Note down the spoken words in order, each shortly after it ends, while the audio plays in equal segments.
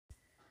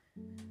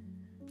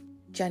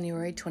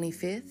January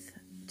 25th,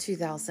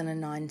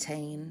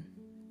 2019,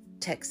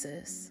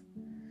 Texas.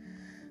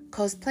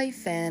 Cosplay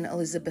fan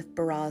Elizabeth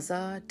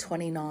Barraza,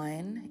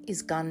 29,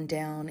 is gunned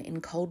down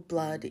in cold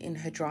blood in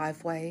her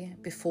driveway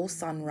before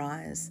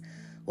sunrise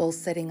while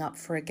setting up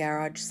for a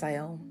garage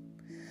sale.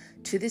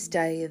 To this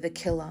day, the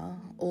killer,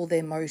 or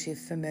their motive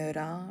for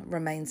murder,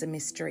 remains a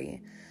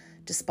mystery,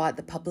 despite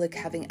the public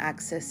having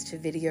access to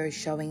video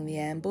showing the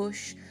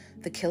ambush,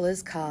 the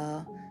killer's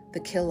car, the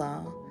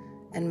killer,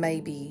 and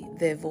maybe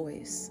their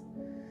voice.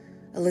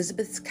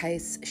 Elizabeth's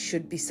case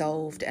should be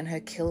solved and her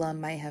killer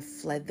may have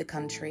fled the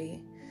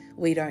country.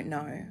 We don't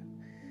know.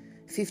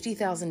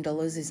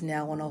 $50,000 is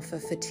now on offer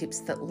for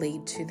tips that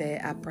lead to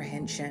their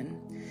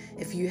apprehension.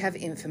 If you have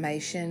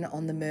information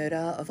on the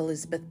murder of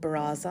Elizabeth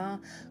Barraza,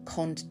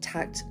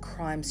 contact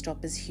Crime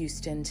Stoppers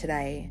Houston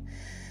today.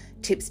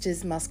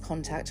 Tipsters must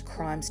contact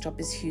Crime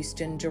Stoppers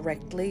Houston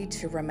directly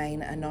to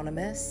remain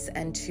anonymous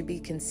and to be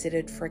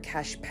considered for a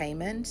cash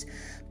payment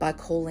by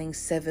calling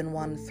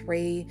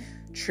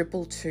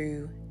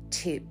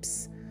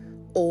 713-222-TIPS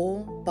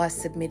or by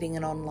submitting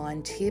an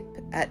online tip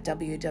at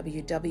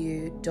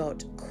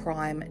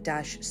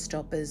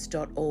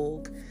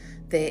www.crime-stoppers.org.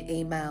 Their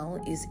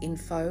email is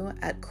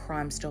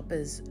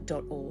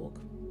info@crimestoppers.org.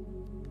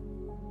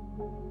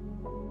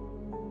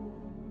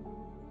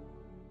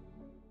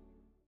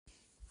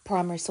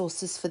 Primary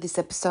sources for this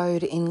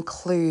episode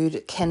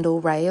include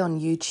Kendall Ray on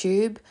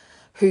YouTube,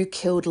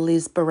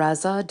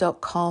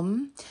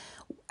 WhoKilledLizBarraza.com,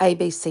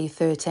 ABC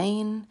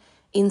 13,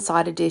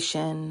 Inside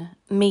Edition,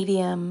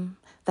 Medium,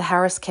 the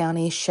Harris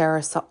County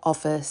Sheriff's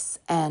Office,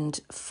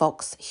 and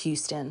Fox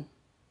Houston.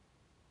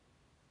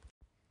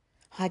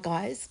 Hi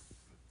guys,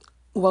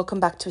 welcome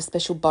back to a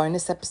special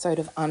bonus episode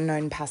of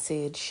Unknown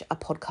Passage, a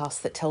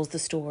podcast that tells the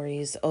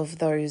stories of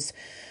those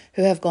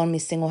who have gone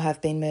missing or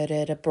have been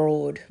murdered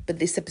abroad. But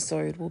this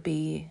episode will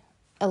be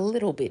a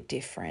little bit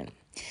different.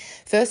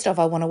 First off,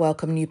 I want to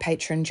welcome new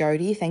patron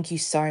Jody. Thank you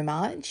so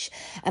much.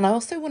 And I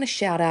also want to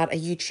shout out a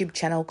YouTube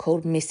channel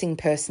called Missing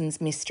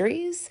Persons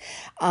Mysteries.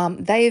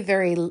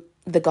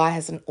 The guy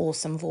has an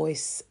awesome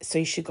voice, so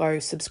you should go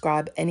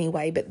subscribe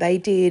anyway. But they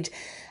did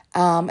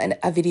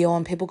a video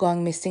on people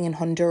going missing in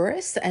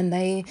Honduras, and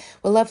they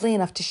were lovely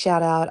enough to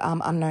shout out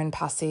Unknown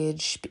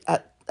Passage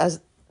as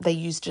they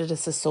used it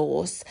as a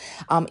source.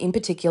 In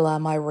particular,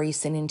 my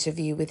recent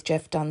interview with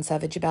Jeff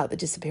Dunsavage about the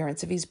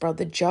disappearance of his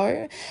brother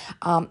Joe.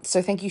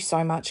 So thank you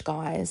so much,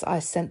 guys. I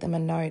sent them a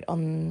note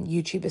on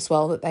YouTube as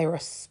well that they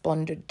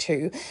responded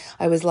to.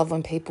 I always love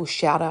when people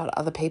shout out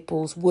other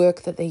people's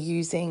work that they're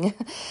using.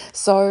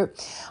 So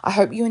I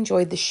hope you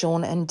enjoyed the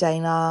Sean and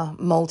Dana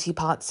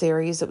multi-part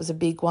series. It was a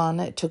big one.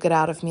 It took it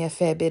out of me a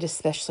fair bit,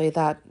 especially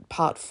that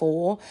part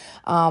 4.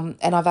 And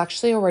I've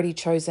actually already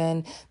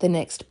chosen the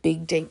next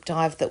big deep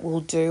dive that we'll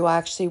do. I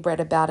actually read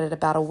about it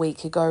about a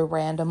week ago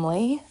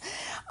randomly,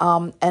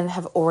 and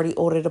have already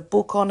ordered a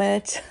book on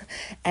it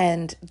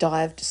and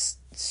dived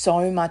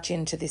so much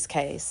into this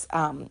case.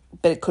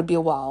 But it could be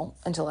a while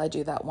until I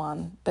do that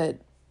one, but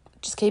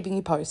just keeping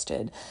you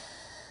posted.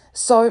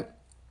 So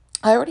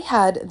I already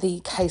had the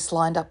case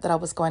lined up that I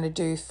was going to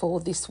do for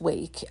this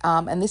week.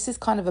 And this is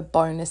kind of a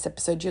bonus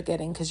episode you're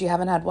getting because you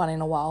haven't had one in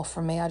a while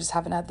from me. I just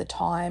haven't had the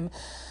time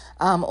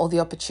or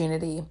the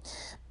opportunity.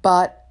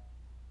 But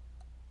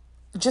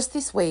just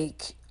this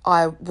week,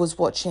 I was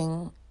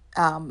watching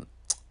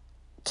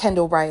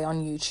Kendall Ray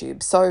on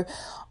YouTube. So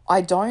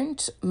I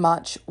don't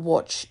much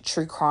watch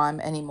true crime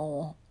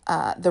anymore.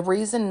 The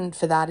reason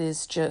for that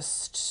is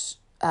just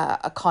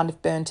a kind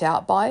of burnt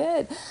out by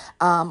it,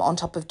 on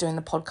top of doing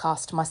the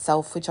podcast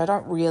myself, which I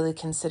don't really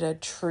consider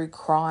true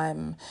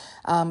crime.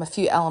 A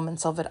few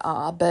elements of it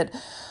are, but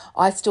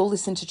I still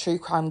listen to True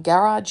Crime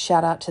Garage.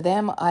 Shout out to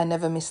them. I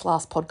never miss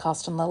Last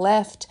Podcast on the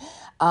Left.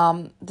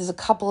 There's a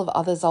couple of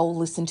others I'll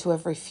listen to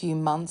every few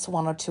months,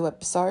 1 or 2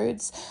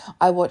 episodes.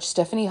 I watch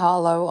Stephanie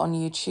Harlow on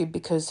YouTube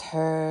because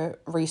her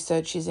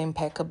research is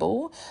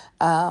impeccable,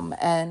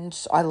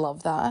 and I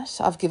love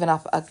that. I've given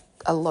up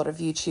a lot of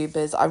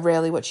YouTubers. I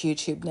rarely watch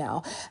YouTube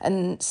now,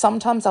 and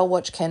sometimes I'll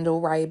watch Kendall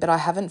Ray, but I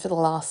haven't for the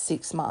last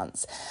 6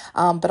 months.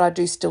 But I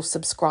do still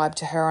subscribe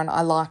to her, and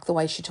I like the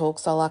way she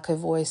talks. I like her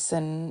voice,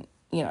 and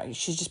you know,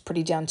 she's just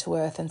pretty down to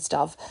earth and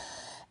stuff.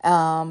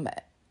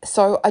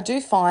 So I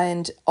do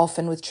find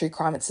often with true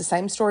crime, it's the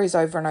same stories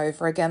over and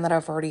over again that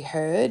I've already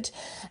heard,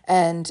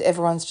 and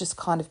everyone's just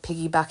kind of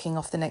piggybacking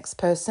off the next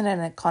person,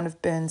 and it kind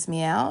of burns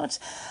me out.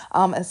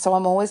 And so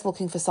I'm always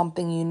looking for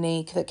something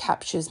unique that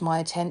captures my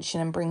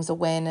attention and brings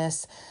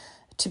awareness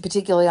to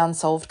particularly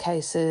unsolved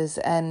cases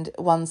and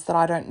ones that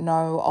I don't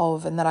know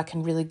of and that I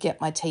can really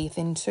get my teeth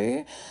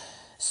into.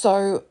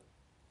 So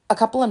a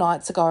couple of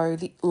nights ago,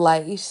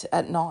 late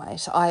at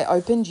night, I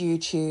opened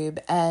YouTube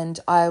and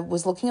I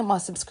was looking at my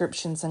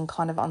subscriptions and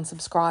kind of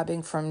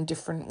unsubscribing from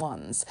different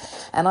ones.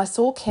 And I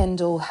saw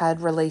Kendall had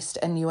released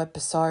a new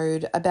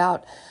episode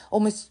about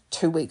almost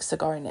 2 weeks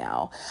ago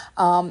now.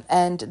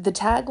 And the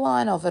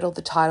tagline of it, or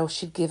the title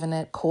she'd given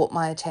it, caught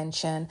my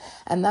attention.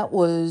 And that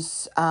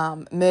was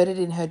Murdered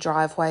in Her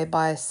Driveway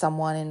by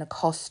Someone in a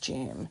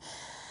Costume.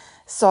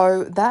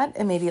 So that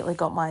immediately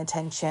got my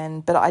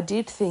attention, but I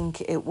did think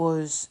it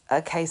was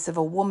a case of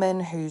a woman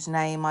whose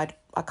name I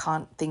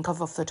can't think of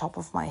off the top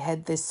of my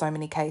head. There's so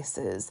many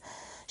cases.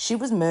 She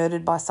was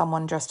murdered by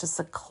someone dressed as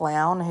a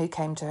clown who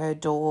came to her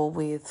door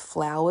with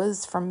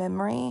flowers from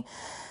memory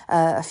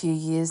a few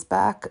years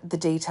back. The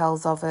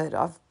details of it,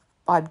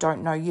 I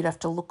don't know, you'd have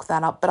to look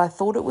that up, but I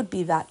thought it would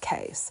be that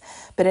case.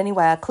 But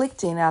anyway, I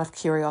clicked in out of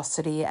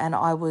curiosity and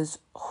I was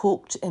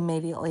hooked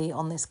immediately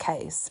on this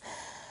case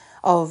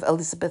of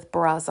Elizabeth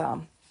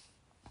Barraza.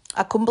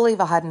 I couldn't believe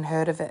I hadn't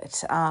heard of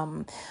it.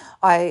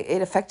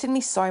 It affected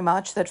me so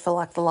much that for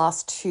like the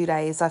last 2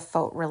 days, I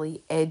felt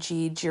really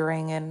edgy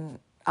during and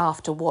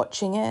after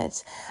watching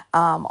it.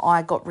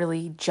 I got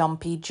really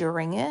jumpy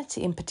during it,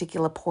 in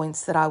particular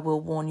points that I will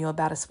warn you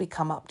about as we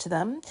come up to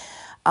them.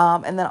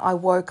 And then I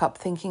woke up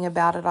thinking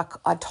about it.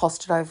 I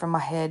tossed it over my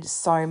head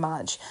so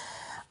much.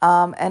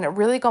 And it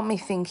really got me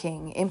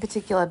thinking, in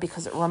particular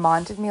because it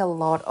reminded me a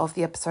lot of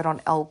the episode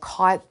on Al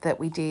Qaeda that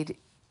we did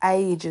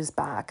ages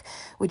back,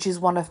 which is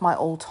one of my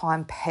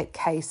all-time pet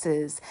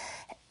cases.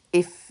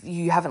 If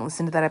you haven't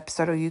listened to that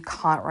episode or you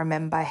can't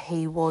remember,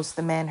 he was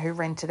the man who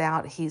rented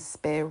out his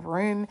spare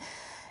room,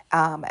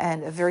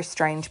 and a very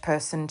strange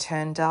person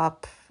turned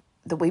up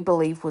that we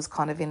believe was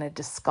kind of in a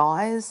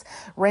disguise,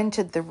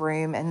 rented the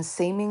room and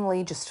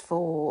seemingly just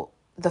for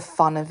the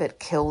fun of it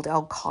killed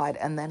Al Qaeda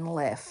and then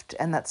left.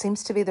 And that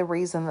seems to be the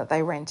reason that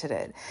they rented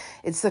it.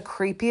 It's the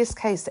creepiest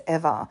case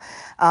ever.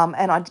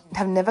 And I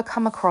have never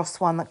come across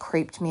one that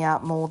creeped me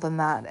out more than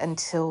that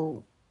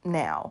until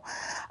now.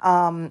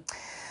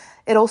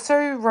 It also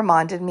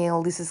reminded me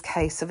of Liz's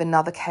case of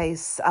another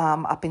case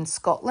up in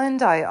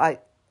Scotland.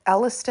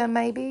 Alistair,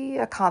 maybe,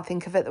 I can't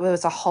think of it. There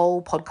was a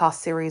whole podcast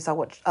series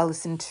I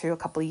listened to a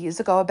couple of years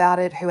ago about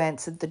it, who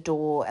answered the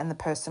door and the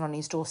person on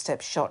his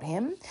doorstep shot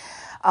him.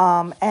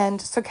 And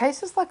so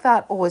cases like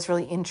that always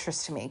really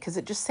interest me because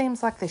it just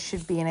seems like there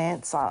should be an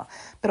answer,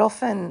 but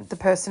often the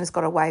person has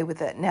got away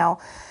with it. Now,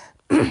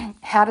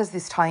 how does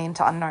this tie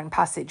into Unknown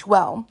Passage?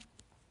 Well,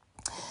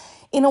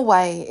 in a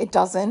way it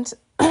doesn't,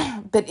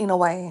 but in a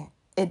way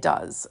it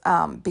does,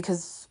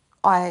 because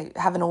I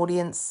have an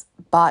audience,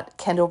 but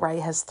Kendall Ray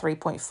has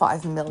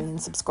 3.5 million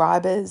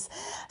subscribers,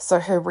 so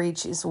her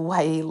reach is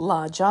way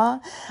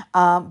larger.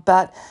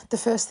 But the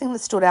first thing that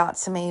stood out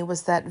to me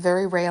was that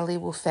very rarely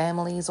will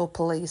families or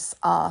police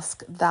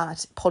ask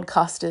that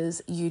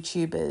podcasters,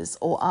 YouTubers,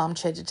 or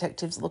armchair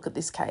detectives look at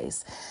this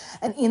case.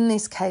 And in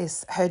this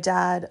case, her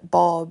dad,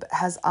 Bob,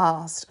 has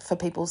asked for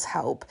people's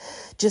help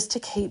just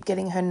to keep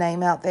getting her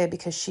name out there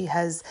because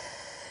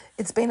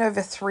it's been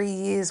over 3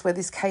 years where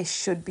this case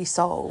should be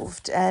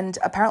solved. And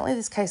apparently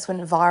this case went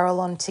viral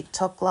on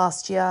TikTok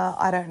last year.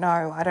 I don't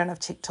know. I don't have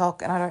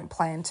TikTok and I don't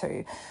plan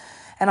to.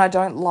 And I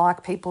don't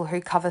like people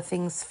who cover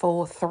things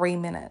for 3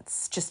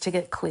 minutes just to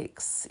get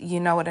clicks. You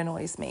know, it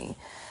annoys me.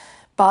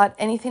 But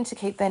anything to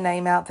keep their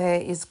name out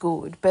there is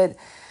good. But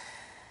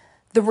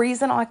the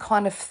reason I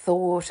kind of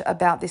thought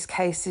about this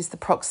case is the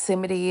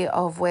proximity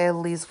of where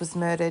Liz was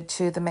murdered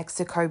to the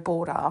Mexico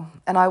border.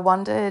 And I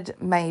wondered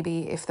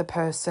maybe if the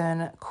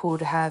person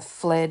could have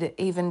fled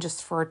even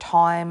just for a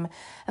time,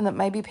 and that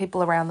maybe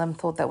people around them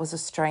thought that was a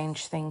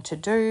strange thing to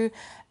do,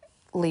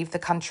 leave the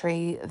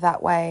country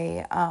that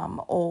way,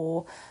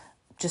 or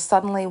just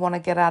suddenly want to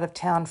get out of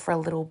town for a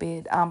little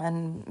bit.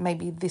 And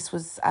maybe this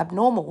was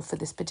abnormal for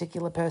this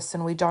particular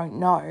person. We don't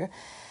know.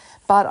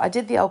 But I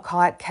did the Al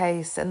Qaeda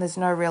case and there's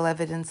no real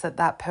evidence that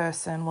that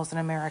person was an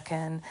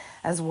American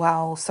as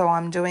well. So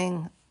I'm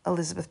doing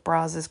Elizabeth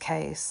Barraza's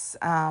case.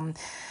 And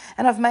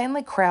I've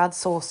mainly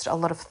crowdsourced a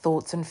lot of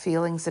thoughts and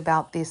feelings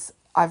about this.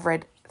 I've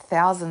read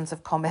thousands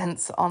of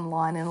comments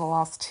online in the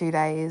last 2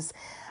 days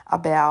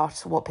about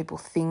what people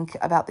think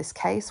about this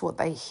case, what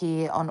they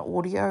hear on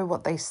audio,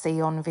 what they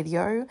see on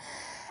video.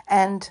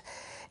 And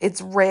it's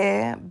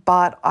rare,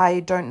 but I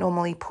don't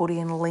normally put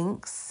in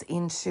links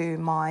into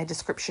my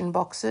description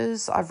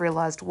boxes. I've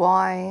realised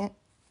why.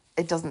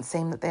 It doesn't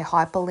seem that they're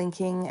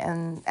hyperlinking,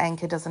 and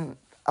Anchor doesn't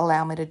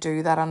allow me to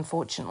do that,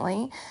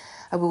 unfortunately.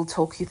 I will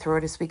talk you through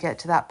it as we get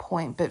to that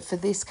point. But for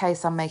this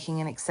case, I'm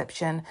making an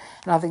exception,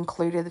 and I've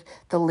included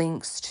the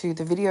links to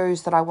the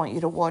videos that I want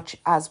you to watch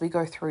as we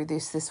go through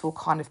this. This will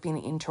kind of be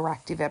an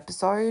interactive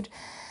episode.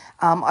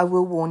 I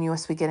will warn you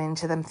as we get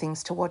into them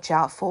things to watch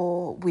out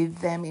for with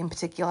them, in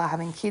particular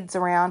having kids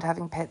around,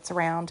 having pets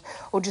around,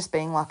 or just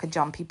being like a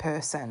jumpy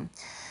person.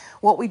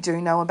 What we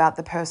do know about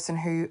the person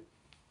who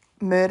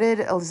murdered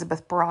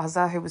Elizabeth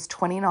Barraza, who was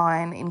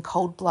 29, in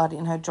cold blood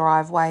in her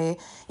driveway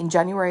in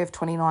January of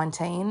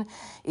 2019,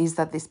 is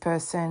that this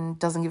person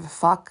doesn't give a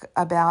fuck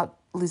about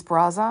Liz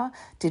Barraza,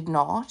 did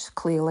not,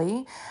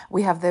 clearly.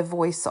 We have their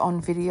voice on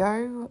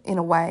video in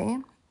a way,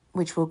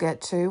 which we'll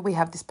get to. We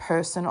have this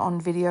person on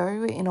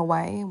video in a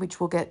way, which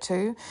we'll get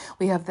to.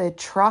 We have their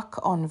truck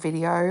on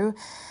video,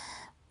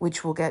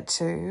 which we'll get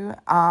to.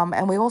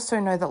 And we also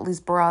know that Liz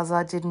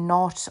Barraza did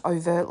not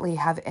overtly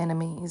have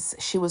enemies.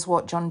 She was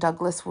what John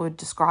Douglas would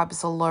describe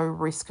as a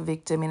low-risk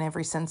victim in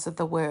every sense of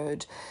the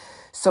word.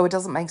 So it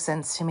doesn't make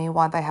sense to me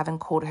why they haven't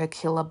caught her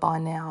killer by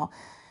now.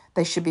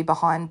 they should be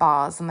behind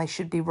bars and they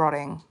should be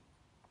rotting.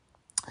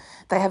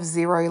 They have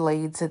zero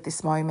leads at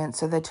this moment,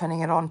 so they're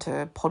turning it on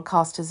to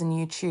podcasters and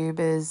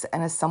YouTubers.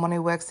 And as someone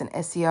who works in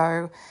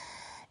SEO,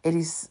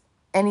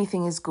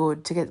 anything is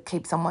good to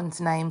keep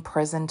someone's name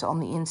present on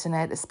the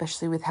internet,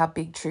 especially with how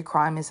big true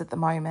crime is at the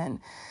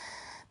moment.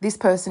 This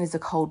person is a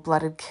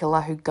cold-blooded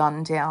killer who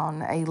gunned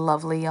down a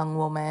lovely young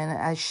woman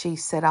as she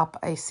set up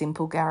a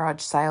simple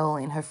garage sale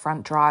in her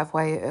front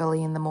driveway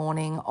early in the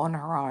morning on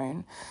her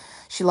own.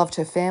 She loved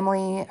her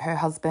family, her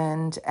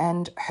husband,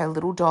 and her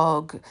little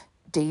dog,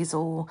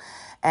 Diesel,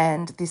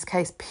 and this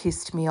case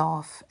pissed me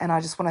off. And I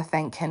just want to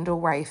thank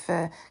Kendall Ray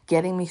for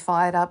getting me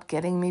fired up,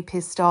 getting me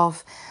pissed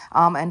off,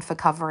 and for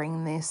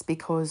covering this,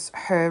 because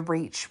her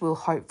reach will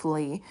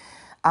hopefully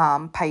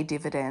pay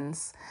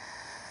dividends.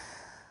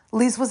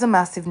 Liz was a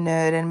massive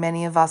nerd and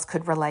many of us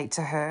could relate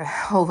to her,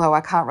 although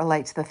I can't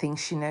relate to the things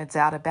she nerds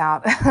out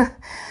about.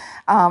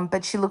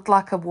 But she looked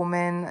like a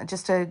woman,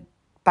 just a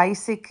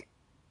basic,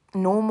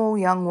 normal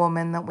young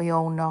woman that we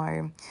all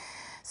know.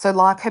 So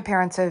like her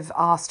parents have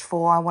asked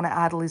for, I want to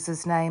add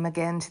Liz's name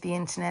again to the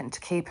internet to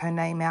keep her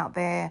name out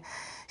there.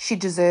 She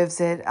deserves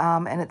it,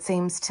 and it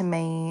seems to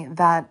me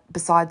that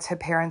besides her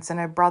parents and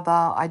her brother,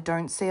 I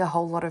don't see a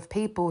whole lot of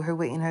people who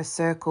were in her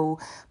circle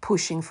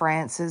pushing for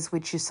answers,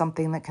 which is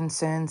something that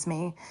concerns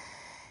me.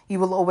 You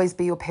will always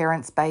be your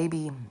parents'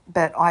 baby,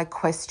 but I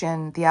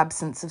question the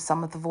absence of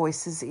some of the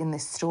voices in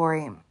this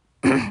story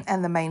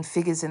and the main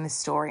figures in this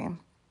story.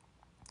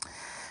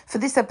 For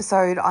this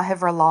episode, I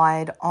have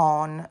relied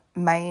on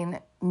main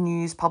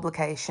news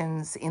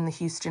publications in the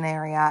Houston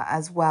area,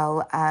 as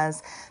well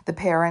as the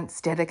parents'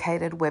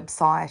 dedicated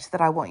website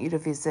that I want you to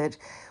visit,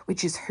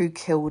 which is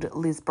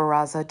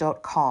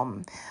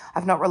whokilledlizbarraza.com.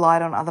 I've not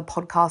relied on other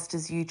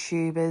podcasters,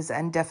 YouTubers,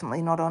 and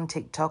definitely not on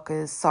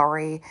TikTokers,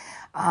 sorry.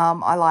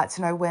 I like to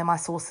know where my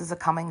sources are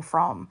coming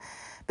from.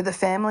 But the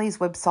family's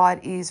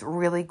website is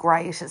really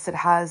great as it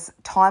has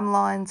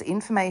timelines,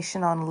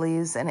 information on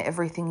Liz, and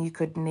everything you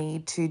could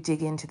need to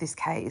dig into this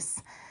case.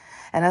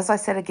 And as I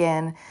said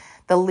again,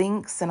 the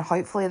links, and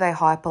hopefully they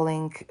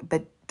hyperlink,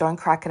 but don't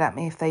crack it at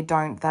me if they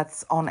don't.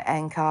 That's on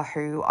Anchor,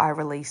 who I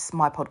release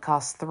my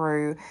podcast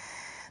through.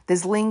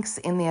 There's links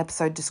in the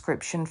episode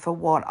description for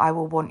what I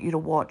will want you to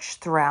watch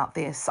throughout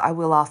this. I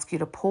will ask you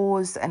to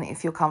pause, and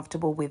if you're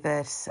comfortable with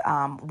it,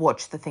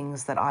 watch the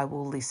things that I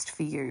will list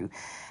for you.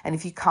 And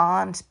if you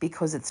can't,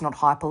 because it's not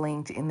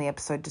hyperlinked in the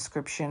episode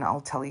description,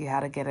 I'll tell you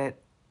how to get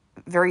it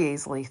very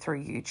easily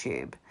through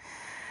YouTube.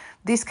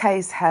 This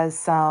case has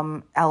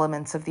some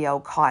elements of the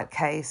old Kite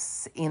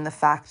case in the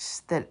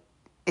fact that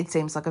it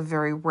seems like a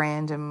very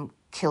random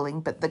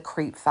killing, but the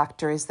creep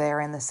factor is there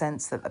in the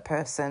sense that the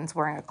person's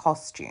wearing a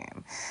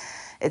costume,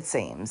 it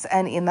seems.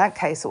 And in that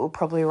case, it will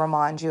probably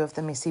remind you of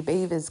the Missy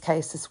Beavers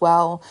case as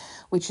well,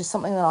 which is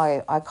something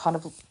that I kind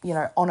of,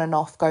 on and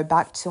off go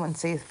back to and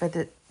see if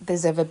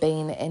there's ever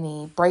been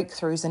any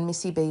breakthroughs. And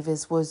Missy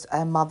Beavers was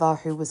a mother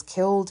who was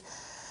killed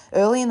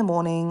early in the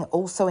morning,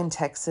 also in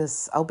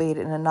Texas, albeit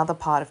in another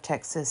part of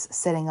Texas,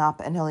 setting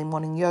up an early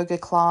morning yoga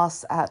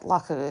class at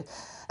like a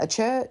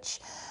church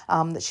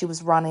that she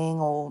was running,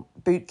 or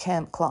boot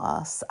camp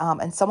class.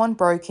 And someone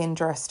broke in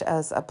dressed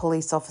as a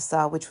police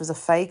officer, which was a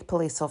fake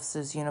police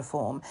officer's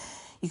uniform.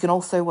 You can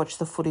also watch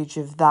the footage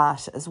of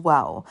that as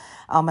well.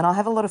 And I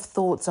have a lot of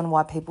thoughts on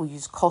why people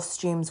use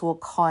costumes, what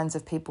kinds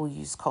of people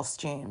use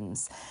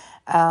costumes.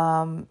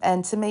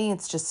 And to me,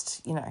 it's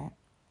just,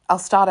 I'll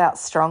start out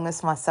strong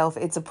as myself.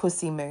 It's a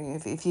pussy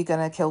move. If you're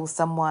going to kill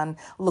someone,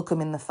 look them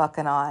in the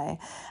fucking eye,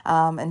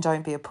 and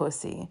don't be a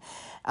pussy.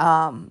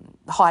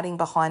 Hiding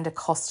behind a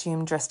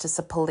costume dressed as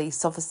a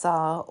police officer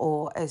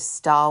or a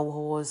Star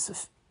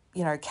Wars,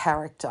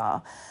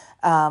 character,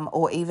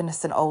 or even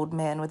as an old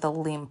man with a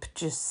limp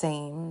just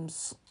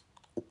seems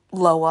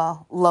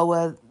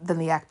lower than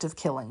the act of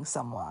killing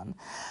someone.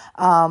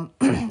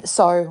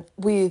 So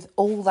with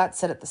all that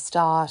said at the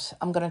start,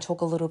 I'm going to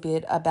talk a little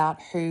bit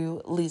about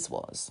who Liz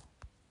was.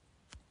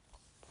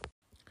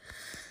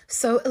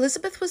 So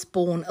Elizabeth was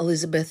born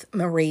Elizabeth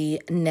Marie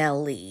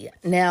Nellie.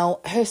 Now,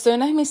 her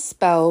surname is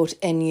spelled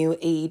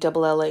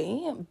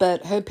Nuelle,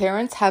 but her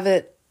parents have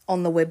it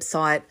on the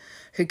website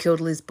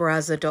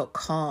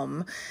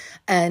whokilledlizbarraza.com,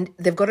 and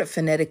they've got it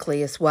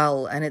phonetically as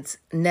well, and it's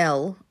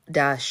Nell-E.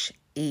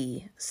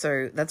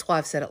 So that's why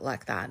I've said it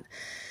like that.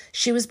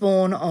 She was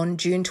born on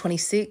June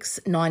 26,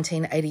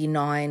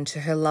 1989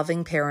 to her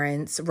loving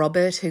parents,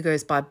 Robert, who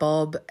goes by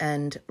Bob,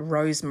 and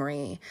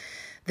Rosemary.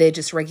 They're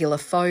just regular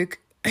folk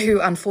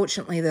who,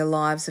 unfortunately, their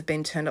lives have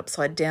been turned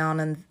upside down,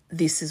 and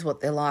this is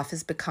what their life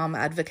has become,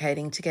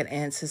 advocating to get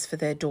answers for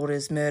their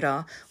daughter's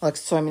murder, like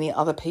so many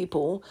other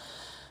people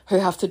who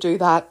have to do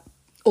that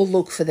or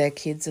look for their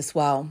kids as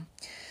well.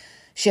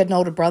 She had an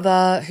older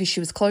brother who she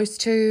was close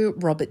to,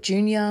 Robert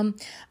Jr.,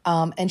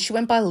 and she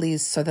went by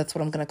Liz, so that's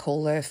what I'm going to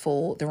call her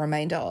for the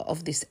remainder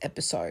of this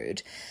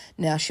episode.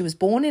 Now, she was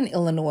born in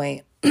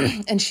Illinois,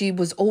 and she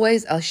was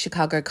always a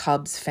Chicago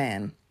Cubs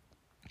fan.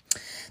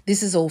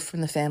 This is all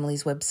from the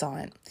family's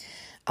website.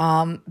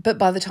 But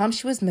by the time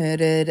she was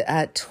murdered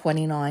at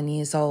 29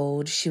 years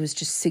old, she was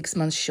just 6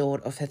 months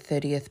short of her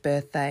 30th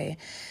birthday.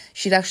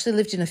 She'd actually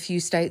lived in a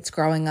few states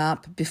growing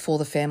up before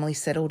the family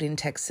settled in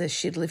Texas.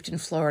 She'd lived in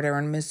Florida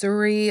and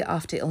Missouri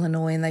after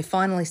Illinois, and they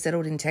finally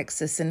settled in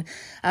Texas. And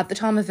at the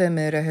time of her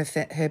murder,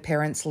 her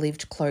parents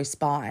lived close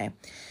by.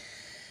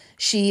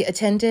 She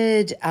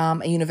attended a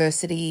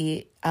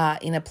university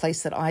in a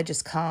place that I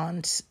just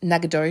can't,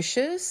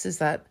 Nacogdoches, is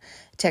that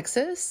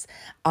Texas,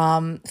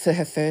 for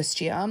her first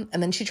year.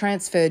 And then she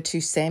transferred to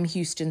Sam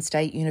Houston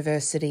State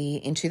University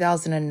in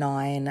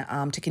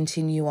 2009 to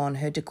continue on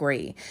her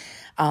degree.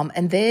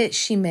 And there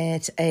she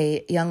met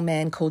a young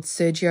man called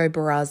Sergio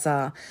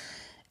Barraza,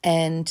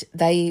 and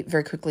they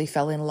very quickly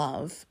fell in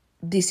love.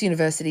 This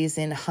university is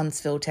in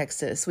Huntsville,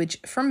 Texas, which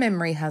from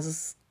memory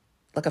has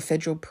like a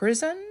federal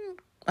prison.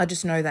 I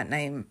just know that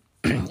name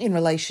in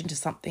relation to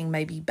something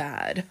maybe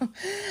bad.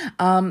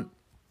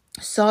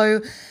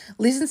 So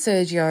Liz and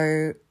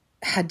Sergio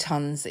had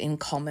tons in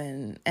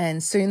common,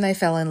 and soon they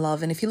fell in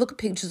love. And if you look at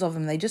pictures of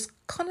them, they just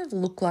kind of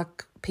look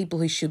like people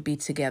who should be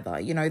together.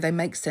 You know, they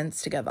make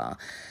sense together.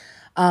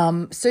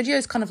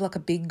 Sergio's kind of like a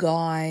big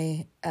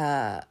guy.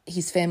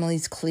 His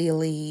family's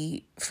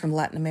clearly from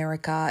Latin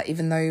America,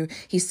 even though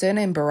his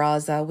surname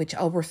Barraza, which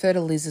I'll refer to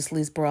Liz as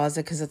Liz Barraza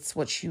because it's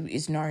what she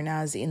is known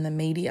as in the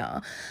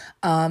media.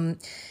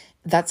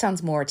 That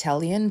sounds more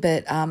Italian,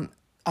 but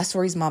I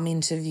saw his mum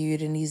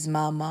interviewed, and his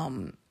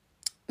mum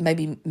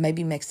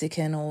maybe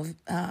Mexican or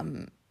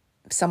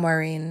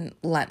somewhere in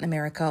Latin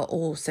America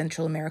or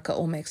Central America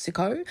or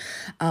Mexico.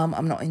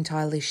 I'm not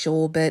entirely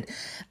sure, but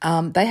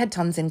they had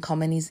tons in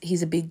common.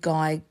 He's a big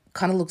guy,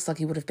 kind of looks like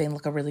he would have been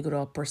like a really good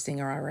opera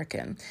singer, I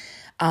reckon.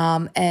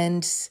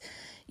 And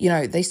you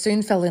know, they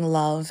soon fell in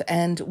love,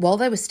 and while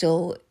they were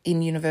still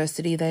in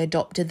university, they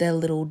adopted their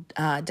little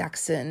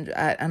Dachshund,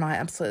 and I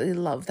absolutely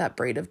love that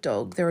breed of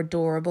dog. They're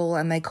adorable,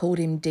 and they called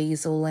him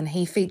Diesel, and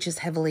he features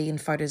heavily in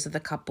photos of the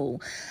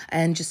couple,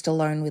 and just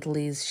alone with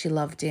Liz. She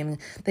loved him.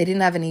 They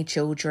didn't have any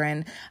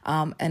children,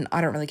 and I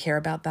don't really care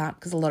about that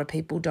because a lot of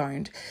people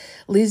don't.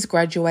 Liz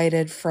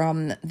graduated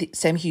from the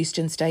Sam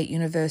Houston State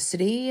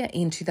University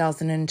in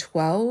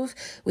 2012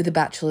 with a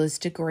bachelor's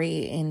degree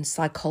in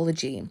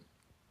psychology.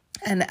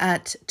 And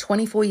at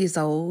 24 years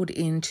old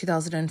in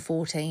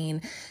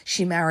 2014,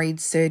 she married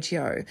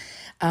Sergio.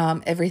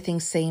 Everything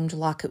seemed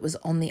like it was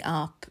on the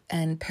up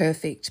and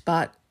perfect,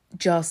 but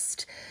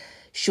just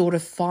short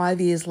of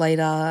 5 years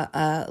later,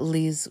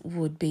 Liz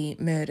would be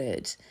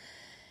murdered.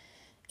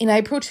 In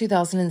April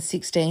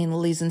 2016,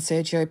 Liz and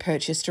Sergio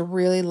purchased a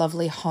really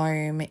lovely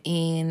home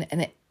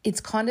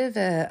it's kind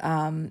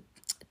of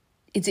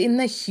it's in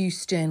the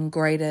Houston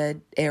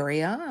greater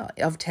area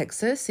of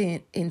Texas,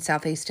 in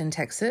southeastern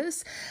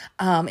Texas.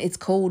 It's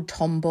called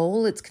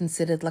Tomball. It's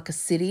considered like a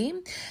city.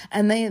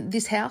 And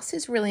this house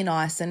is really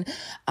nice. And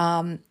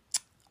I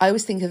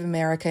always think of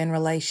America in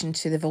relation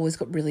to they've always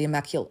got really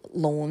immaculate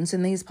lawns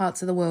in these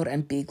parts of the world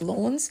and big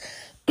lawns.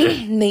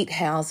 Neat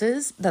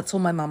houses. That's all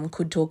my mum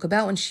could talk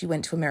about when she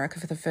went to America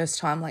for the first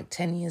time like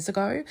 10 years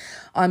ago.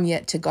 I'm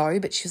yet to go,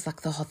 but she was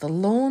like, the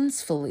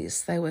lawns for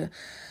Liz,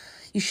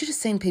 you should have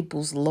seen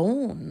people's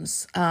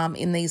lawns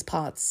in these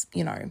parts.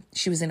 You know,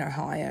 she was in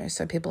Ohio,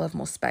 so people have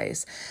more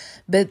space.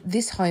 But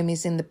this home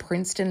is in the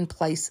Princeton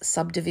Place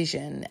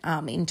subdivision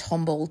in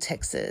Tomball,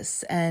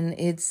 Texas. And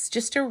it's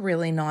just a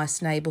really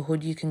nice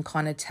neighborhood. You can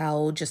kind of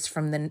tell just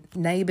from the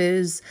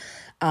neighbors.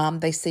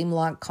 They seem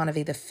like kind of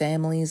either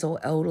families or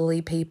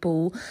elderly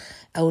people.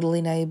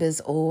 Elderly neighbours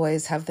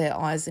always have their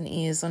eyes and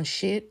ears on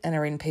shit and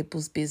are in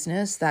people's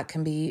business. That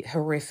can be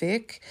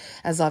horrific,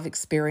 as I've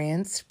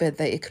experienced, but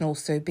it can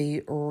also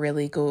be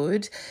really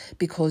good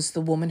because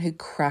the woman who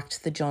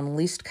cracked the John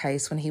List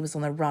case when he was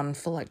on the run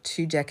for like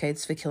 2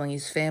 decades for killing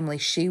his family,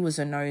 she was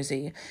a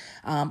nosy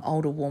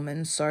older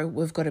woman, so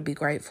we've got to be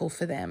grateful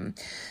for them.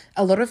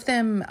 A lot of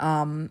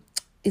them...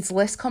 It's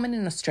less common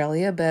in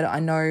Australia, but I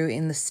know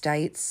in the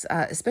States,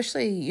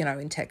 especially, you know,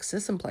 in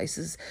Texas and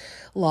places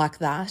like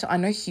that, I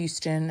know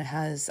Houston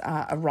has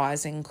a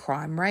rising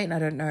crime rate, and I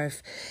don't know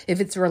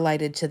if it's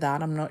related to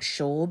that, I'm not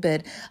sure,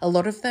 but a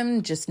lot of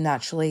them just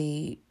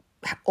naturally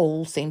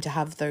all seem to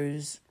have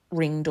those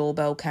Ring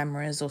doorbell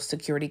cameras or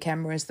security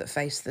cameras that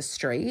face the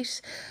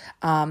street.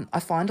 I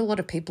find a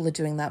lot of people are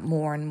doing that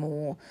more and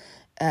more,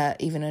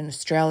 even in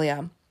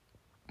Australia.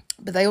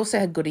 But they also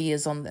had good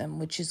ears on them,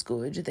 which is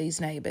good, these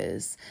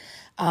neighbours.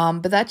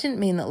 But that didn't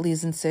mean that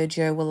Liz and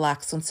Sergio were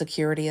lax on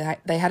security.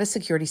 They had a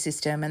security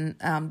system,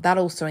 and that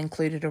also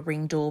included a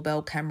Ring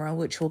doorbell camera,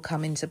 which will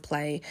come into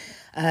play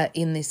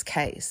in this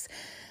case.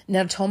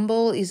 Now,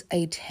 Tomball is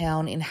a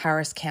town in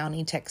Harris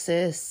County,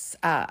 Texas.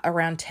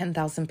 Around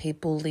 10,000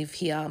 people live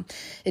here.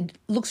 It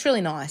looks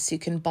really nice. You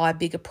can buy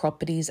bigger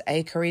properties,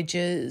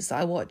 acreages.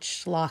 I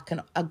watched like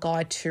a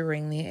guy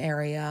touring the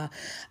area.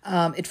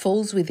 It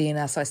falls within,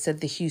 as I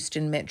said, the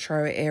Houston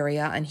metro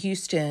area. And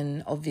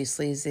Houston,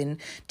 obviously, is in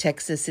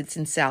Texas. It's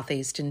in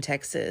southeastern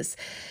Texas.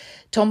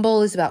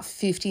 Tomball is about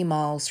 50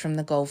 miles from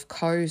the Gulf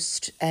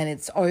Coast, and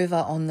it's over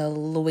on the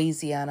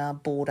Louisiana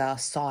border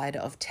side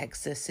of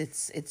Texas.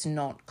 It's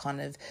not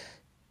kind of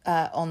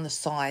on the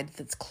side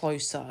that's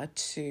closer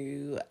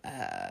to,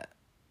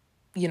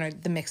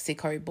 the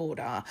Mexico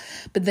border.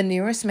 But the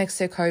nearest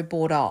Mexico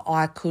border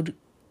I could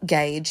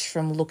gauge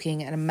from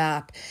looking at a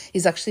map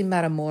is actually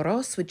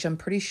Matamoros, which I'm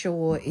pretty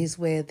sure is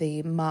where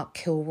the Mark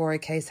Kilroy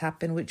case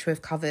happened, which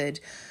we've covered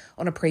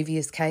on a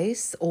previous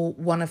case, or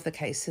one of the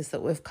cases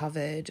that we've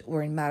covered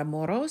were in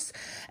Matamoros,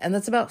 and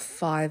that's about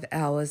 5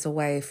 hours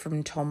away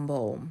from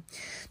Tomball.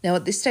 Now,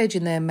 at this stage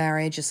in their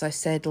marriage, as I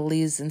said,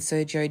 Liz and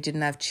Sergio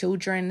didn't have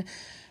children.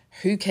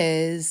 Who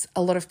cares?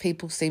 A lot of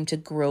people seem to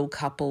grill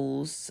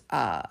couples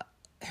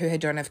who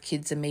don't have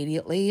kids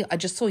immediately. I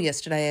just saw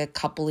yesterday a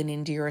couple in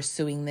India are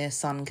suing their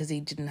son because he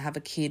didn't have a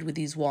kid with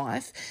his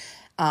wife.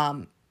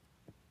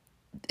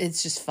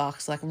 It's just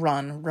fucks. Like,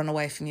 run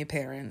away from your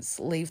parents,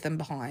 leave them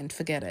behind,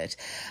 forget it.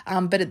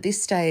 But at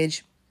this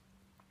stage,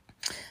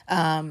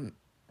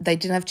 they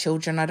didn't have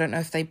children. I don't know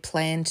if they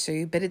plan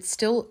to, but it's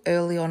still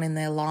early on in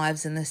their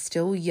lives and they're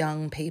still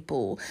young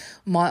people.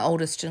 My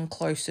oldest and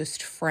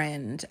closest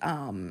friend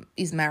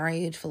is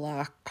married for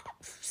like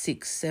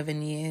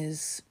 6-7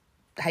 years,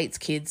 hates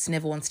kids,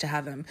 never wants to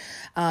have them.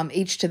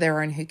 Each to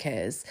their own, who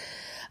cares?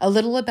 A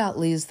little about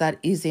Liz that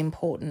is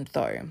important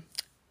though.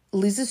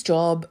 Liz's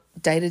job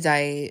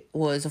day-to-day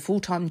was a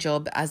full-time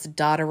job as a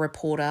data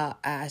reporter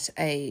at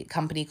a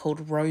company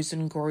called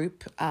Rosen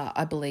Group.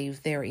 I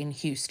believe they're in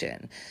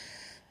Houston.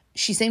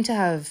 She seemed to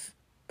have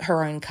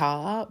her own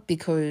car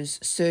because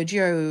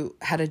Sergio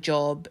had a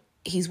job.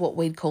 He's what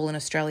we'd call in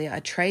Australia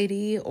a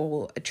tradie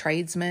or a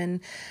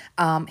tradesman.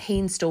 He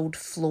installed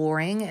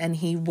flooring and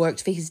he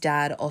worked for his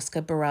dad,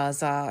 Oscar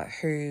Barraza,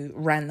 who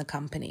ran the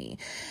company.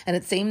 And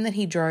it seemed that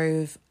he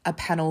drove a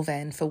panel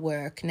van for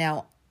work.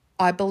 Now,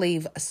 I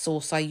believe a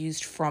source I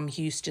used from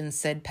Houston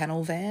said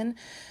panel van.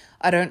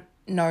 I don't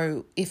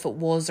know if it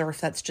was or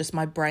if that's just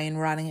my brain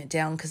writing it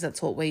down because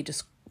that's what we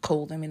just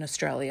call them in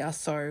Australia,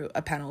 so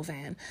a panel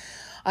van.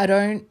 I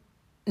don't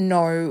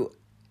know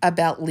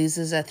about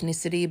Liz's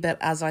ethnicity, but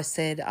as I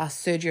said,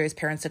 Sergio's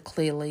parents are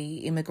clearly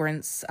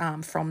immigrants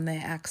from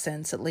their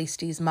accents, at least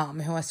his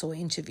mum, who I saw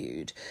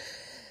interviewed.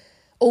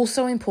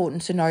 Also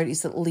important to note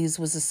is that Liz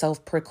was a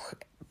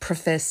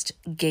self-professed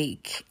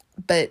geek,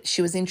 but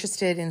she was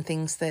interested in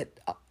things that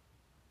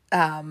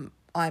I'm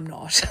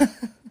not.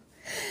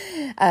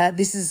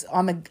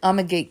 I'm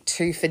a geek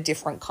too for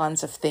different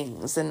kinds of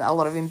things and a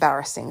lot of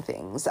embarrassing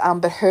things.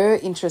 But her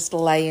interest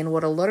lay in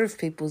what a lot of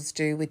people's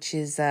do, which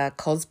is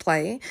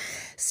cosplay,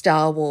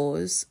 Star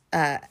Wars,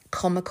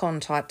 Comic-Con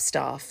type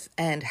stuff,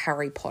 and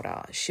Harry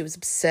Potter. She was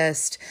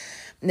obsessed.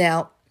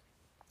 Now,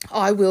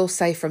 I will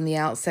say from the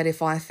outset,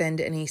 if I offend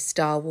any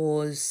Star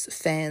Wars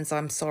fans,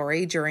 I'm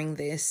sorry during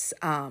this.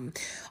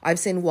 I've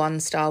seen one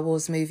Star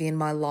Wars movie in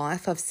my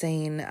life. I've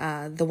seen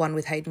the one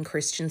with Hayden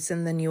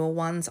Christensen, the newer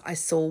ones. I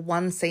saw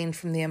one scene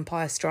from The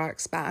Empire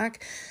Strikes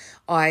Back.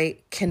 I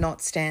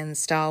cannot stand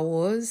Star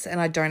Wars and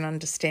I don't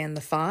understand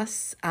the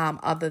fuss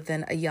other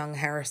than a young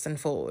Harrison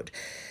Ford.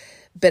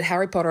 But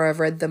Harry Potter, I've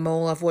read them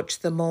all. I've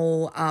watched them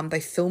all. They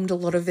filmed a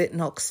lot of it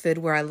in Oxford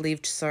where I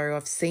lived, so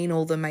I've seen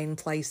all the main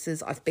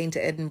places. I've been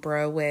to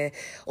Edinburgh where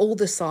all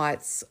the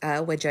sites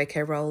where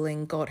J.K.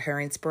 Rowling got her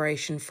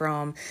inspiration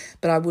from,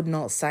 but I would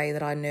not say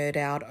that I nerd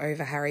out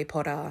over Harry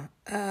Potter.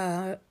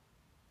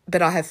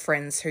 But I have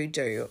friends who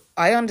do.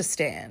 I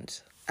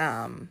understand.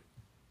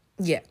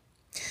 Yeah,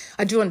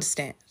 I do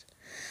understand.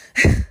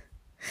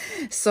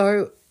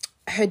 So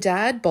her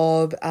dad,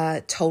 Bob,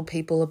 told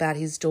people about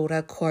his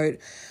daughter, quote,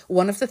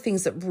 one of the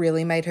things that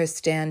really made her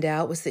stand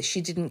out was that she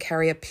didn't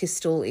carry a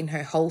pistol in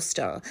her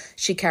holster.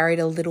 She carried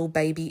a little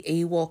baby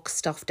Ewok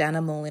stuffed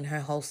animal in her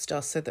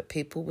holster so that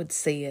people would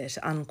see it,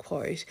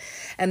 unquote.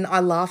 And I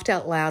laughed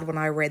out loud when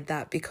I read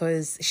that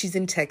because she's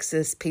in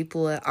Texas,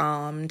 people are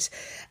armed.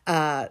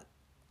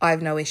 I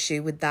have no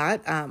issue with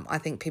that. I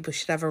think people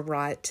should have a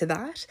right to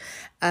that.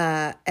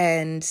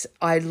 And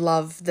I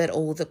love that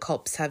all the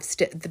cops have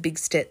the big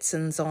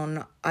Stetsons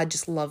on. I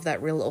just love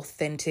that real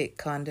authentic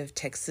kind of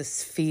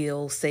Texas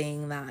feel,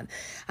 seeing that.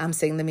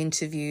 Seeing them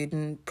interviewed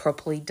and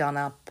properly done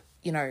up,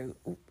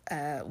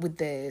 with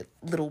their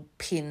little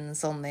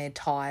pins on their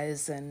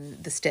ties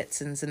and the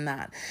Stetsons and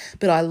that.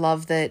 But I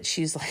love that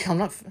she's like,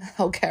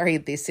 I'll carry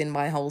this in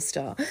my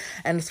holster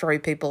and throw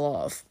people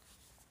off.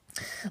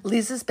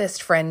 Liz's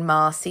best friend,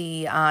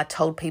 Marcy,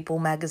 told People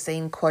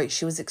magazine, quote,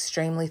 she was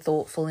extremely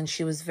thoughtful and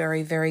she was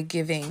very, very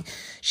giving.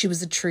 She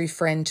was a true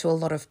friend to a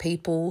lot of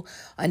people.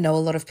 I know a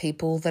lot of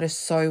people that are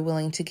so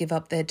willing to give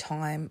up their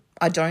time.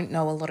 I don't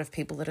know a lot of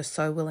people that are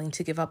so willing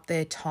to give up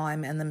their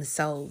time and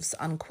themselves,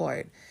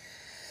 unquote.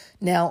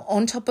 Now,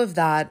 on top of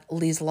that,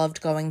 Liz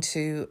loved going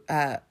to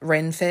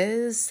Ren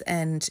fairs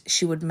and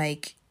she would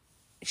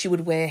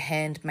wear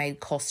handmade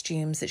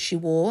costumes that she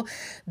wore.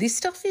 This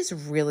stuff is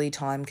really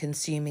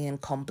time-consuming and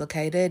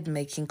complicated,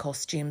 making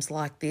costumes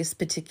like this,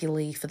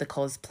 particularly for the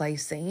cosplay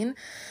scene.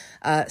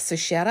 So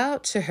shout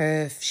out to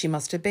her. She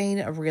must have been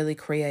a really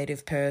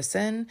creative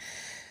person.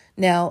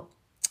 Now,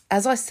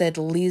 as I said,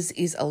 Liz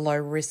is a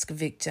low-risk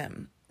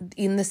victim.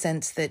 in the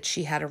sense that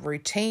she had a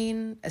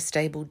routine, a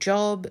stable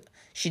job.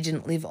 She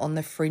didn't live on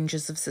the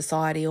fringes of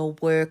society or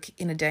work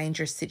in a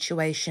dangerous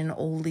situation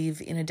or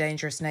live in a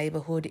dangerous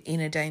neighbourhood in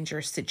a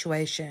dangerous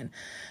situation.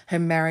 Her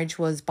marriage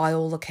was, by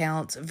all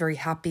accounts, very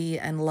happy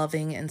and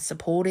loving and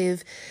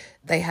supportive.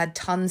 They had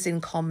tons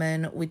in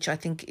common, which I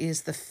think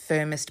is the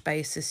firmest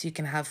basis you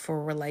can have for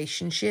a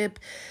relationship.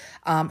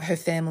 Her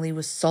family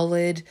was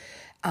solid.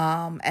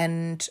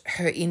 And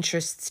her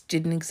interests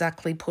didn't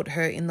exactly put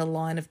her in the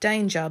line of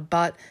danger,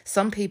 but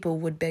some people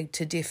would beg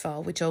to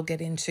differ, which I'll get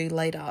into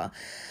later.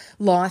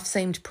 Life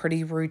seemed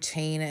pretty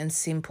routine and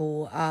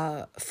simple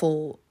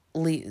for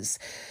Liz.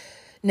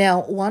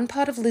 Now, one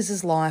part of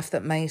Liz's life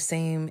that may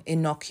seem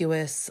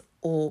innocuous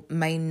or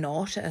may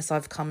not, as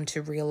I've come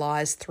to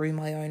realise through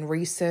my own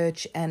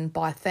research and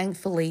by,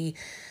 thankfully,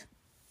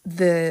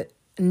 the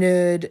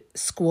nerd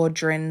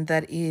squadron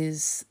that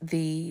is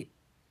the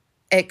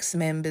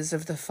ex-members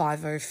of the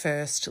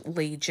 501st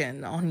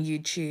Legion on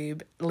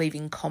YouTube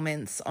leaving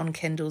comments on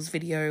Kendall's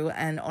video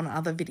and on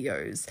other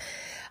videos,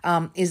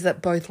 is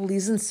that both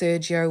Liz and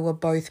Sergio were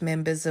both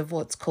members of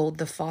what's called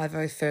the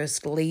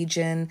 501st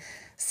Legion,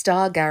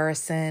 Star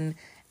Garrison,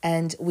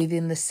 and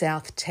within the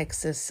South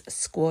Texas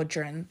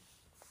Squadron.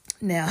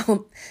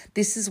 Now,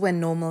 this is when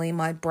normally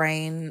my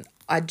brain,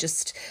 I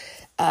just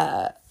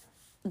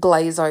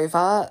glaze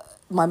over.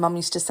 My mum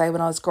used to say when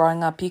I was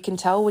growing up, you can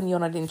tell when you're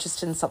not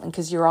interested in something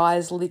because your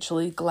eyes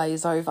literally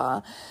glaze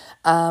over.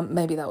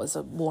 Maybe that was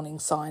a warning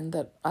sign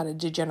that I had a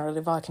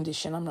degenerative eye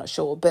condition, I'm not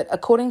sure. But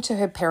according to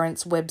her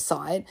parents'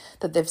 website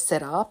that they've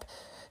set up,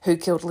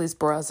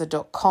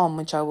 whokilledlizbarraza.com,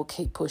 which I will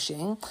keep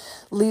pushing,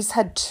 Liz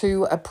had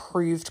 2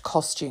 approved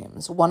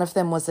costumes. One of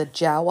them was a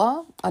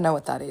Jawa, I know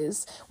what that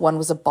is. One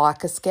was a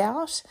biker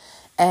scout.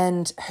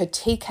 And her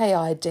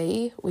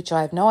TKID, which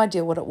I have no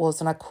idea what it was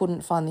and I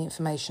couldn't find the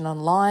information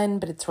online,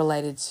 but it's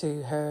related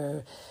to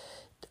her,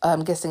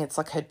 I'm guessing it's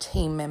like her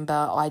team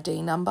member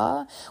ID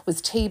number,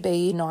 was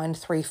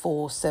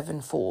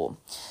TB93474.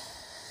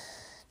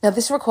 Now,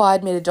 this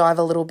required me to dive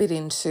a little bit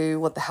into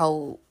what the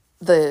hell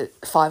the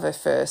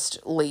 501st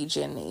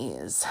Legion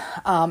is.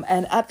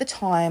 And at the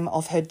time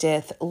of her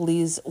death,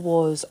 Liz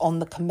was on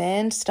the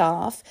command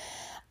staff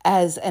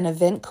as an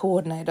event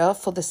coordinator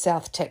for the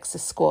South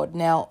Texas Squad.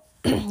 Now,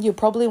 you're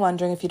probably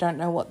wondering, if you don't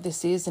know what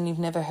this is and you've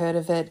never heard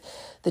of it,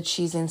 that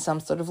she's in some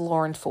sort of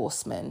law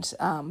enforcement,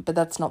 but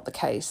that's not the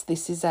case.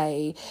 This is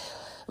a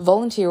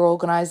volunteer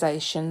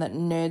organisation that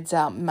nerds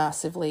out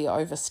massively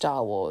over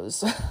Star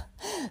Wars.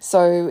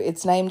 So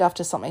it's named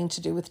after something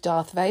to do with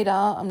Darth Vader.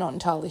 I'm not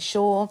entirely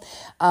sure,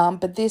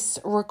 but this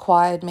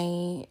required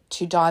me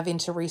to dive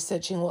into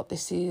researching what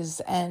this is.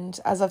 And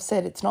as I've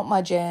said, it's not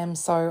my jam,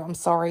 so I'm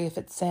sorry if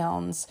it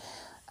sounds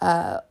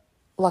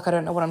like I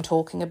don't know what I'm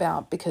talking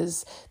about,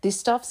 because this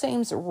stuff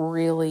seems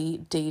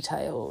really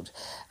detailed.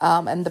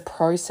 And the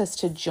process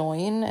to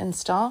join and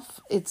stuff,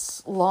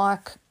 it's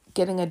like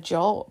getting a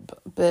job,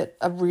 but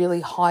a really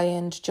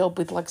high-end job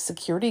with like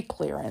security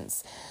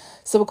clearance.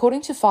 So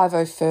according to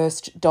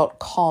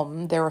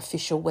 501st.com, their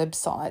official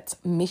website's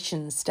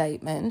mission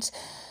statement,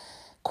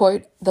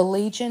 quote, "The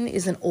Legion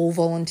is an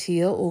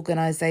all-volunteer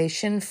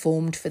organisation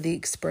formed for the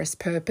express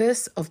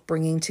purpose of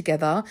bringing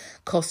together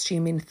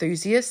costume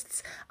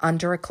enthusiasts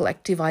under a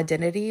collective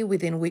identity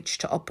within which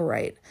to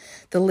operate.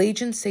 The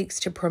Legion seeks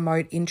to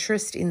promote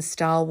interest in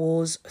Star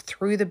Wars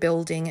through the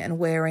building and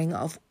wearing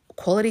of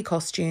quality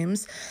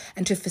costumes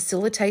and to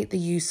facilitate the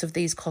use of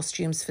these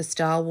costumes for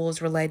Star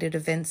Wars related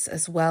events,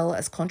 as well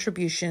as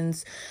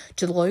contributions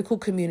to the local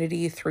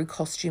community through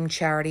costume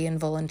charity and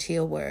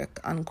volunteer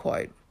work,"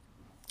 unquote.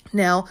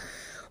 Now,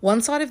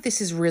 one side of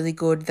this is really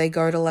good. They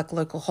go to like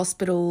local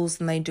hospitals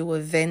and they do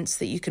events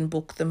that you can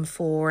book them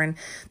for, and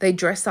they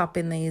dress up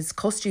in these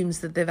costumes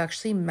that they've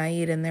actually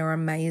made, and they're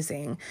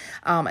amazing.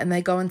 And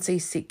they go and see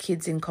sick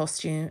kids in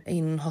costume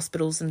in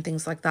hospitals and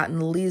things like that.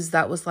 And Liz,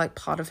 that was like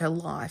part of her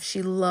life.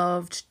 She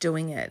loved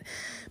doing it.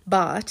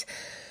 But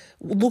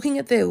looking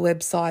at their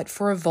website,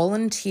 for a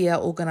volunteer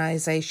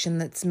organisation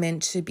that's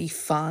meant to be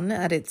fun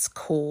at its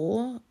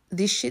core,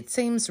 this shit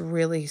seems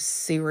really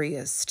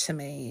serious to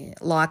me.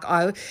 Like,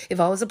 if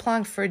I was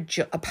applying for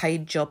a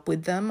paid job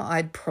with them,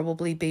 I'd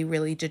probably be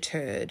really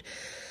deterred.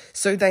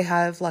 So they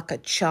have like a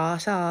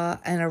charter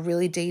and a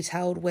really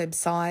detailed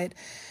website,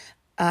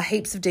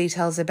 heaps of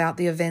details about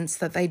the events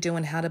that they do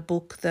and how to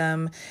book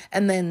them,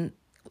 and then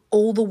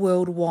all the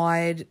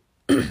worldwide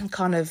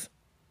kind of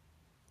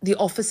the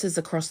officers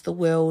across the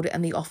world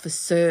and the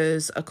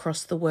officers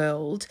across the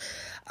world,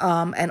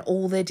 and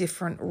all their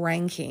different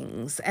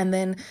rankings. And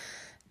then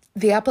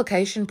the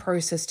application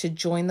process to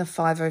join the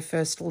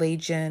 501st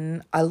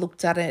Legion, I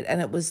looked at it and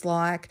it was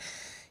like,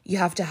 you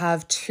have to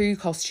have 2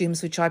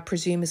 costumes, which I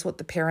presume is what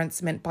the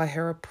parents meant by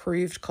her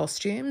approved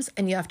costumes,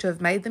 and you have to have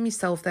made them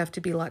yourself. They have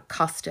to be like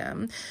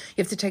custom.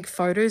 You have to take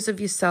photos of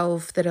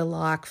yourself that are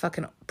like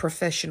fucking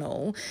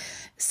professional,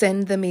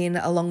 send them in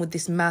along with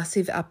this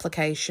massive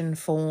application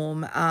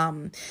form.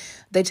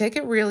 They take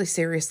it really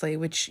seriously,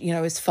 which, you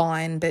know, is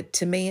fine, but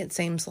to me it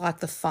seems like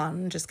the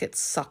fun just gets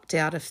sucked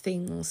out of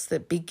things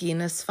that begin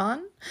as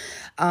fun.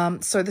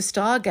 So I'm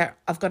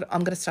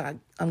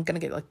gonna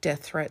get like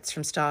death threats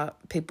from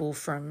people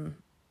from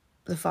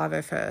the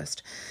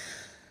 501st.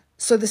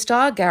 So the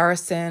Star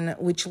Garrison,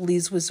 which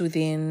Liz was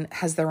within,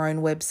 has their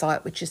own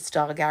website, which is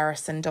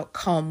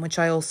stargarrison.com, which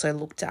I also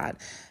looked at.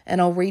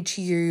 And I'll read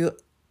to you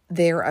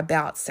their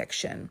About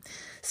section.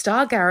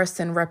 Star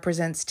Garrison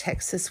represents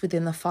Texas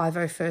within the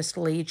 501st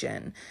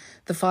Legion.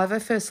 The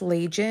 501st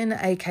Legion,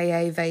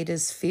 aka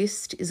Vader's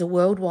Fist, is a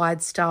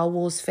worldwide Star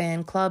Wars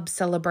fan club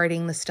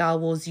celebrating the Star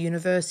Wars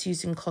universe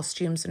using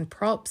costumes and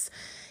props,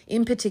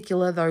 in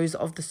particular those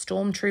of the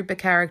Stormtrooper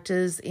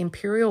characters,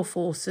 Imperial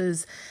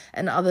forces,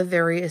 and other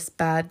various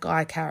bad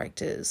guy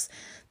characters.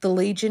 The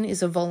Legion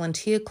is a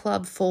volunteer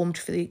club formed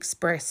for the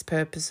express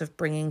purpose of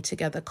bringing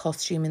together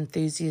costume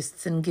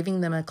enthusiasts and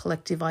giving them a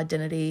collective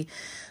identity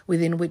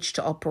within which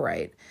to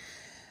operate.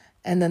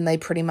 And then they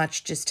pretty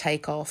much just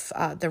take off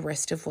the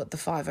rest of what the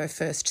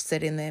 501st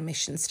said in their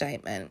mission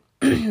statement.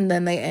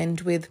 Then they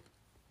end with,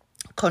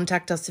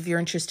 contact us if you're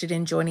interested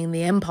in joining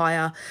the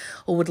Empire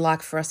or would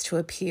like for us to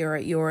appear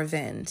at your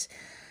event.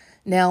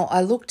 Now, I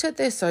looked at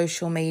their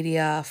social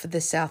media for the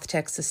South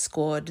Texas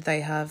squad.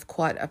 They have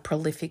quite a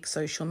prolific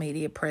social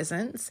media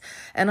presence,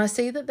 and I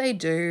see that they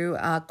do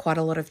quite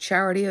a lot of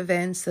charity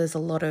events. There's a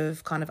lot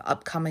of kind of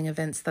upcoming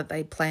events that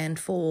they planned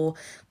for,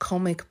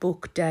 comic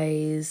book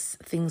days,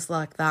 things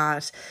like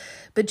that.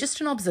 But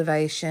just an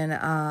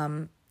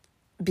observation,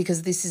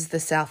 because this is the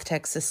South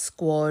Texas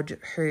squad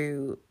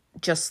who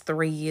just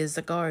 3 years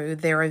ago,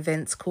 their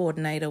events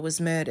coordinator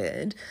was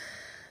murdered.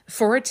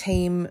 For a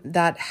team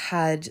that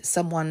had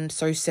someone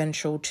so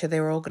central to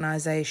their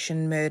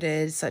organisation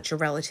murdered such a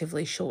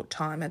relatively short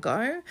time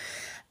ago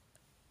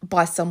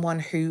by someone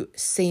who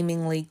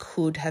seemingly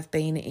could have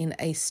been in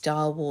a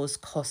Star Wars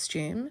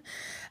costume,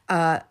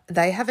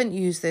 they haven't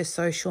used their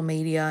social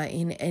media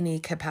in any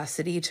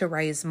capacity to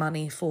raise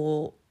money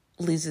for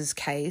Liz's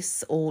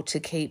case or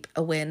to keep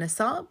awareness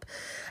up.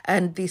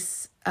 And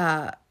this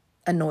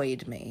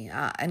annoyed me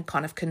and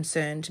kind of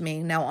concerned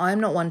me. Now, I'm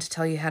not one to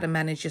tell you how to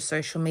manage your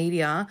social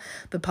media,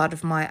 but part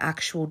of my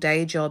actual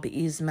day job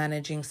is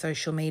managing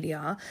social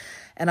media.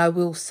 And I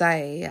will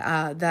say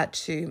that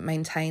to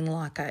maintain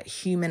like a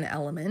human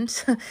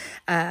element,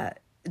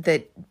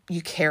 that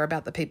you care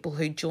about the people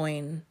who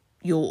join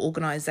your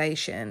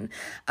organisation,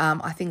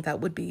 I think that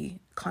would be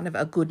kind of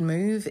a good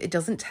move. It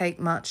doesn't take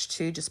much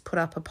to just put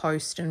up a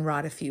post and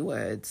write a few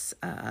words.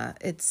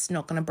 It's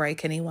not going to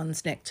break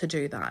anyone's neck to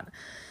do that.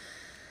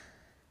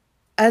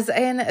 As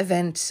an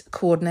event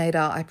coordinator,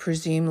 I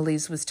presume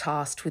Liz was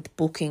tasked with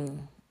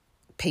booking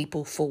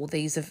people for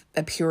these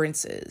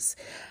appearances.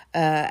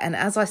 And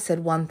as I said,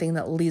 one thing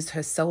that Liz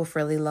herself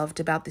really loved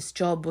about this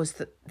job was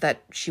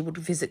that she would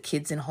visit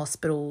kids in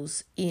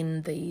hospitals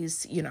in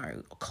these,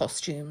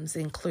 costumes,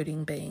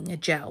 including being a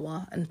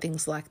Jawa and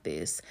things like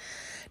this.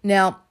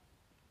 Now,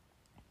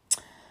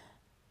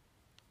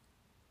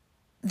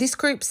 this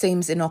group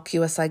seems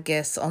innocuous, I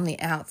guess, on the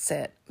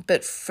outset,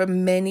 but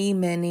from many,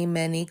 many,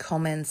 many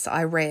comments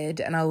I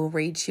read, and I will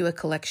read to you a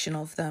collection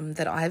of them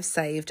that I have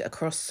saved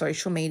across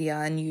social media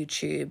and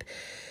YouTube,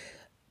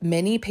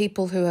 many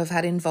people who have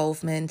had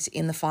involvement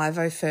in the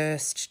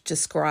 501st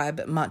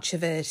describe much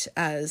of it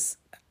as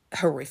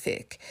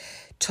horrific,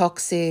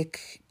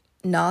 toxic,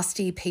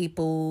 nasty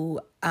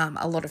people,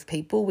 a lot of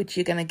people, which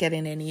you're going to get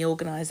in any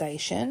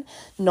organisation.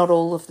 Not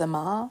all of them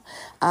are,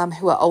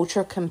 who are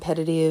ultra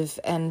competitive,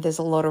 and there's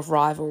a lot of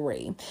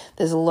rivalry.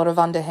 There's a lot of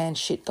underhand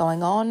shit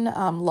going on,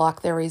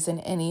 like there is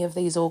in any of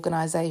these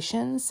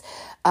organisations.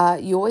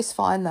 You always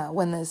find that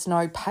when there's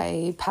no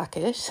pay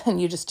packet and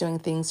you're just doing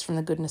things from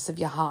the goodness of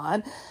your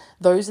heart,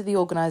 those are the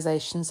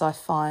organisations I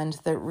find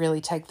that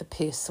really take the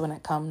piss when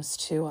it comes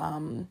to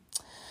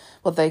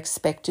what they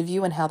expect of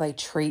you and how they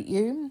treat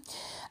you.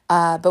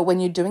 But when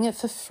you're doing it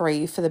for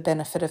free, for the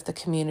benefit of the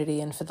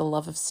community and for the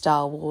love of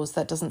Star Wars,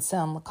 that doesn't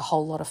sound like a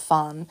whole lot of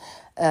fun.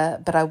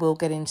 But I will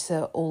get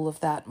into all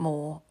of that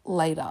more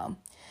later.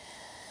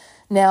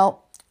 Now,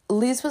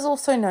 Liz was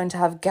also known to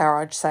have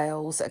garage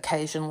sales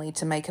occasionally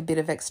to make a bit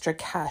of extra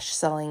cash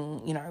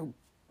selling,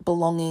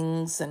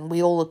 belongings, and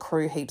we all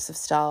accrue heaps of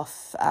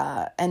stuff.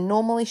 And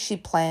normally she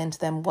planned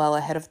them well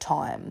ahead of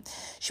time.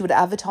 She would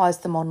advertise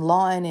them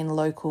online in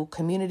local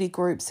community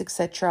groups,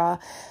 etc.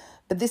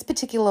 But this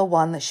particular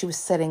one that she was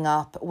setting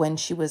up when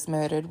she was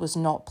murdered was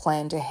not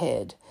planned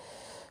ahead.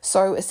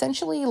 So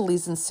essentially,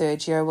 Liz and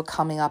Sergio were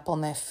coming up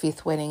on their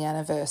 5th wedding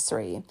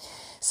anniversary.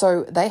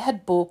 So they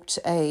had booked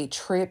a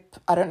trip.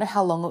 I don't know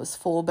how long it was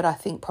for, but I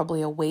think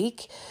probably a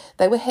week.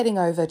 They were heading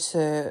over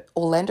to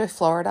Orlando,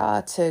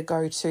 Florida to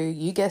go to,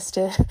 you guessed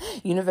it,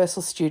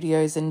 Universal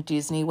Studios and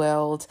Disney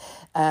World.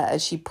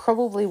 As she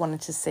probably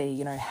wanted to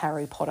see,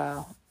 Harry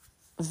Potterville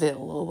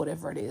or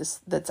whatever it is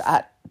that's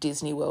at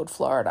Disney World,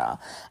 Florida,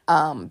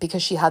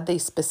 because she had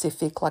these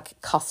specific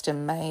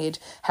custom made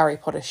Harry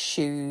Potter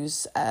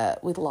shoes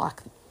with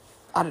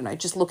I don't know,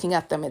 just looking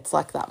at them, it's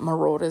like that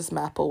Marauders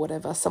map or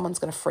whatever. Someone's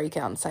going to freak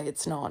out and say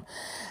it's not.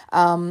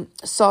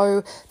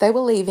 So they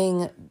were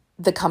leaving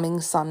the coming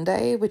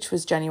Sunday, which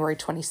was January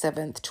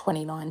 27th,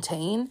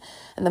 2019.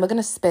 And they were going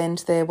to spend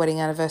their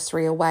wedding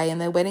anniversary away, and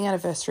their wedding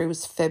anniversary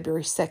was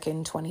February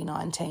 2nd,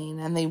 2019,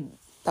 and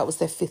that was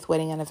their 5th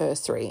wedding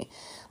anniversary.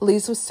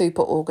 Liz was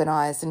super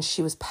organised, and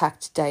she was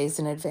packed days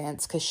in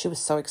advance because she was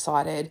so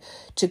excited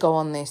to go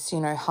on this,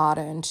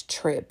 hard-earned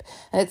trip.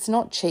 And it's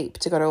not cheap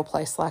to go to a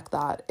place like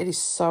that. It is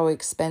so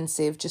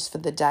expensive just for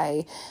the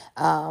day.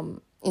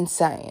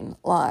 Insane.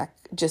 Like,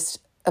 just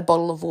a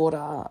bottle of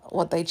water,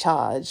 what they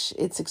charge,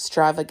 it's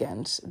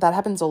extravagant. That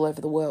happens all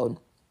over the world.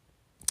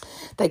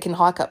 They can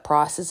hike up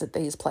prices at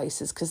these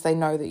places because they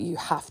know that you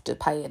have to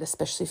pay it,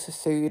 especially for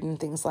food and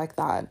things like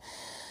that.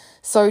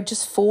 So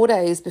just 4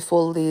 days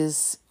before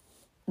Liz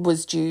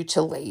was due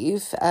to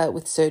leave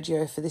with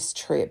Sergio for this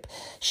trip,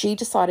 she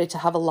decided to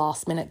have a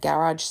last-minute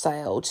garage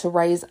sale to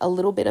raise a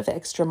little bit of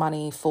extra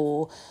money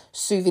for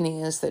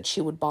souvenirs that she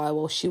would buy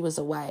while she was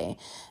away.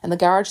 And the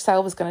garage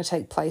sale was going to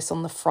take place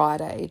on the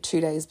Friday,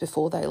 2 days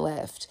before they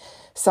left.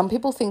 Some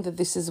people think that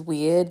this is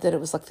weird, that it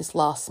was like this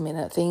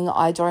last-minute thing.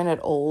 I don't at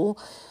all.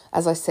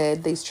 As I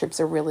said, these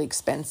trips are really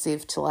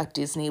expensive to like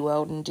Disney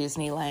World and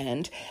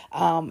Disneyland,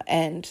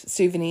 and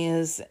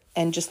souvenirs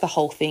and just the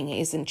whole thing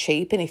isn't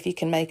cheap. And if you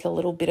can make a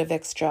little bit of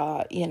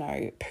extra,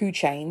 poo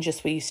change,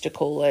 as we used to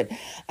call it,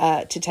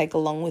 to take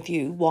along with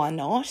you, why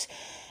not?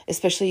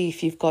 Especially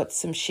if you've got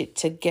some shit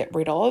to get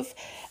rid of.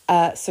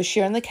 So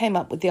she only came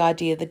up with the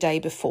idea the day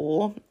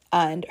before,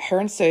 and her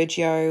and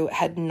Sergio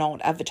had not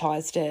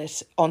advertised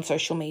it on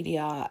social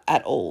media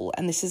at all.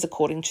 And this is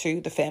according to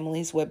the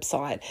family's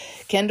website.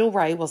 Kendall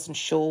Ray wasn't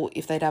sure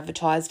if they'd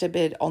advertised it,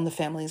 but on the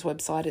family's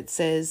website it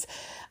says,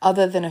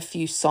 other than a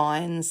few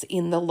signs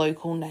in the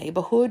local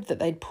neighbourhood that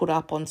they'd put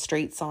up on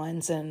street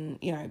signs and,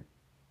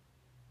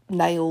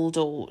 nailed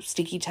or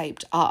sticky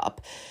taped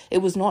up, it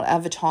was not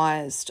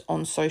advertised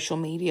on social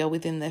media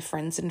within their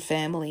friends and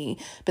family.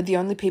 But the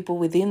only people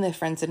within their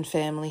friends and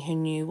family who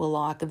knew were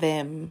like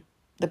them,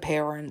 the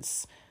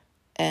parents,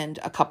 and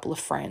a couple of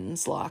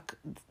friends like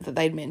that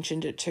they'd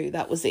mentioned it to.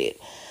 That was it.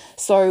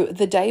 So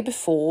the day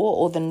before,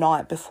 or the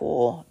night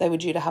before they were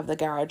due to have the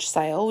garage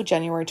sale,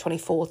 January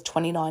 24th,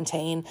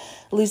 2019,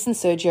 Liz and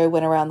Sergio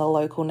went around the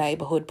local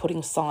neighbourhood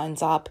putting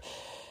signs up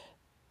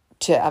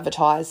to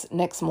advertise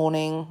next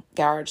morning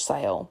garage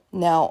sale.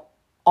 Now,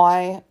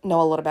 I know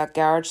a lot about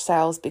garage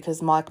sales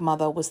because my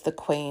mother was the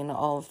queen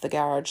of the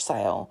garage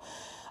sale.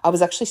 I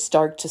was actually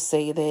stoked to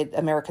see that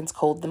Americans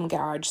called them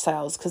garage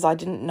sales because I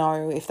didn't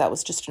know if that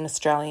was just an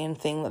Australian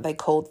thing that they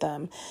called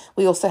them.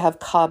 We also have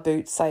car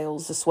boot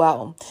sales as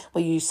well,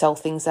 where you sell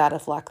things out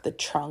of like the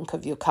trunk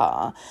of your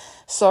car.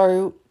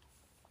 So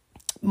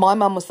my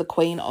mum was the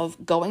queen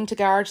of going to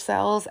garage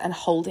sales and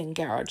holding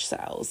garage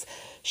sales.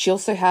 She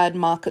also had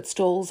market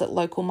stalls at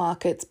local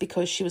markets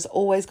because she was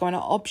always going to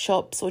op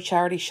shops or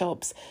charity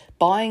shops,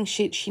 buying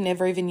shit she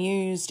never even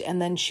used,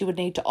 and then she would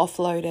need to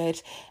offload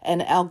it.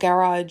 And our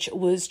garage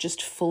was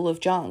just full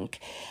of junk.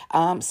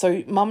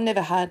 So mum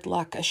never had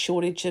like a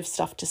shortage of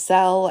stuff to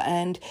sell.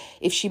 And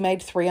if she made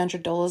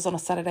 $300 on a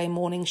Saturday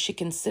morning, she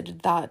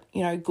considered that,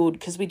 good,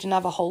 because we didn't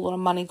have a whole lot of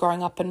money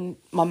growing up, and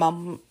my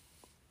mum,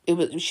 she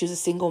was a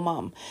single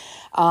mum.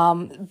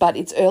 But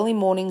it's early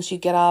mornings, you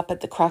get up at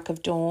the crack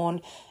of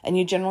dawn, and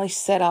you generally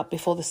set up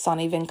before the sun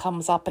even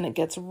comes up, and it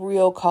gets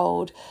real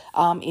cold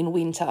in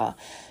winter.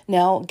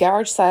 Now,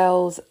 garage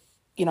sales,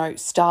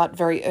 start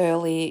very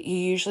early.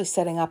 You're usually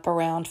setting up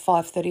around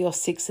 5:30 or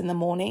 6 in the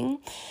morning.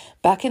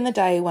 Back in the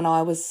day when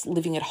I was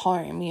living at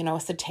home,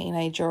 as a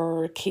teenager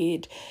or a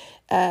kid,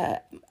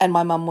 and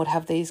my mum would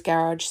have these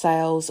garage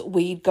sales,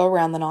 we'd go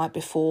around the night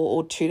before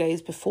or 2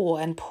 days before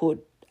and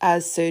put,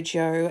 as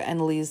Sergio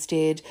and Liz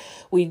did,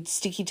 we'd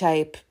sticky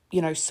tape,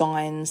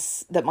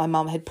 signs that my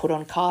mum had put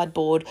on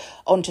cardboard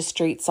onto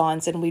street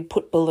signs, and we'd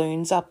put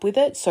balloons up with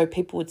it so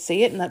people would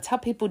see it. And that's how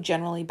people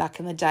generally back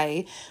in the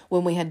day,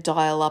 when we had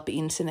dial-up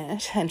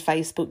internet and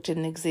Facebook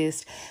didn't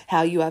exist,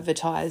 how you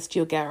advertised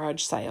your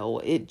garage sale.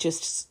 It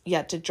just, you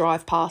had to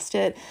drive past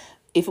it.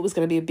 If it was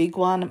going to be a big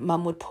one,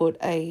 mum would put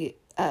a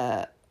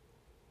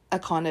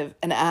kind of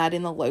an ad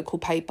in the local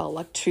paper,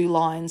 like 2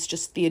 lines,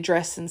 just the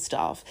address and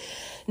stuff.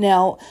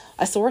 Now,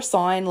 I saw a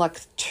sign like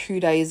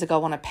 2 days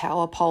ago on a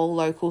power pole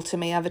local to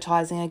me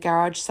advertising a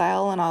garage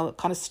sale, and I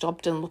kind of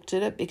stopped and looked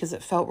at it because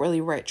it felt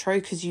really retro,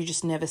 because you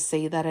just never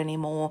see that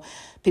anymore.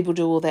 People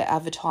do all their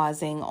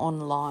advertising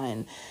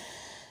online.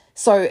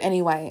 So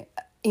anyway,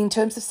 in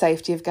terms of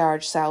safety of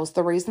garage sales,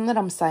 the reason that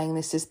I'm saying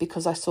this is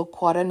because I saw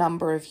quite a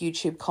number of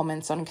YouTube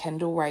comments on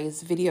Kendall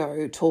Ray's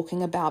video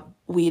talking about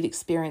weird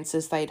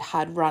experiences they'd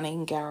had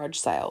running garage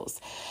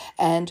sales.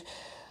 And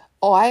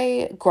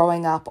I,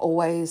 growing up,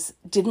 always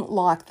didn't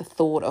like the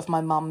thought of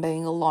my mum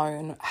being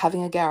alone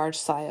having a garage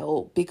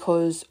sale,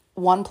 because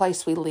one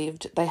place we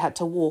lived, they had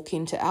to walk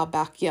into our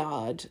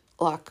backyard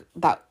like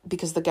that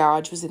because the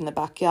garage was in the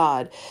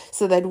backyard.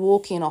 So they'd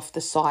walk in off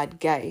the side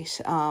gate.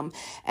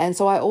 And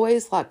so I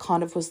always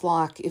kind of was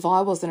like, if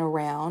I wasn't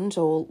around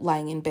or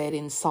laying in bed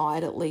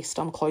inside, at least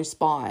I'm close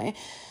by.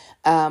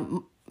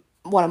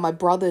 One of my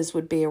brothers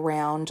would be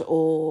around,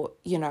 or,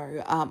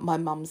 my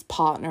mum's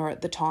partner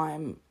at the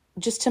time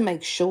just to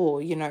make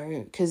sure,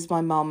 because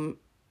my mum,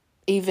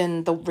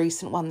 even the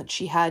recent one that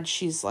she had,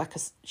 she's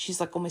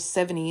like almost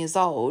 70 years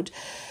old.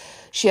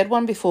 She had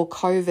one before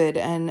COVID,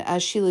 and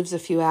as she lives a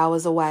few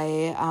hours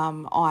away,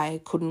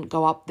 I couldn't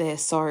go up there.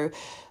 So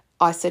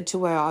I said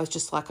to her, I was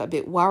just like a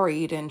bit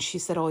worried, and she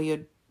said, "Oh,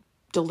 you're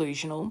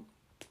delusional.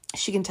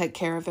 She can take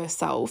care of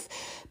herself."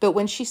 But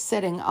when she's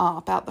setting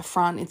up out the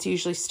front, it's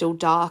usually still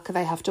dark.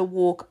 They have to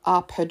walk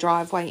up her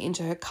driveway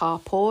into her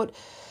carport,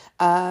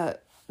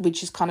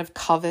 which is kind of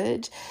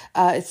covered.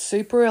 It's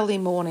super early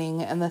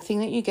morning, and the thing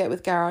that you get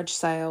with garage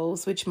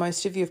sales, which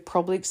most of you have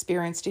probably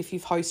experienced if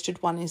you've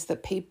hosted one, is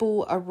that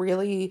people are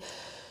really...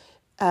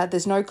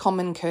 there's no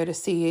common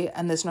courtesy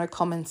and there's no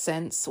common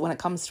sense when it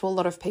comes to a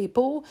lot of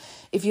people.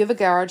 If you have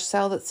a garage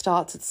sale that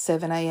starts at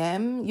 7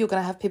 a.m, you're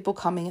going to have people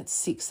coming at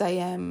 6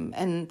 a.m.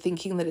 and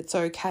thinking that it's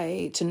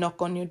okay to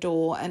knock on your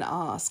door and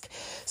ask.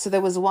 So there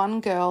was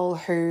one girl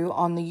who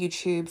on the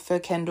YouTube for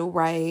Kendall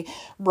Ray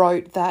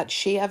wrote that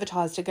she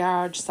advertised a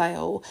garage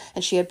sale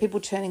and she had people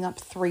turning up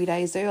 3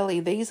 days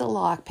early. These are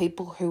like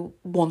people who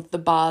want the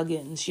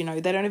bargains,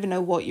 they don't even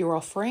know what you're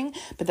offering,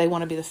 but they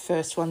want to be the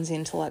first ones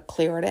in to like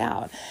clear it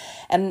out.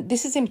 And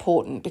this is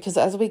important because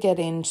as we get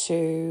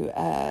into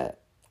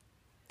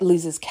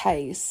Liz's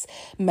case,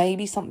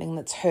 maybe something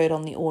that's heard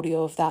on the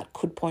audio of that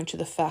could point to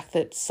the fact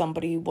that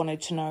somebody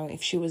wanted to know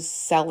if she was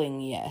selling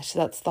yet.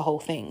 That's the whole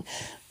thing.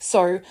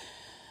 So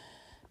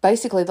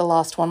basically the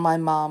last one my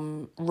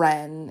mum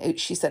ran,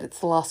 she said it's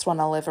the last one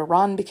I'll ever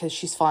run because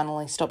she's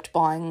finally stopped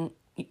buying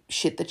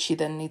shit that she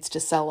then needs to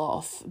sell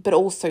off. But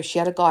also she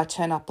had a guy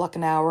turn up like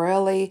an hour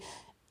early,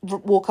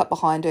 walk up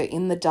behind her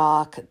in the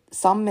dark.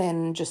 Some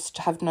men just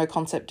have no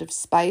concept of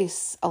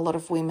space. A lot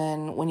of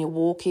women, when you're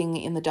walking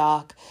in the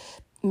dark,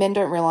 men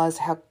don't realise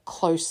how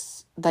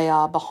close they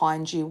are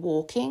behind you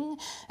walking,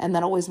 and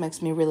that always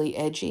makes me really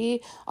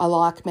edgy. I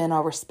like men,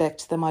 I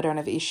respect them, I don't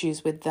have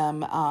issues with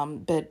them,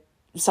 but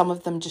some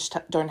of them just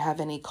don't have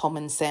any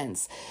common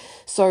sense.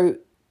 So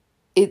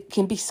it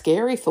can be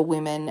scary for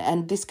women,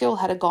 and this girl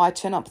had a guy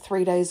turn up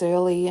 3 days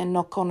early and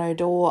knock on her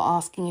door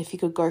asking if he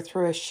could go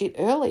through her shit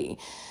early.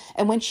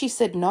 And when she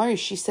said no,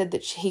 she said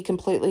that he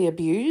completely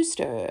abused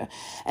her.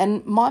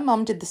 And my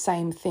mum did the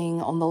same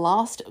thing on the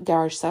last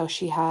garage sale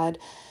she had.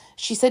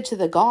 She said to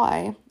the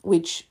guy,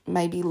 which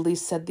maybe Liz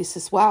said this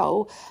as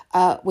well,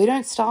 we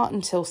don't start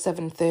until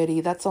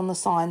 7:30. That's on the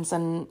signs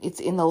and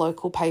it's in the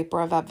local paper.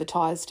 I've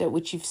advertised it,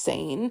 which you've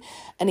seen.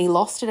 And he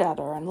lost it at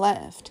her and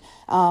left.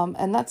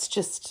 And it's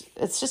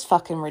just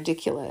fucking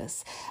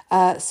ridiculous.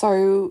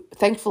 So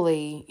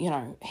thankfully,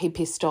 he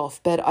pissed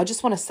off. But I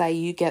just want to say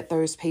you get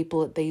those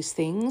people at these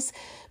things,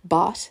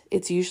 but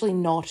it's usually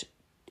not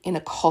in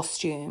a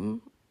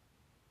costume,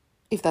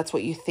 if that's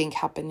what you think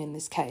happened in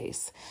this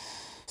case.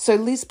 So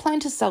Liz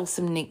planned to sell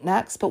some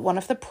knickknacks, but one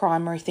of the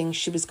primary things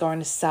she was going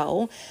to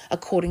sell,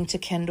 according to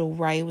Kendall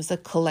Ray, was a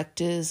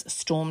collector's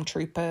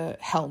Stormtrooper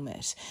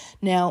helmet.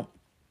 Now,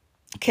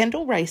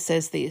 Kendall Ray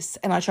says this,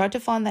 and I tried to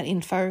find that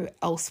info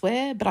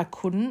elsewhere, but I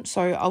couldn't,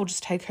 so I'll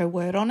just take her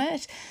word on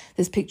it.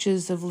 There's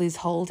pictures of Liz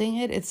holding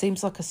it. It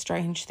seems like a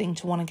strange thing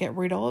to want to get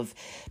rid of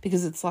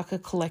because it's like a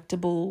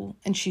collectible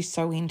and she's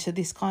so into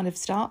this kind of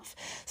stuff.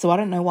 So I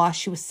don't know why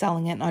she was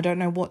selling it, and I don't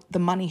know what the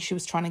money she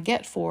was trying to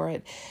get for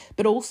it.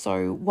 But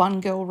also,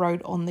 one girl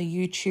wrote on the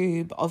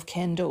YouTube of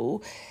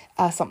Kendall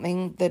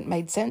something that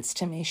made sense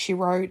to me. She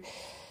wrote,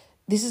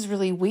 "This is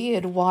really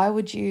weird. Why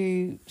would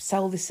you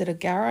sell this at a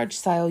garage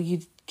sale?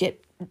 You'd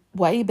get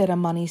way better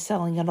money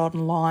selling it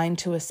online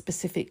to a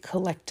specific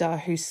collector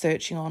who's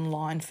searching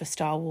online for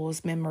Star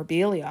Wars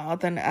memorabilia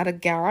than at a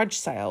garage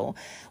sale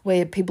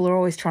where people are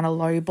always trying to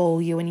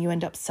lowball you and you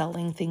end up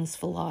selling things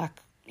for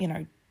like,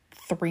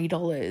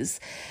 $3.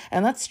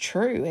 And that's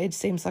true. It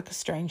seems like a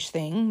strange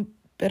thing,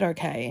 but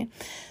okay.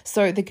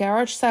 So the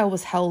garage sale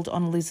was held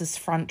on Liz's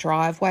front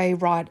driveway,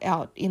 right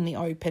out in the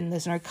open.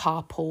 There's no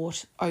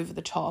carport over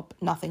the top,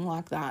 nothing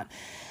like that.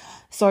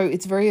 So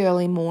it's very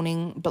early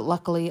morning, but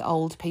luckily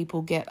old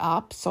people get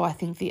up. So I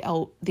think the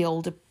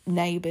older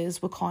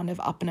neighbours were kind of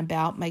up and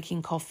about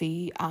making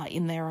coffee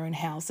in their own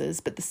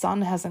houses, but the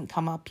sun hasn't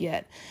come up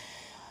yet.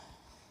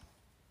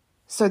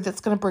 So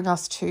that's going to bring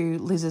us to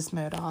Liz's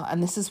murder.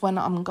 And this is when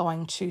I'm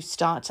going to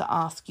start to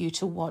ask you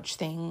to watch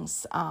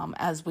things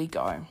as we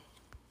go.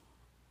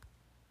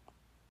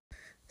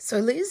 So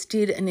Liz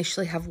did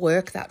initially have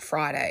work that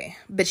Friday,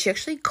 but she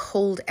actually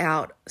called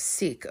out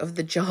sick of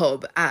the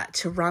job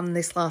to run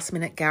this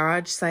last-minute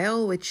garage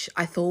sale, which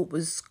I thought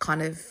was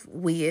kind of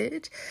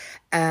weird.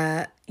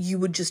 You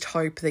would just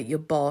hope that your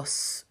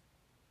boss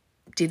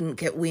didn't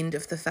get wind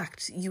of the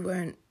fact you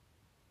weren't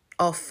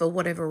off for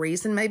whatever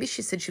reason. Maybe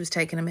she said she was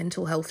taking a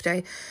mental health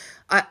day.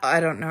 I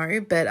don't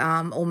know, but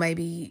or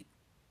maybe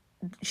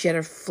she had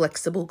a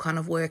flexible kind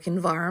of work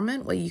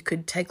environment where you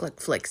could take like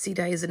flexi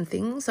days and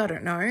things. I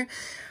don't know.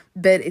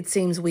 But it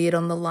seems weird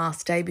on the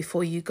last day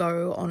before you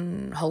go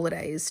on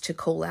holidays to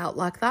call out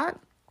like that,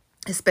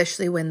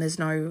 especially when there's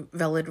no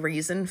valid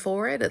reason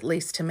for it, at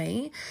least to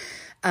me.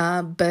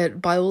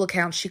 But by all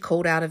accounts, she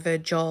called out of her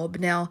job.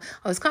 Now,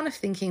 I was kind of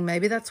thinking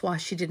maybe that's why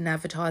she didn't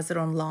advertise it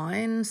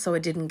online, so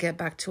it didn't get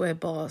back to her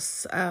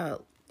boss.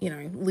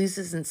 Liz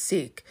isn't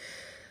sick.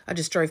 I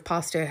just drove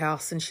past her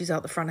house and she's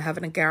out the front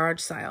having a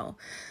garage sale.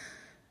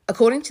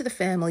 According to the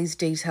family's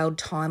detailed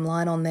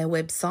timeline on their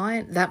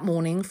website, that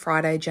morning,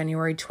 Friday,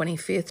 January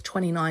 25th,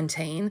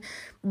 2019,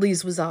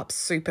 Liz was up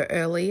super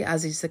early,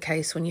 as is the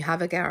case when you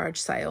have a garage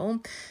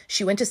sale.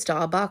 She went to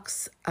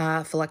Starbucks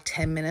for like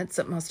 10 minutes.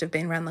 It must have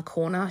been around the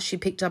corner. She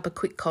picked up a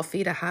quick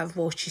coffee to have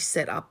while she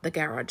set up the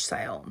garage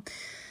sale.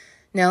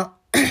 Now,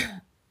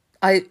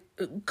 I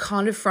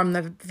kind of from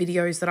the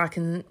videos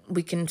that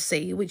we can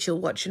see, which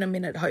you'll watch in a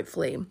minute,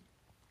 hopefully,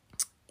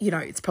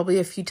 it's probably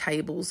a few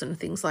tables and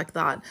things like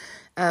that,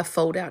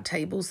 fold-out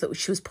tables that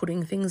she was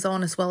putting things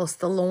on, as well as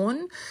the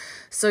lawn.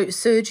 So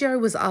Sergio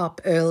was up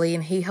early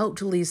and he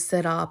helped Liz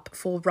set up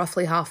for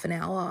roughly half an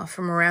hour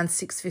from around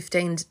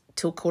 6:15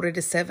 till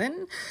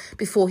 6:45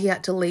 before he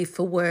had to leave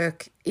for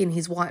work in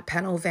his white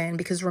panel van,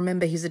 because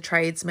remember, he's a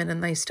tradesman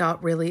and they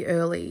start really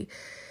early.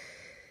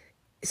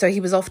 So he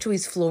was off to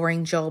his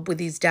flooring job with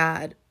his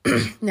dad.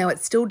 Now,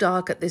 it's still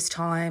dark at this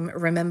time.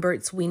 Remember,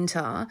 it's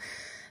winter.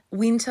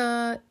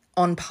 Winter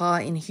on par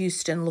in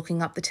Houston,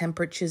 looking up the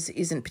temperatures,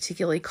 isn't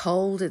particularly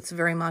cold. It's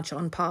very much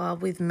on par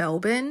with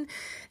Melbourne.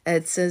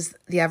 It says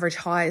the average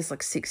high is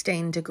like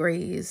 16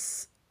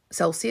 degrees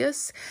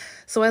Celsius.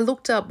 So I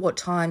looked up what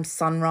time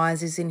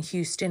sunrise is in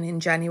Houston in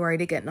January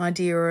to get an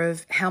idea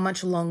of how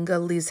much longer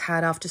Liz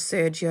had after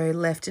Sergio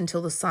left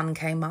until the sun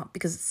came up,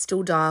 because it's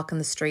still dark and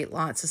the street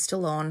lights are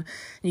still on.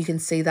 You can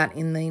see that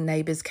in the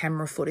neighbour's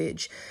camera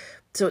footage.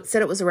 So it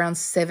said it was around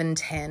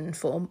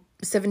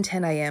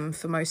 7:10 a.m.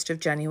 for most of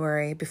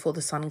January before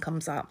the sun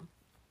comes up.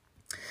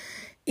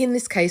 In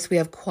this case, we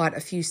have quite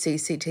a few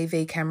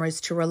CCTV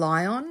cameras to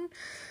rely on.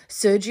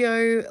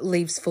 Sergio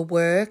leaves for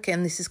work,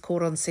 and this is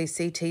caught on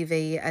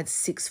CCTV at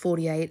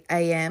 6:48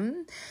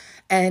 a.m.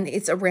 And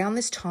it's around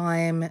this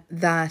time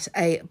that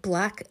a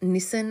black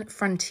Nissan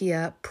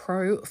Frontier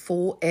Pro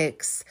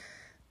 4X,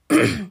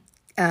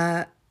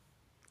 a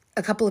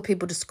couple of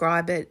people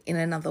describe it in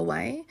another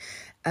way.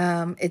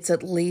 It's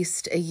at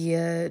least a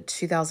year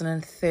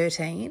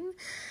 2013.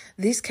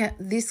 This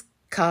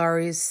car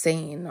is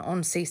seen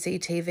on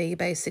CCTV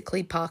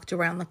basically parked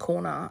around the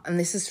corner, and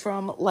this is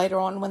from later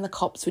on when the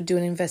cops would do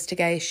an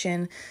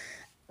investigation,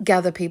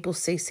 gather people's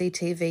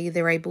CCTV,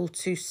 they're able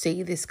to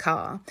see this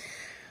car.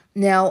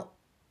 Now,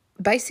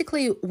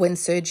 basically when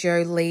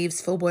Sergio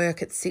leaves for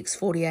work at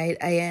 6:48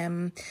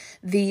 a.m,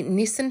 the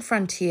Nissan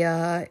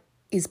Frontier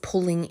is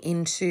pulling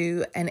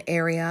into an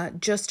area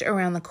just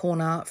around the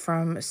corner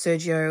from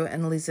Sergio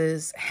and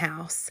Liz's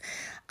house.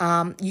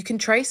 You can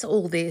trace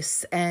all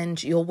this,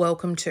 and you're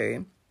welcome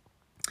to.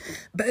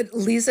 But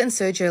Liz and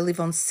Sergio live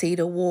on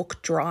Cedar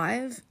Walk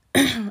Drive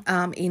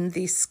in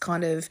this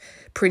kind of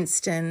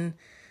Princeton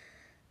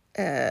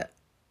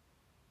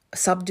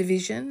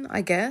subdivision,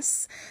 I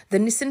guess. The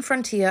Nissan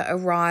Frontier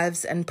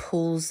arrives and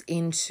pulls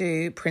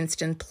into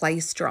Princeton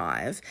Place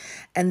Drive,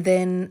 and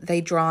then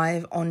they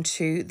drive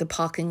onto the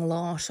parking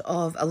lot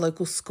of a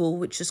local school,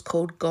 which is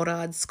called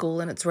Goddard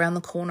School, and it's around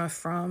the corner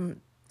from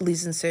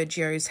Liz and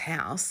Sergio's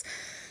house.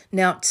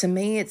 Now, to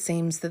me, it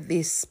seems that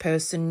this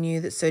person knew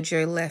that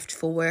Sergio left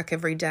for work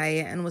every day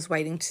and was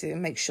waiting to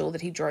make sure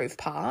that he drove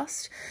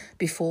past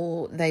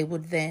before they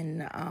would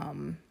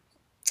then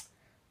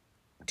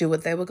do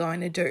what they were going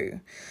to do.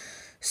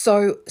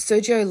 So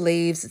Sergio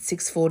leaves at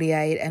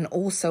 6:48 and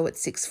also at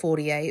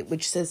 6:48,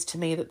 which says to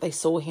me that they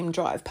saw him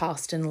drive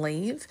past and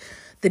leave.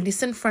 The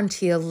Nissan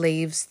Frontier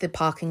leaves the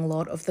parking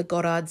lot of the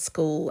Goddard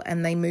School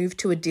and they move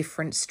to a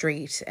different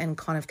street and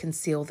kind of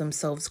conceal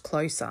themselves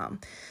closer.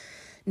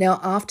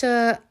 Now,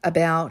 after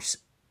about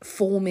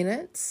 4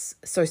 minutes,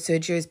 so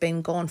Sergio's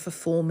been gone for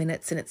 4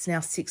 minutes and it's now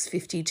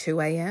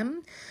 6:52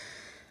 a.m.,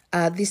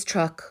 this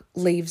truck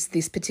leaves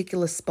this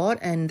particular spot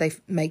and they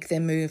make their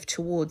move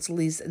towards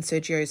Liz and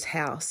Sergio's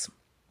house.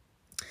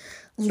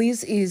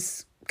 Liz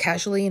is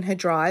casually in her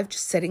drive,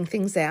 just setting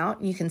things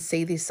out. You can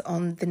see this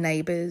on the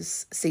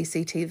neighbour's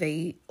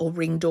CCTV or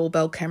Ring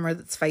doorbell camera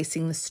that's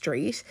facing the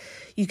street.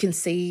 You can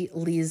see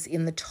Liz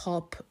in the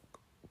top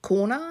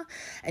corner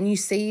and you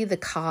see the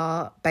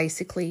car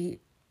basically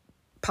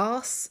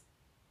pass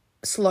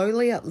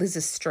slowly up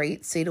Liz's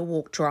street, Cedar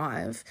Walk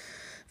Drive,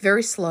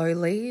 very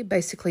slowly,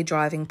 basically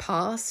driving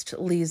past.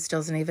 Liz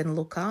doesn't even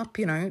look up.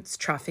 It's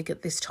traffic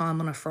at this time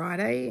on a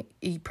Friday.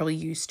 You're probably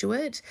used to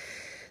it.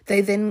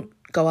 They then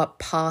go up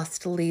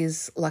past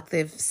Liz like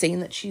they've seen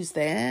that she's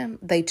there.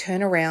 They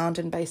turn around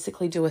and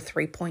basically do a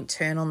 3-point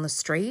turn on the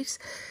street,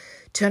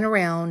 turn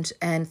around,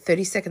 and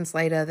 30 seconds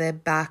later, they're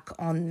back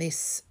on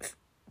this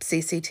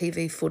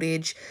CCTV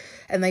footage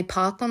and they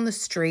park on the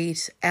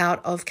street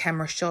out of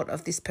camera shot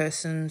of this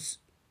person's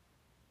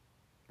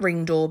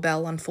Ring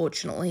doorbell,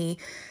 unfortunately.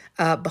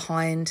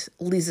 behind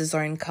Liz's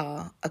own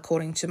car,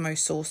 according to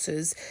most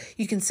sources.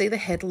 You can see the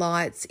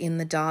headlights in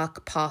the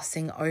dark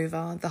passing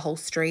over the whole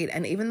street.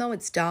 And even though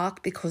it's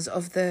dark because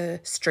of the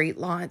street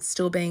lights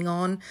still being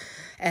on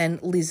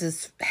and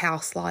Liz's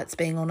house lights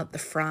being on at the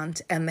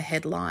front and the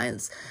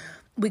headlights,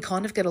 we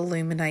kind of get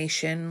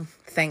illumination,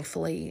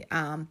 thankfully.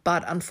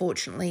 But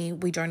unfortunately,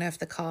 we don't have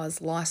the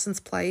car's license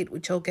plate,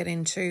 which I'll get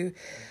into.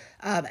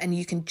 And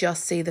you can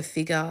just see the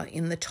figure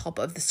in the top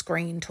of the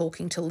screen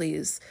talking to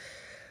Liz.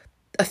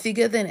 A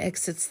figure then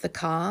exits the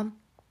car,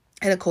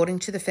 and according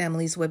to the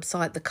family's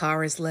website, the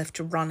car is left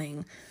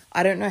running.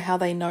 I don't know how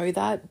they know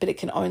that, but it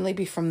can only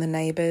be from the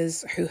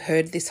neighbours who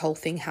heard this whole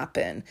thing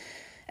happen.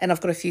 And I've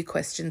got a few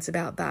questions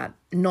about that,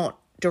 not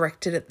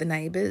directed at the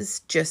neighbours,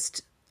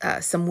 just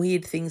some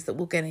weird things that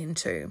we'll get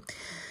into.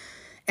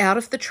 Out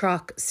of the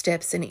truck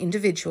steps an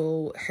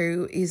individual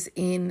who is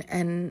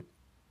in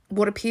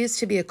what appears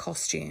to be a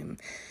costume.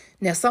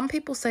 Now, some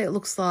people say it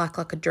looks like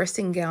a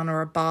dressing gown or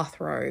a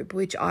bathrobe,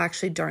 which I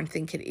actually don't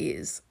think it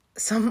is.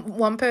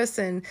 One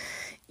person,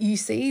 you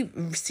see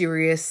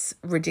serious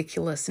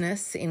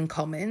ridiculousness in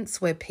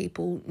comments where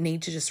people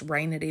need to just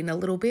rein it in a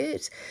little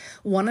bit.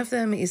 One of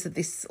them is that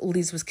this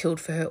Liz was killed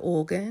for her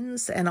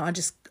organs, and I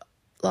just,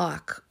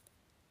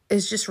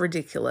 it's just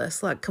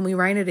ridiculous. Can we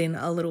rein it in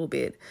a little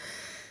bit?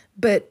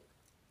 But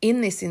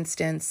in this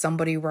instance,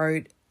 somebody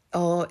wrote,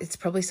 oh, it's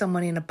probably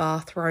someone in a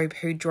bathrobe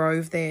who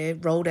drove there,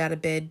 rolled out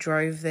of bed,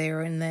 drove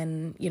there, and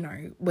then,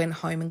 went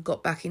home and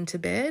got back into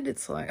bed.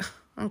 It's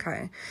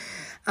okay.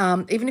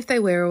 Even if they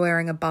were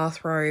wearing a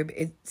bathrobe,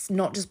 it's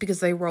not just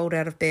because they rolled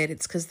out of bed,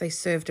 it's because they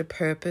served a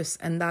purpose,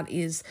 and that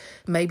is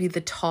maybe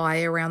the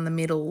tie around the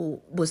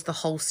middle was the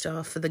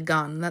holster for the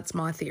gun. That's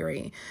my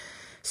theory.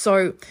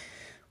 So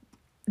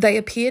they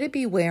appear to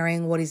be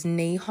wearing what is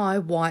knee-high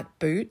white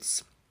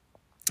boots,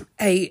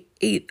 a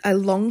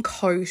long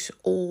coat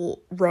or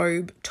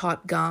robe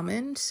type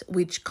garment,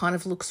 which kind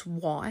of looks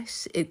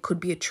white. It could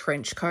be a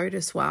trench coat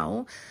as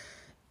well,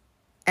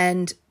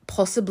 and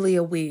possibly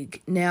a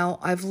wig. Now,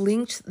 I've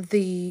linked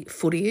the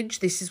footage.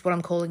 This is what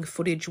I'm calling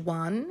footage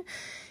 1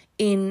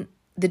 in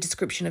the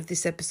description of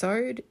this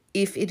episode.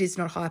 If it is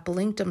not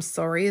hyperlinked, I'm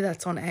sorry,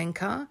 that's on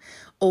Anchor.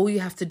 All you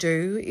have to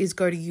do is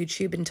go to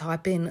YouTube and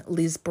type in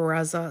Liz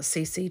Barraza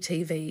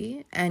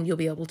CCTV and you'll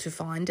be able to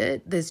find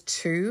it. There's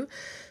 2.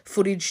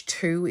 Footage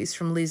 2 is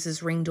from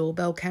Liz's Ring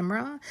doorbell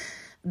camera.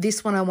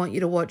 This one I want you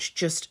to watch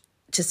just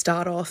to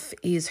start off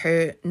is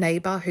her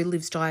neighbour who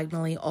lives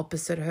diagonally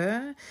opposite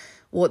her,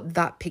 what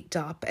that picked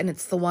up, and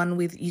it's the one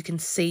with you can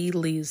see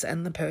Liz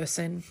and the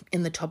person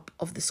in the top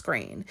of the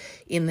screen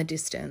in the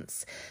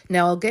distance.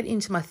 Now, I'll get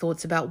into my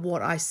thoughts about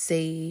what I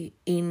see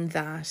in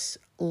that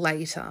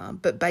later,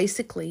 but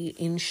basically,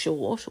 in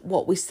short,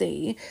 what we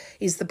see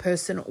is the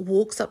person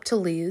walks up to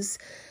Liz.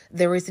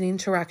 There is an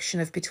interaction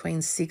of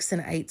between 6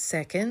 and 8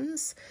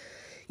 seconds.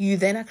 You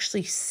then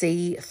actually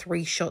see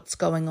 3 shots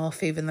going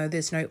off, even though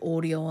there's no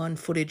audio on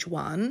footage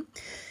 1.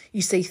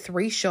 You see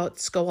 3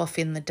 shots go off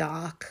in the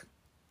dark.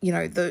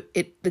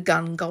 The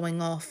gun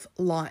going off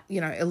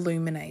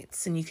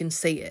illuminates and you can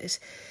see it,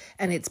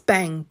 and it's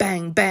bang,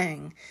 bang,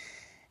 bang.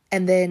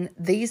 And then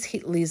these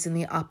hit Liz in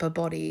the upper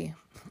body.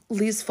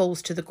 Liz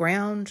falls to the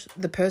ground.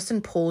 The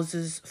person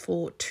pauses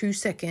for 2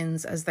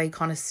 seconds as they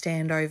kind of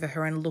stand over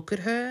her and look at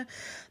her.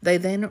 They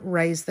then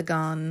raise the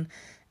gun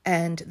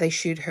and they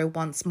shoot her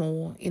once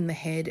more in the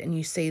head, and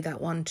you see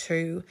that one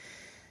too.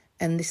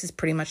 And this is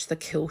pretty much the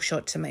kill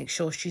shot to make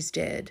sure she's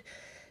dead.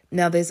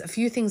 Now, there's a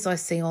few things I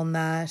see on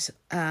that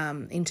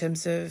in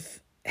terms of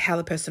how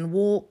the person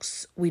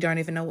walks. We don't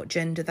even know what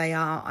gender they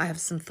are. I have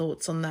some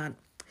thoughts on that.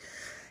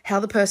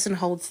 How the person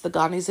holds the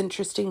gun is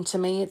interesting to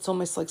me. It's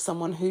almost like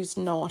someone who's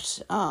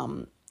not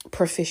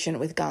proficient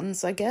with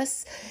guns, I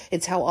guess.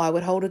 It's how I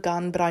would hold a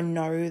gun, but I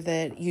know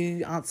that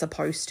you aren't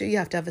supposed to. You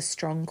have to have a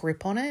strong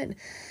grip on it.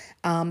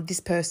 This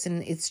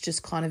person, it's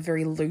just kind of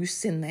very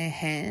loose in their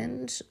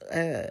hand,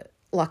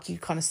 like you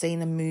kind of see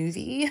in a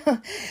movie.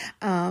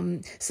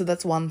 So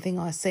that's one thing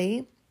I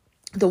see.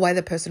 The way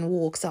the person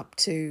walks up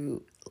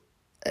to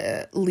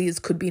Liz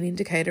could be an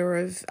indicator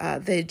of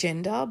their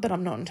gender, but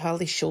I'm not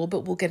entirely sure,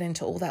 but we'll get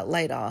into all that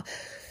later.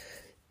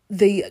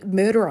 The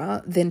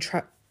murderer then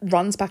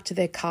runs back to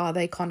their car.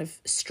 They kind of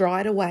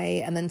stride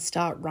away and then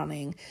start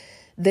running.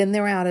 Then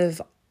they're out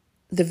of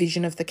the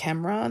vision of the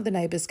camera, the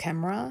neighbour's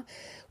camera.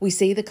 We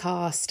see the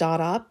car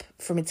start up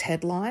from its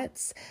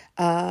headlights.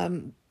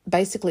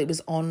 Basically, it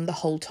was on the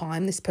whole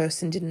time. This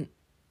person didn't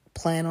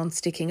plan on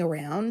sticking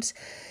around.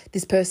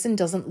 This person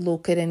doesn't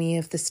look at any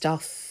of the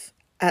stuff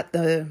at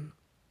the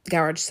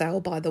garage sale,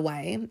 by the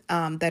way.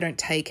 They don't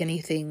take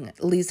anything.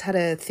 Liz had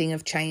a thing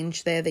of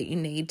change there that you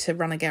need to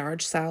run a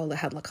garage sale that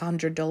had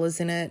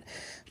 $100 in it.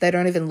 They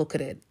don't even look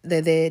at it.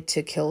 They're there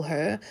to kill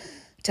her,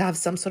 to have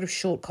some sort of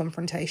short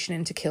confrontation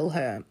and to kill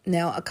her.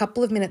 Now, a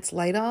couple of minutes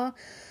later,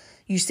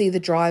 you see the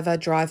driver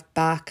drive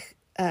back.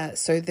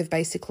 So they've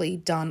basically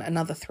done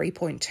another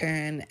 3-point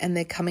turn and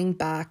they're coming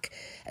back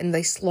and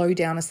they slow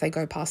down as they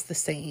go past the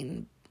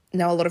scene.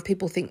 Now, a lot of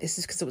people think this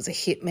is because it was a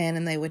hitman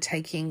and they were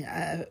taking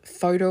a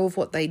photo of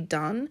what they'd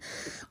done,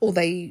 or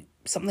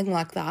something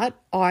like that.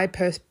 I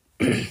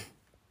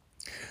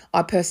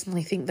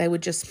personally think they were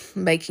just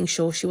making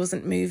sure she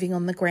wasn't moving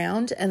on the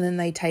ground, and then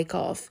they take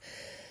off.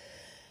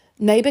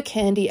 Neighbour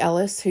Candy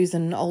Ellis, who's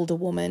an older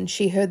woman,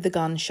 she heard the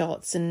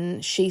gunshots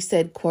and she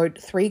said, quote,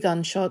 3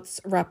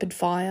 gunshots, rapid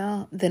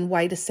fire, then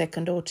wait a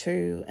second or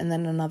two, and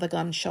then another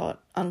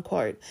gunshot,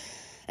 unquote.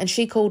 And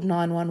she called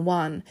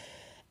 911.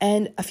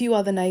 And a few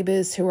other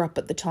neighbours who were up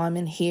at the time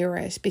and hear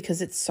it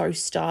because it's so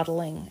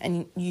startling,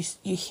 and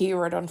you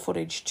hear it on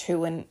footage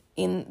too. And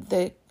in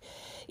the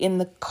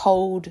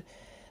cold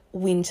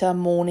winter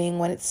morning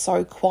when it's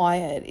so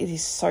quiet, it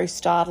is so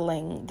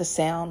startling, the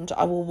sound.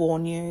 I will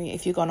warn you,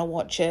 if you're going to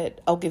watch it,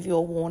 I'll give you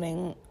a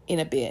warning in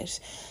a bit.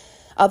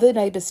 Other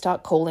neighbours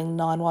start calling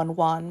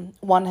 911.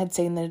 One had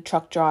seen the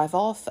truck drive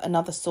off.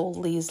 Another saw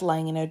Liz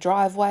laying in her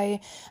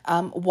driveway.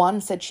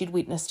 One said she'd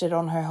witnessed it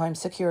on her home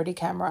security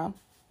camera.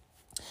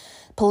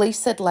 Police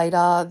said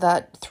later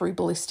that through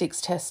ballistics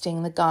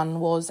testing, the gun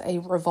was a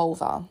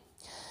revolver.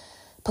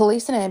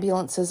 Police and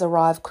ambulances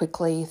arrive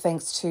quickly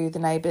thanks to the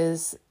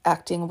neighbours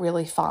acting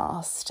really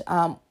fast.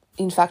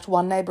 In fact,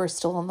 one neighbour is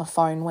still on the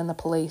phone when the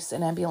police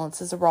and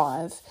ambulances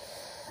arrive.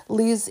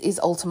 Liz is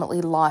ultimately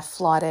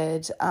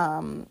life-flighted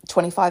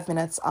 25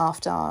 minutes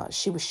after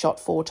she was shot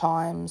 4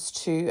 times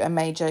to a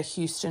major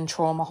Houston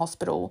trauma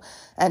hospital,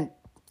 and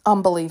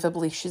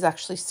unbelievably, she's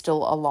actually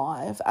still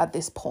alive at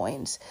this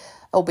point,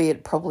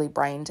 albeit probably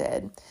brain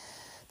dead.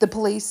 The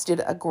police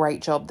did a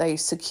great job. They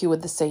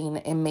secured the scene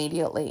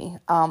immediately.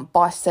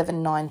 By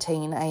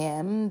 7:19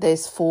 a.m,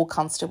 there's 4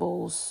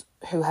 constables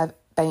who have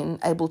been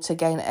able to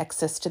gain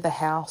access to the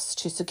house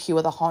to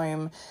secure the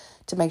home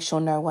to make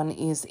sure no one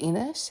is in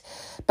it.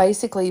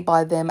 Basically,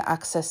 by them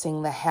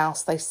accessing the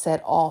house, they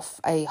set off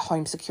a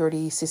home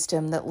security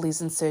system that Liz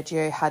and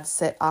Sergio had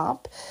set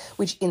up,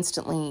 which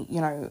instantly,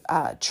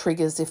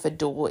 triggers if a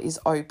door is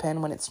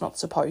open when it's not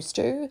supposed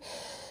to.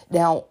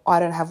 Now, I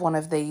don't have one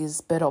of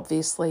these, but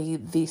obviously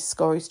this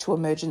goes to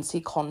emergency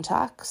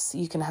contacts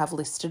you can have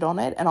listed on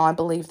it, and I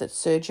believe that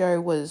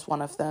Sergio was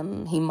one of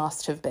them. He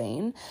must have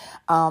been,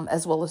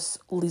 as well as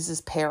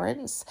Liz's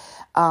parents.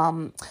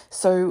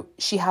 So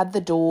she had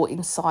the door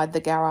inside the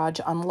garage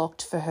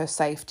unlocked for her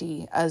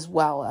safety as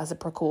well as a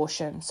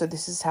precaution. So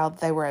this is how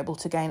they were able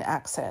to gain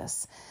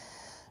access.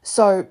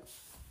 So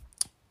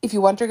if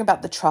you're wondering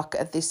about the truck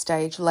at this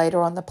stage,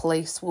 later on the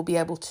police will be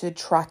able to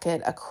track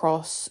it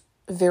across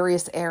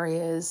various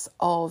areas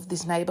of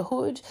this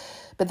neighbourhood,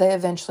 but they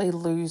eventually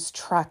lose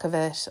track of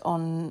it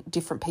on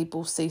different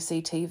people's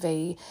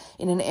CCTV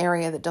in an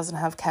area that doesn't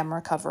have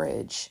camera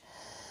coverage.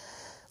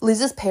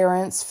 Liz's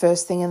parents,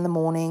 first thing in the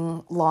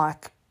morning,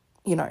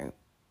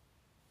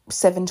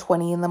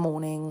 7:20 in the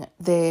morning,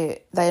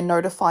 they are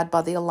notified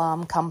by the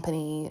alarm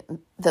company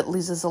that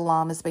Liz's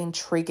alarm has been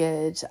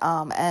triggered,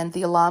 and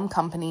the alarm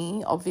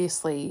company,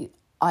 obviously,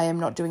 I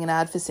am not doing an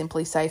ad for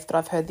Simply Safe, but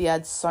I've heard the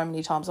ads so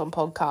many times on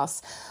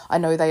podcasts. I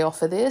know they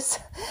offer this.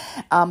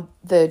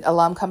 The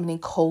alarm company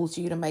calls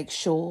you to make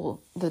sure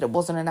that it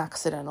wasn't an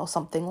accident or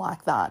something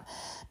like that,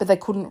 but they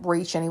couldn't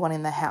reach anyone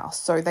in the house.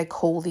 So they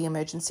call the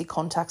emergency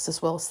contacts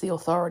as well as the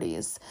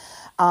authorities.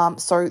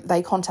 So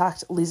they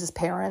contact Liz's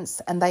parents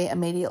and they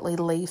immediately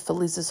leave for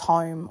Liz's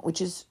home, which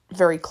is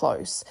very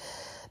close.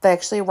 They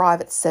actually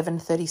arrive at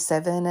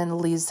 7:37 and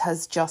Liz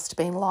has just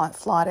been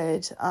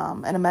life-flighted.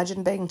 And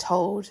imagine being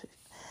told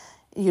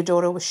your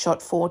daughter was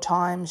shot 4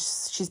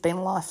 times, she's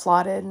been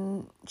life-flighted,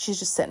 and she's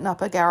just setting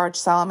up a garage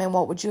sale. I mean,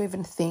 what would you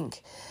even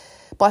think?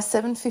 By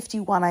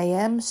 7:51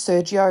 a.m,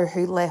 Sergio,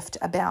 who left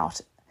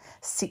about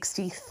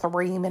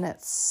 63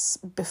 minutes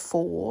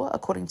before,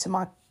 according to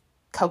my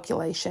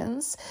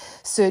calculations,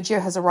 Sergio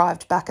has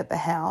arrived back at the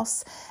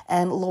house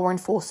and law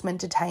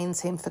enforcement detains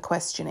him for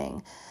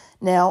questioning.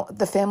 Now,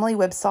 the family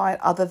website,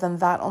 other than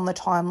that on the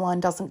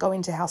timeline, doesn't go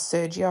into how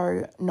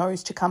Sergio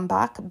knows to come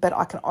back, but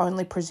I can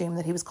only presume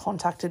that he was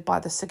contacted by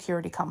the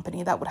security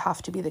company. That would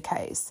have to be the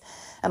case.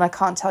 And I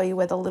can't tell you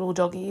where the little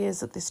doggy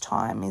is at this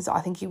time.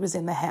 I think he was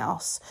in the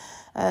house,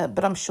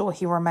 but I'm sure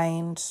he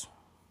remained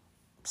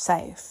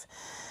safe.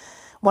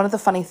 One of the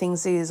funny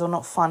things is, or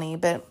not funny,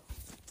 but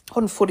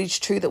on footage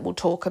too that we'll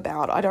talk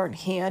about, I don't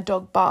hear a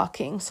dog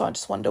barking, so I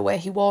just wonder where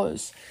he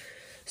was.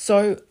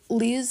 So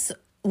Liz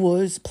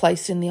was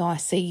placed in the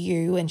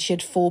ICU and she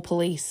had 4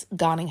 police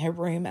guarding her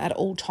room at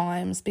all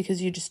times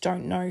because you just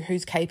don't know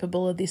who's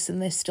capable of this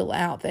and they're still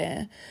out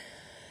there.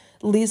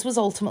 Liz was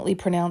ultimately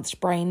pronounced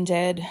brain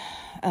dead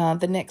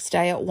the next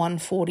day at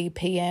 1:40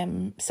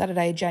 p.m,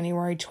 Saturday,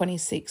 January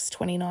 26,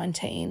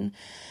 2019.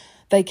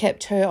 They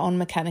kept her on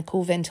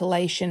mechanical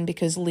ventilation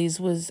because Liz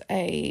was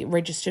a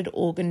registered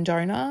organ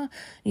donor.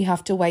 You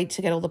have to wait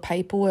to get all the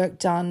paperwork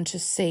done to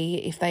see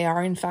if they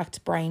are in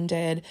fact brain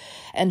dead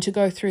and to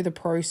go through the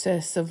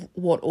process of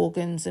what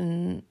organs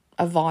and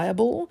are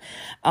viable,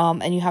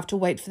 and you have to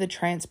wait for the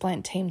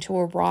transplant team to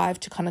arrive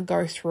to kind of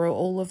go through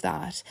all of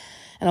that.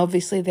 And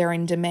obviously they're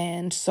in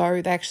demand,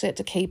 so they actually had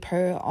to keep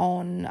her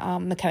on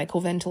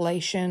mechanical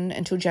ventilation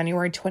until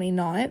January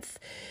 29th,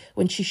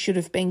 when she should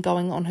have been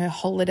going on her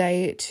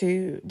holiday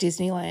to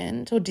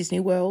Disneyland or Disney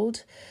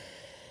World.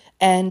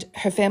 And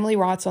her family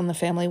writes on the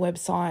family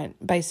website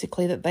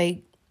basically that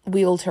they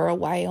wheeled her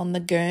away on the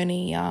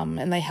gurney,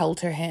 and they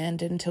held her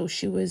hand until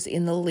she was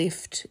in the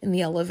lift, in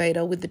the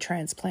elevator with the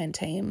transplant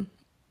team,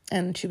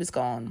 and she was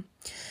gone.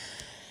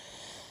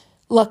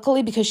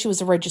 Luckily, because she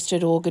was a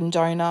registered organ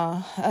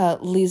donor,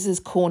 Liz's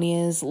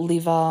corneas,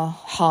 liver,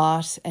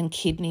 heart and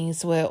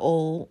kidneys were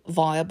all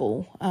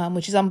viable,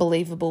 which is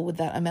unbelievable with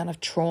that amount of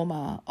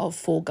trauma of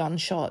 4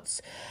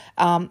 gunshots.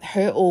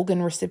 Her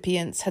organ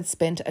recipients had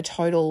spent a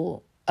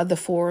total, the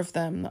 4 of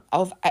them,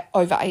 of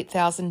over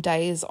 8,000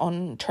 days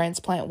on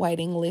transplant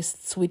waiting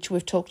lists, which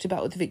we've talked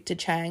about with Victor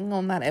Chang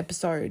on that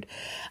episode,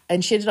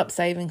 and she ended up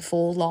saving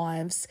 4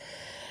 lives.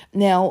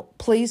 Now,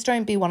 please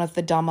don't be one of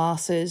the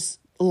dumbasses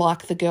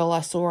like the girl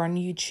I saw on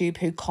YouTube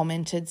who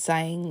commented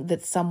saying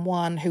that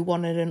someone who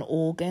wanted an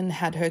organ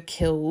had her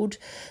killed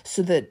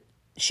so that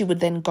she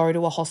would then go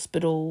to a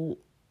hospital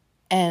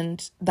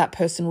and that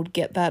person would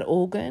get that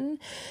organ.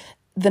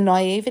 The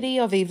naivety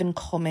of even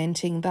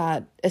commenting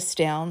that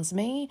astounds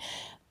me.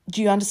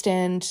 Do you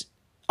understand?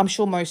 I'm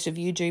sure most of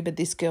you do, but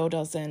this girl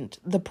doesn't.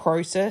 The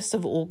process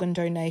of organ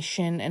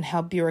donation and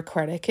how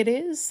bureaucratic it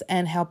is,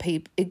 and how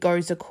it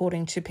goes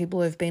according to people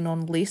who have been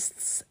on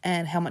lists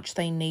and how much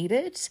they need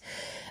it.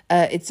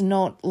 It's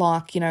not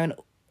like, an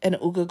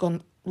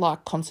Ugagon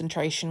like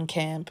concentration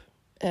camp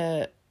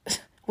where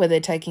they're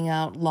taking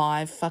out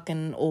live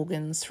fucking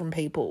organs from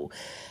people.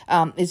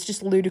 It's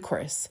just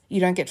ludicrous.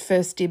 You don't get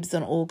first dibs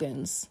on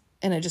organs,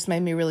 and it just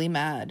made me really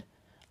mad.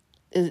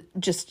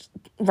 Just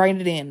rein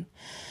it in.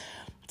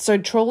 So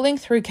trawling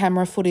through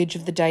camera footage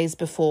of the days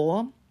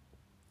before,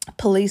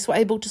 police were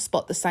able to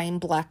spot the same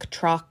black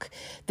truck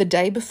the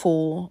day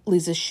before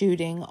Liz's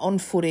shooting on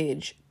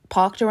footage,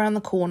 parked around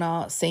the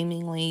corner,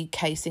 seemingly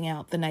casing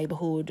out the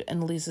neighbourhood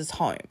and Liz's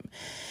home.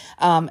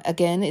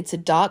 Again, it's a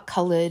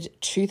dark-coloured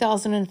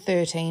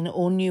 2013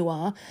 or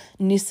newer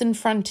Nissan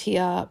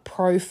Frontier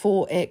Pro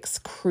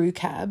 4X crew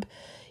cab.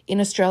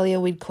 In Australia,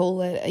 we'd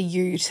call it a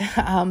ute,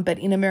 but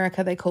in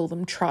America, they call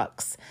them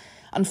trucks.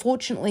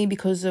 Unfortunately,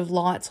 because of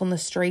lights on the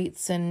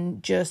streets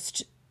and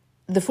just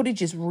the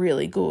footage is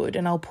really good,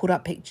 and I'll put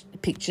up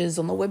pictures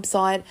on the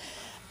website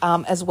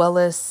as well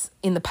as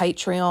in the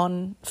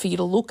Patreon for you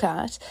to look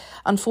at.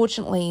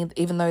 Unfortunately,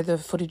 even though the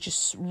footage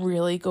is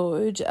really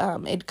good,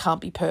 it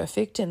can't be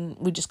perfect, and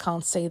we just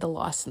can't see the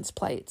license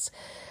plates.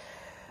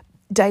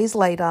 Days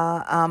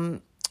later,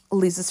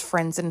 Liz's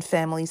friends and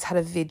families had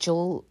a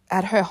vigil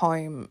at her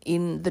home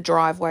in the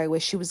driveway where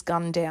she was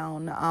gunned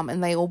down,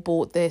 and they all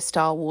bought their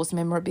Star Wars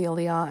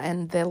memorabilia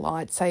and their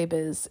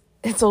lightsabers.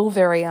 It's all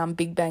very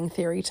Big Bang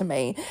Theory to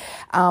me.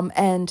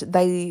 And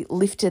they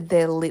lifted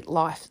their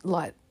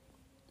lightsabers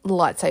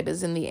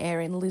in the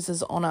air in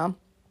Liz's honour.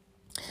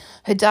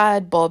 Her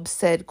dad, Bob,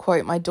 said,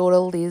 quote, "My daughter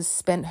Liz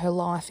spent her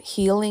life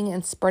healing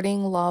and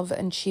spreading love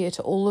and cheer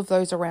to all of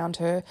those around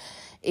her,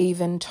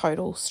 even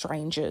total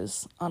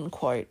strangers,"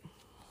 unquote.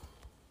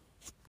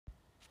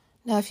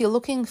 Now, if you're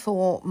looking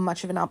for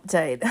much of an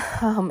update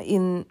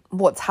in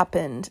what's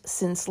happened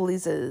since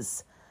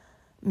Liz's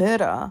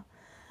murder,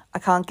 I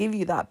can't give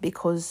you that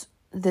because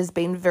there's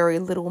been very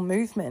little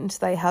movement.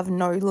 They have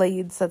no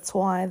leads. That's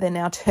why they're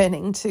now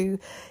turning to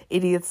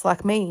idiots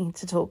like me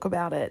to talk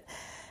about it.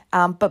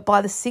 But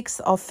by the 6th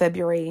of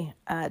February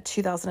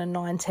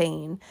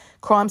 2019,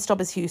 Crime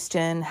Stoppers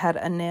Houston had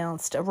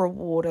announced a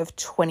reward of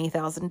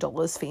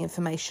 $20,000 for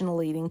information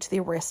leading to the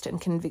arrest and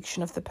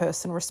conviction of the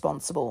person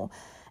responsible.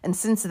 And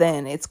since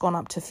then, it's gone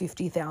up to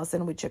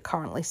 $50,000, which it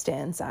currently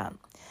stands at.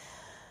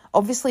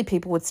 Obviously,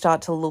 people would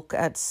start to look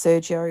at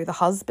Sergio, the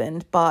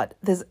husband, but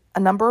there's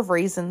a number of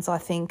reasons I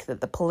think that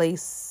the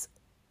police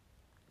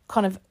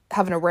kind of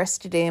haven't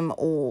arrested him,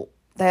 or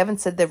they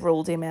haven't said they've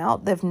ruled him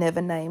out. They've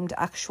never named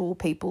actual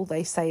people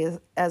they say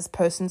as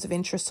persons of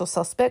interest or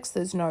suspects.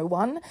 There's no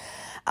one.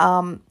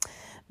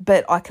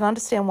 But I can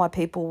understand why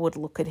people would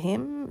look at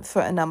him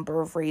for a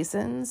number of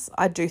reasons.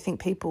 I do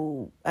think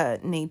people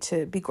need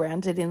to be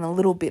grounded in a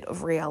little bit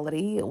of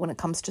reality when it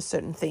comes to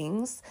certain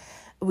things,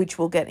 which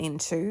we'll get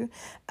into.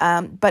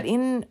 But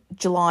in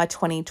July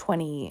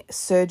 2020,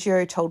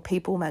 Sergio told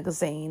People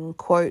magazine,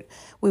 quote,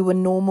 "We were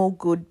normal,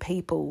 good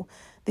people.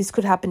 This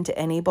could happen to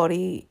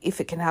anybody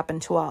if it can happen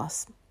to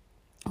us.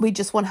 We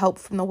just want help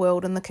from the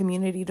world and the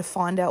community to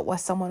find out why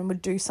someone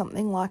would do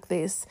something like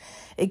this.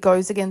 It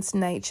goes against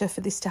nature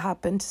for this to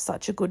happen to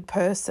such a good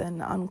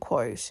person,"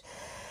 unquote.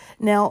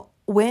 Now,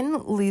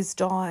 when Liz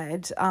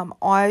died,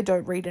 I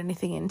don't read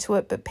anything into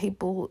it, but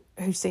people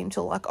who seem to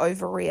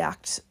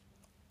overreact,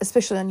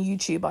 especially on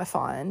YouTube, I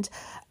find,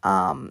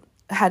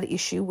 had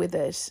issue with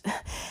it.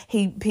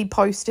 He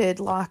posted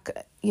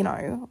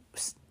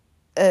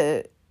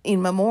in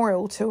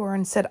memorial to her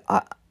and said,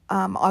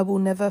 I will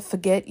never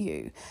forget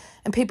you.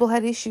 And people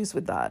had issues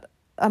with that.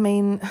 I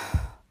mean,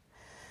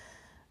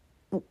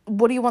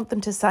 what do you want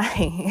them to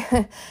say?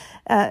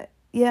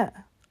 Yeah,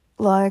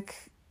 like,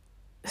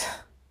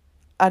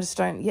 I just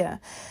don't, yeah.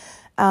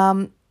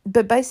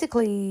 But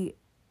basically,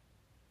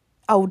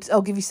 I'll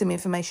give you some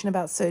information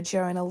about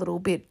Sergio in a little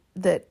bit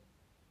that,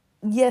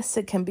 yes,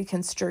 it can be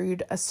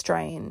construed as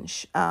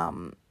strange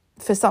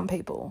for some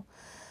people.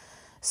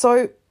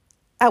 So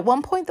at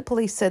one point, the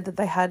police said that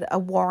they had a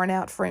warrant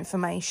out for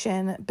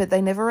information, but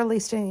they never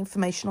released any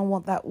information on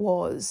what that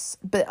was.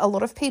 But a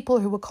lot of people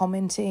who were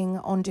commenting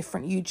on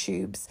different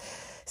YouTubes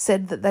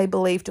said that they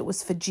believed it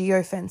was for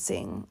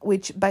geofencing,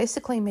 which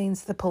basically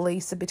means the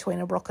police are between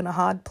a rock and a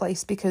hard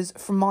place, because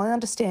from my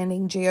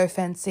understanding,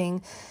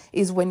 geofencing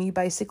is when you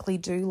basically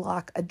do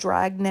like a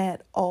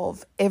dragnet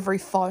of every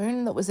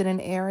phone that was in an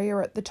area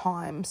at the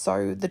time,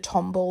 so the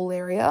Tomball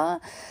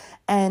area,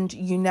 and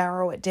you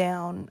narrow it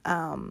down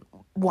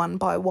one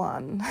by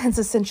one. It's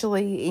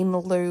essentially in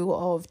lieu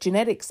of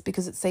genetics,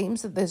 because it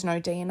seems that there's no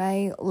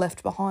DNA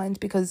left behind,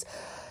 because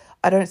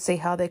I don't see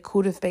how there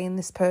could have been.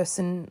 This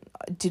person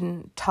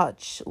didn't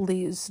touch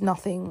Liz,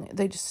 nothing.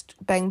 They just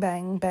bang,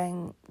 bang,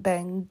 bang,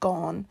 bang,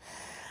 gone.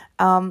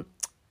 And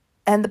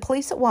the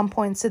police at one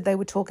point said they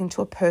were talking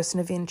to a person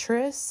of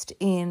interest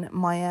in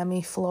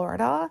Miami,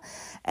 Florida,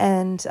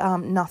 and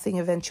nothing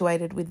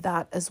eventuated with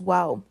that as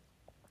well.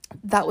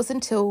 That was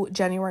until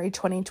January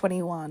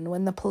 2021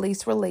 when the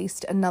police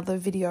released another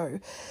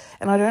video.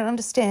 And I don't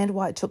understand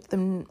why it took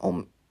them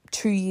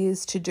 2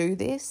 years to do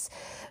this.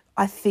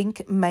 I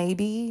think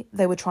maybe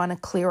they were trying to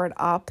clear it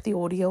up, the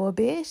audio a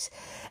bit.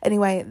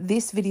 Anyway,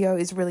 this video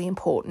is really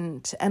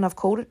important, and I've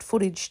called it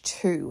footage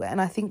 2, and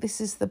I think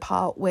this is the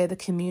part where the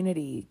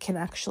community can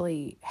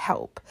actually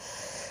help.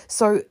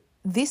 So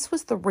this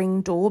was the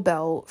Ring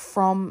doorbell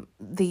from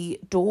the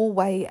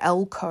doorway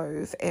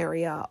alcove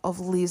area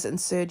of Liz and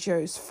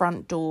Sergio's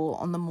front door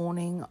on the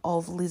morning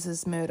of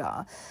Liz's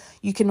murder.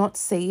 You cannot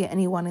see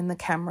anyone in the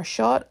camera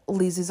shot.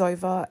 Liz is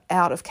over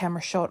out of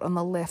camera shot on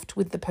the left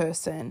with the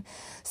person.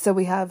 So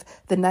we have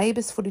the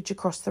neighbour's footage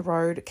across the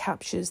road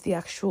captures the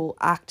actual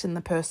act and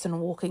the person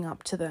walking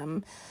up to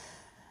them.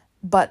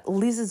 But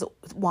Liz's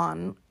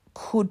one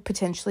could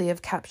potentially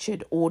have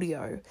captured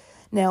audio.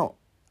 Now,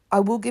 I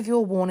will give you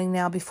a warning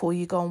now before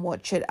you go and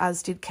watch it,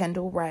 as did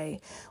Kendall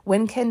Ray.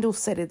 When Kendall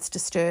said it's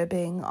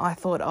disturbing, I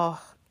thought, oh,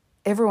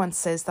 everyone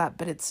says that,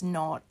 but it's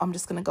not. I'm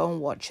just going to go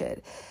and watch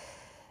it.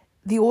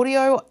 The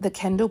audio that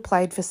Kendall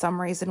played for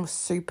some reason was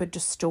super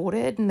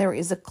distorted, and there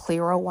is a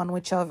clearer one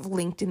which I've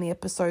linked in the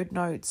episode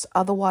notes.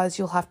 Otherwise,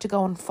 you'll have to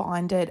go and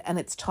find it, and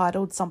it's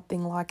titled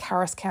something like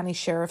Harris County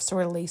Sheriff's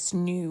Release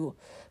New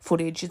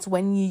Footage. It's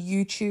when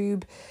you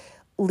YouTube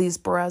Liz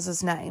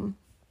Barrazza's name.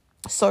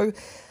 So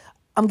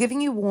I'm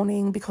giving you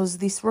warning because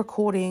this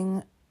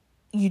recording,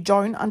 you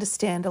don't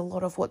understand a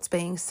lot of what's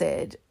being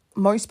said.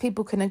 Most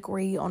people can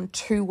agree on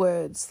 2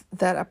 words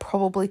that are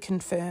probably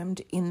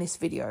confirmed in this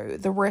video.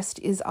 The rest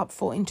is up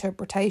for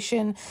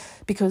interpretation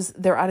because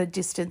they're at a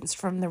distance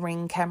from the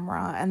Ring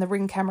camera, and the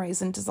Ring camera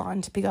isn't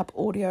designed to pick up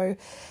audio.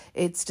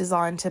 It's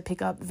designed to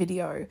pick up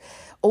video.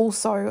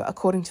 Also,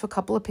 according to a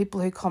couple of people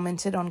who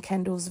commented on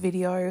Kendall's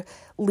video,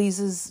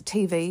 Liz's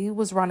TV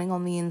was running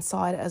on the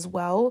inside as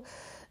well.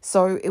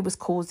 So it was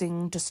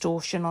causing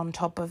distortion on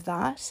top of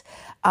that.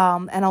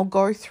 And I'll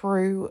go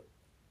through,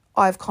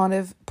 I've kind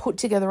of put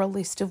together a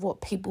list of what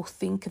people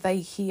think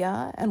they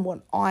hear and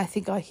what I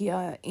think I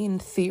hear in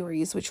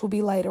theories, which will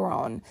be later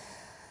on.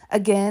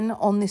 Again,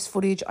 on this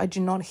footage, I do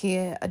not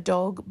hear a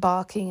dog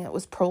barking. It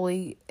was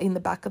probably in the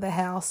back of the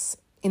house,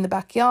 in the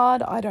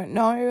backyard, I don't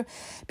know,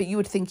 but you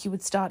would think you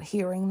would start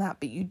hearing that,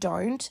 but you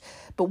don't.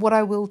 But what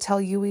I will tell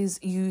you is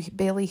you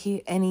barely hear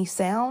any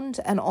sound,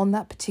 and on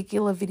that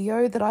particular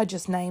video that I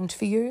just named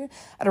for you,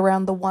 at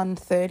around the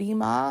 1:30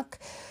 mark,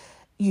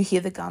 you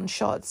hear the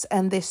gunshots,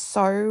 and they're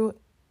so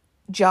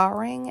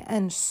jarring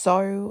and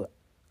so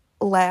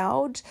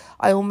loud.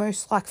 I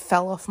almost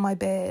fell off my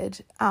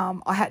bed.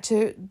 I had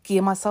to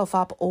gear myself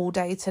up all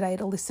day today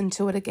to listen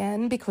to it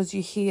again, because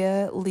you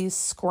hear Liz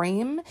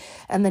scream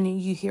and then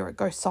you hear it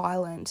go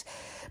silent.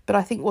 But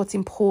I think what's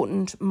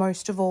important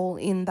most of all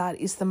in that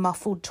is the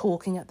muffled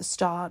talking at the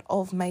start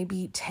of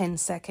maybe 10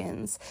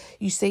 seconds.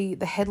 You see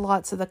the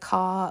headlights of the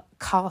car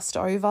cast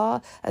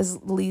over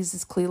as Liz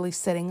is clearly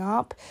setting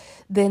up.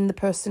 Then the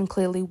person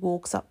clearly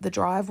walks up the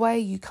driveway.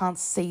 You can't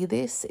see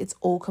this. It's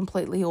all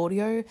completely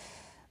audio.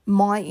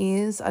 My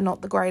ears are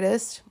not the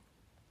greatest.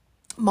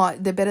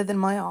 They're better than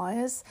my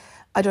eyes.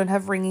 I don't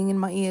have ringing in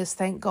my ears,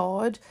 thank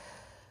God.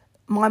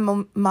 My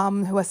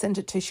mum, who I sent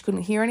it to, she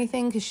couldn't hear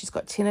anything because she's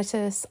got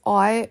tinnitus.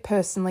 I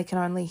personally can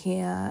only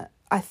hear,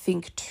 I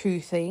think,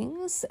 2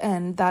 things,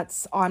 and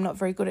that's, I'm not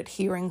very good at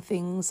hearing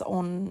things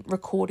on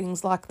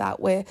recordings like that,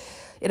 where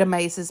it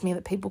amazes me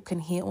that people can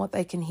hear what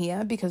they can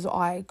hear, because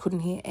I couldn't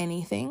hear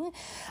anything.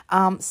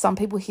 Some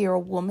people hear a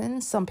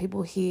woman, some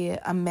people hear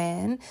a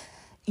man.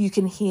 You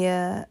can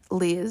hear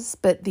Liz,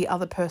 but the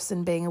other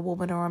person being a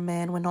woman or a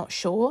man, we're not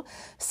sure.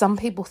 Some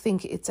people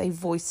think it's a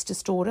voice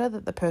distorter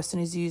that the person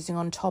is using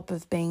on top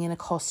of being in a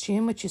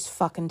costume, which is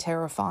fucking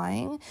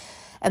terrifying.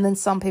 And then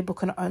some people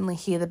can only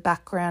hear the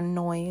background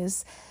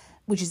noise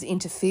which is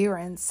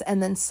interference.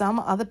 And then some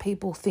other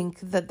people think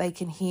that they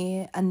can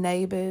hear a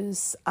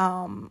neighbour's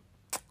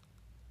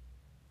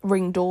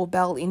Ring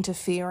doorbell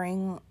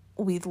interfering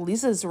with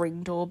Liz's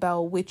Ring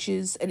doorbell, which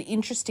is an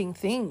interesting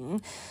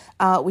thing,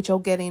 which I'll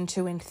get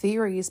into in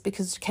theories,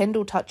 because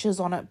Kendall touches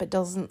on it but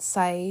doesn't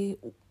say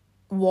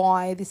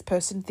why this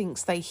person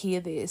thinks they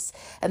hear this,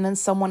 and then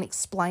someone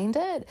explained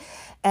it,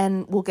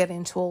 and we'll get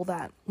into all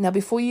that. Now,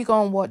 before you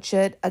go and watch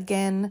it,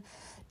 again,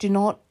 do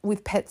not,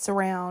 with pets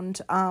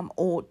around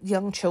or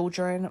young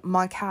children,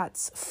 my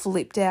cats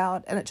flipped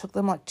out and it took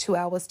them like 2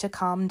 hours to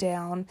calm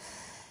down.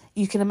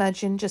 You can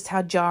imagine just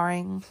how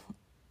jarring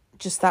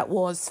just that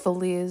was for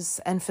Liz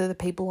and for the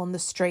people on the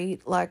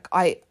street. Like,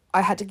 I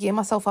had to gear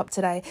myself up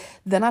today.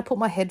 Then I put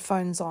my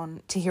headphones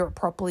on to hear it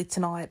properly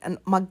tonight, and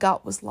my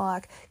gut was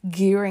like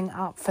gearing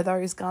up for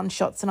those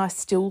gunshots, and I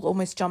still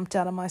almost jumped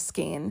out of my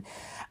skin.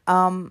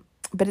 But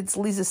it's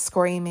Liz's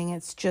screaming.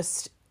 It's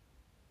just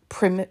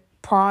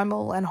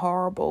primal and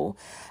horrible.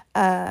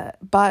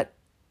 But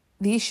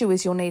the issue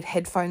is you'll need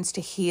headphones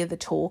to hear the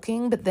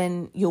talking, but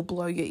then you'll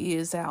blow your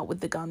ears out with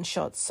the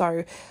gunshots.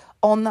 So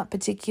on that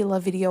particular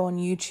video on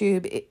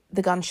YouTube,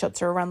 the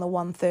gunshots are around the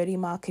 1:30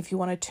 mark if you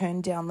want to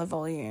turn down the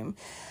volume.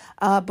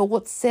 But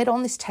what's said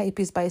on this tape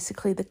is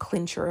basically the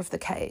clincher of the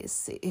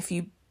case. If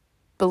you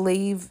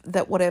believe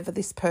that whatever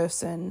this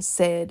person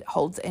said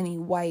holds any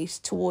weight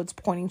towards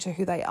pointing to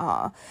who they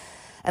are.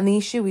 And the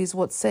issue is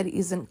what's said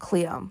isn't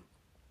clear.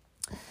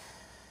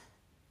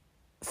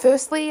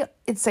 Firstly,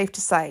 it's safe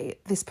to say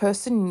this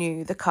person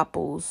knew the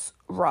couple's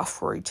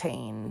rough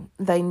routine.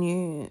 They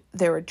knew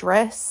their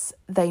address.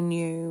 They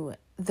knew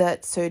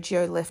that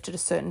Sergio left at a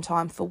certain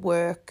time for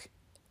work.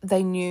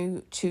 They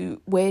knew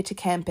where to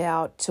camp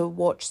out to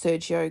watch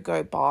Sergio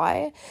go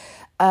by.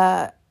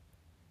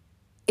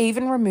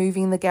 Even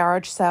removing the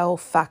garage sale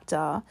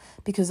factor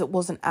because it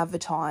wasn't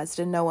advertised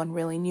and no one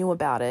really knew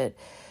about it.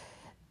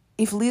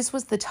 If Liz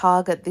was the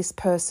target, this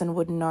person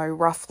would know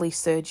roughly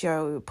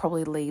Sergio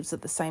probably leaves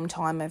at the same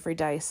time every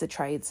day as the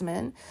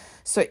tradesman.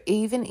 So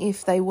even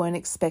if they weren't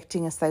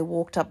expecting, as they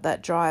walked up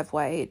that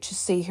driveway, to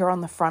see her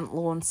on the front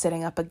lawn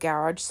setting up a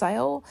garage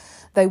sale,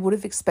 they would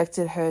have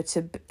expected her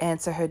to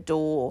answer her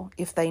door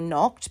if they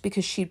knocked,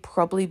 because she'd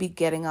probably be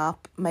getting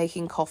up,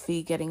 making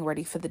coffee, getting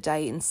ready for the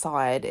day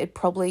inside. It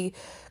probably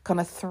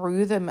kind of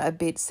threw them a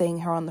bit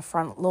seeing her on the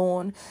front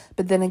lawn.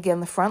 But then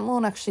again, the front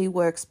lawn actually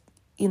works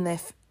in their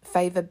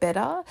favour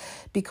better,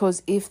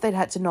 because if they'd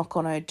had to knock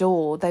on her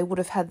door, they would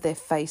have had their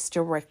face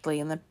directly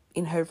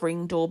in her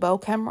Ring doorbell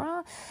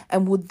camera.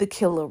 And would the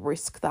killer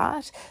risk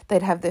that?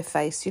 They'd have their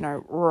face,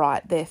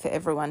 right there for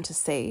everyone to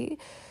see.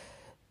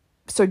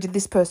 So did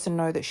this person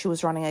know that she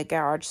was running a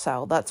garage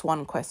sale? That's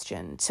one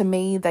question. To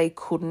me, they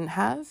couldn't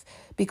have,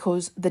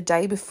 because the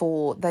day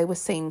before they were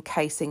seen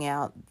casing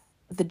out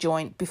the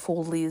joint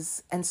before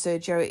Liz and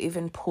Sergio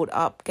even put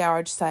up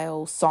garage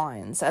sale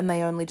signs, and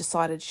they only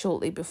decided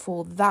shortly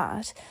before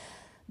that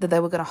they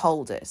were going to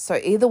hold it. So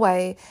either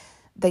way,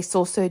 they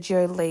saw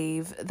Sergio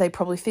leave. They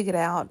probably figured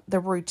out the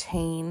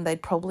routine.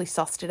 They'd probably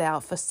sussed it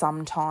out for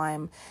some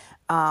time.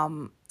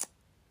 And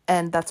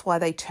that's why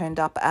they turned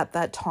up at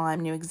that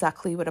time, knew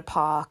exactly where to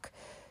park,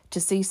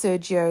 to see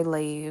Sergio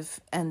leave,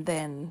 and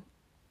then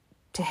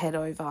to head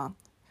over.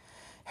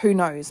 Who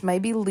knows?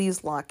 Maybe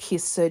Liz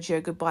kissed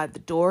Sergio goodbye at the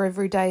door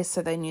every day,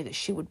 so they knew that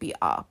she would be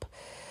up.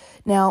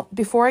 Now,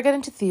 before I get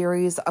into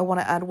theories, I want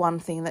to add one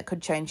thing that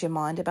could change your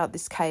mind about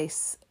this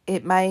case.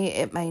 It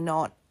may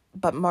not,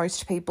 but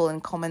most people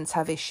in comments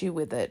have issue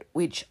with it,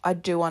 which I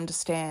do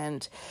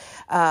understand.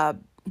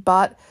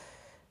 But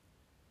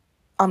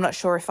I'm not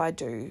sure if I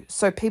do.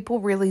 So people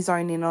really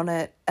zone in on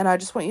it, and I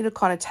just want you to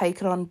kind of take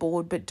it on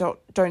board, but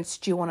don't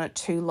stew on it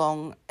too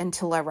long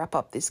until I wrap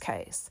up this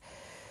case.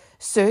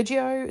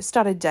 Sergio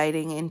started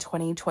dating in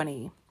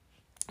 2020.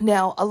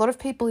 Now, a lot of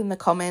people in the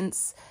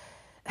comments,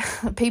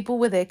 people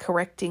were there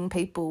correcting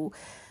people,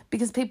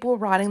 because people were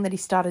writing that he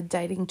started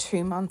dating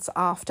 2 months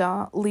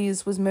after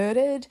Liz was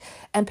murdered,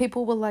 and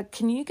people were like,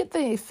 can you get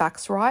the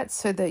facts right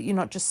so that you're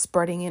not just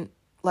spreading in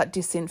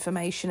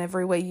disinformation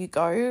everywhere you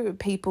go?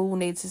 People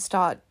need to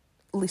start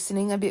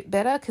listening a bit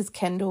better, because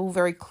Kendall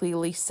very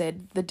clearly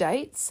said the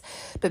dates,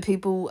 but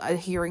people are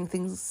hearing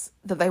things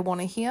that they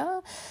want to hear.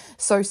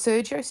 So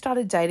Sergio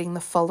started dating the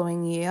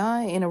following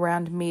year in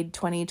around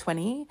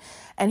mid-2020,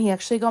 and he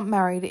actually got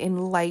married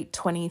in late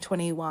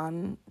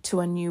 2021 to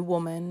a new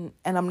woman,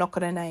 and I'm not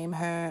going to name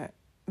her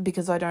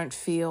because I don't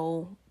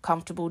feel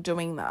comfortable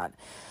doing that.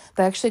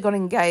 They actually got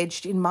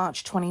engaged in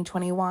March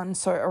 2021,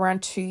 so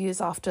around 2 years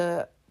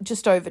after,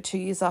 just over 2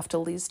 years after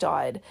Liz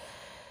died.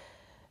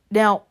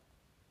 Now,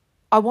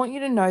 I want you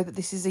to know that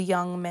this is a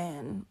young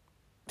man.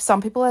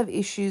 Some people have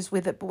issues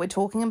with it, but we're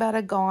talking about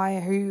a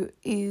guy who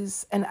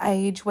is an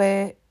age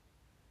where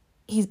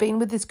he's been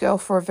with this girl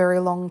for a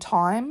very long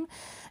time,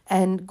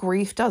 and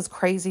grief does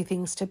crazy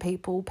things to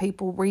people.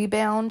 People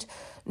rebound.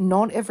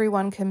 Not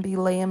everyone can be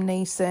Liam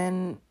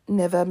Neeson,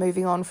 never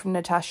moving on from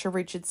Natasha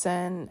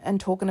Richardson and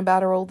talking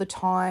about her all the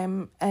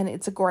time, and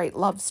it's a great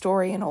love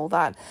story and all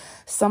that.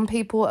 Some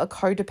people are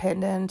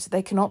codependent.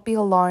 They cannot be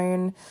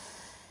alone.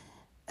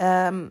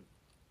 Even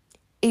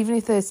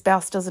if their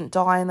spouse doesn't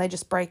die and they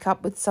just break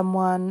up with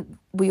someone,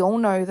 we all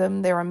know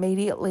them, they're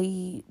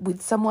immediately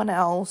with someone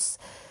else.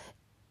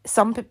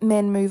 Some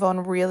men move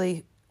on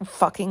really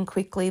fucking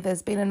quickly.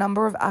 There's been a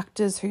number of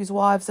actors whose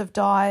wives have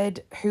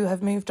died who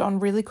have moved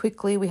on really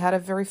quickly. We had a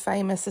very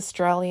famous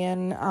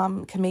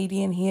Australian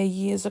comedian here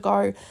years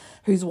ago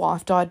whose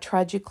wife died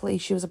tragically.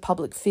 She was a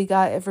public figure.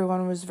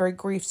 Everyone was very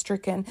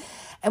grief-stricken.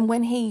 And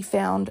when he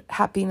found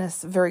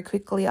happiness very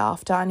quickly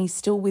after, and he's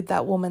still with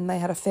that woman, they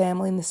had a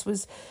family, and this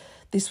was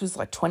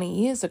like 20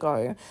 years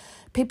ago,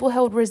 people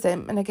held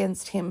resentment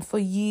against him for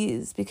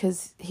years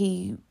because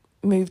he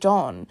moved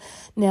on.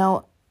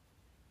 Now,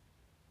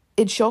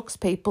 it shocks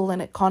people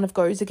and it kind of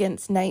goes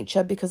against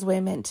nature because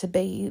we're meant to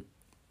be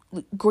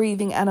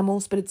grieving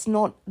animals, but it's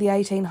not the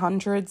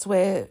 1800s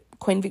where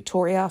Queen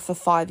Victoria for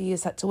 5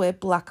 years had to wear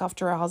black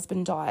after her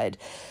husband died.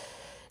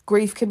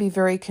 Grief can be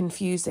very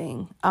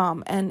confusing,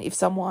 and if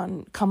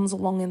someone comes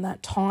along in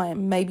that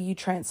time, maybe you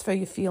transfer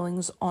your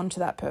feelings onto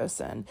that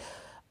person.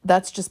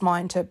 That's just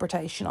my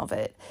interpretation of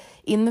it.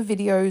 In the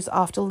videos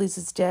after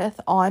Liz's death,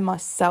 I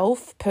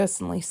myself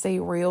personally see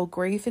real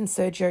grief in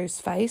Sergio's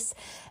face.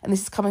 And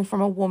this is coming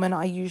from a woman.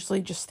 I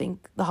usually just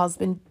think the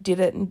husband did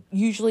it, and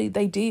usually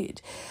they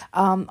did.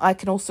 I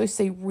can also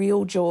see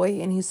real joy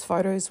in his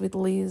photos with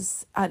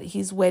Liz at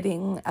his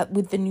wedding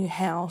with the new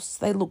house.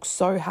 They look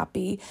so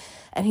happy,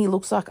 and he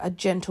looks like a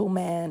gentle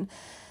man.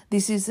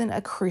 This isn't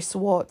a Chris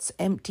Watts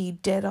empty,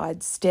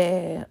 dead-eyed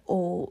stare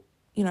or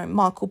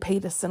Michael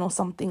Peterson or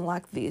something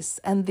like this.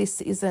 And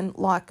this isn't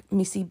like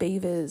Missy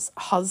Beaver's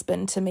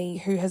husband to me,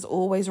 who has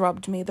always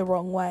rubbed me the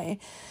wrong way.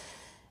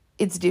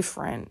 It's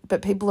different,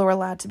 but people are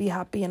allowed to be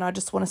happy, and I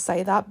just want to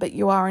say that, but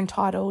you are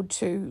entitled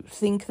to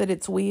think that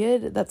it's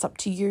weird. That's up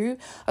to you.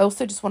 I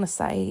also just want to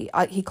say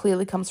he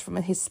clearly comes from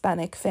a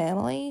Hispanic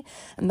family,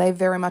 and they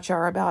very much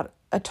are about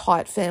a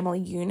tight family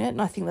unit,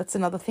 and I think that's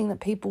another thing that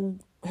people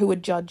who are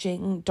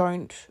judging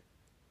don't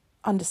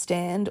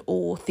understand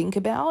or think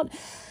about,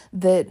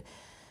 that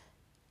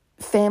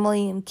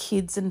family and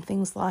kids and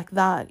things like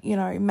that,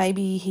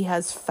 maybe he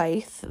has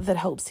faith that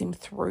helps him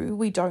through.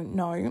 We don't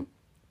know.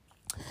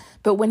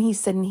 But when he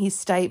said in his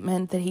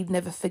statement that he'd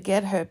never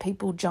forget her,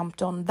 people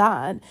jumped on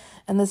that,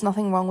 and there's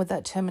nothing wrong with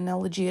that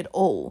terminology at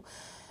all.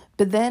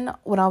 But then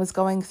when I was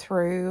going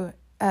through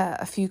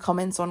a few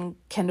comments on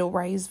Kendall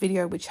Ray's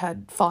video, which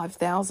had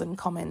 5,000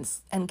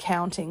 comments and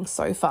counting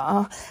so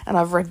far, and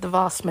I've read the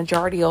vast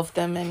majority of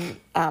them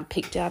and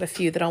picked out a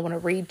few that I want to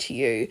read to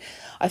you,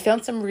 I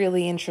found some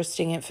really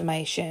interesting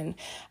information.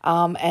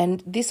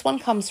 And this one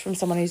comes from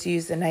someone whose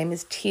username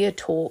is Tier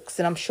Talks,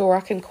 and I'm sure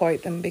I can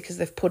quote them because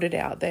they've put it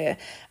out there.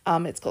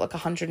 It's got like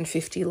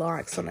 150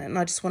 likes on it, and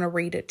I just want to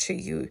read it to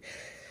you.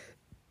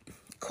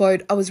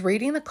 Quote, I was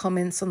reading the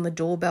comments on the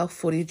doorbell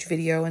footage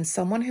video, and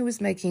someone who was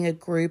making a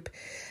group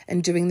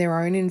and doing their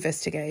own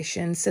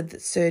investigation said that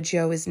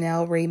Sergio is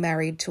now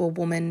remarried to a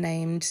woman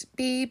named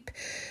Beep,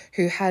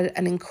 who has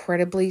an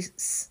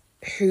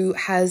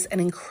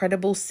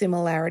incredible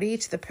similarity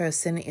to the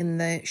person in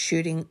the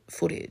shooting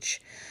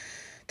footage.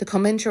 The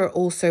commenter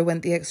also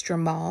went the extra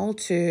mile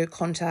to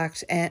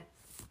contact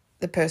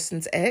the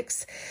person's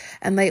ex,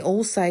 and they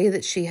all say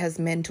that she has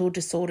mental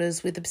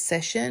disorders with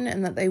obsession,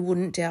 and that they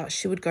wouldn't doubt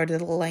she would go to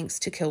the lengths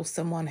to kill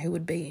someone who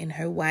would be in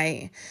her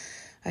way.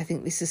 I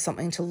think this is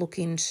something to look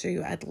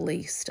into at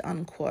least,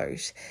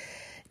 unquote.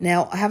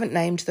 Now, I haven't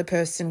named the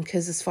person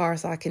because as far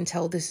as I can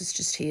tell, this is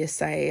just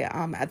hearsay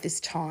at this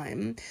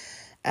time.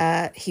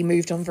 He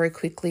moved on very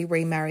quickly,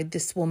 remarried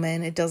this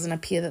woman. It doesn't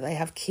appear that they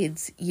have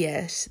kids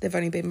yet. They've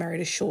only been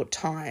married a short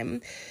time.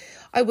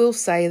 I will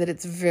say that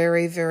it's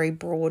very, very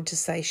broad to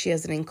say she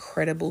has an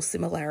incredible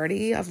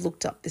similarity. I've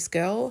looked up this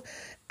girl.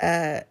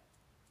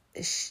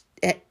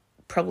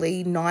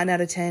 Probably 9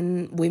 out of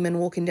 10 women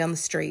walking down the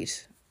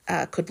street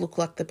could look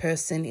like the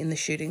person in the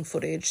shooting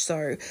footage.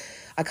 So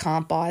I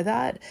can't buy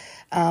that.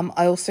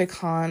 I also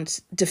can't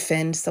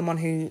defend someone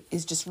who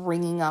is just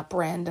ringing up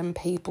random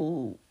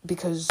people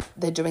because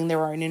they're doing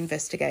their own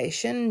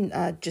investigation.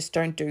 Just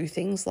don't do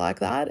things like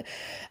that.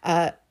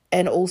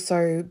 And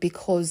also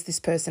because this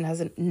person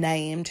hasn't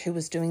named who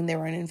was doing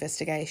their own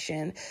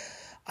investigation,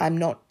 I'm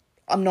not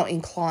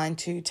inclined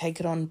to take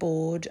it on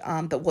board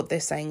that what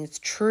they're saying is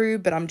true,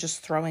 but I'm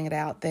just throwing it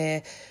out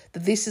there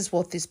that this is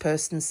what this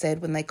person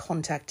said when they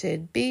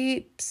contacted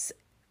Beep's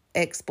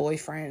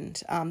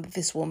ex-boyfriend, that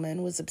this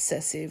woman was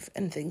obsessive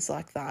and things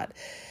like that.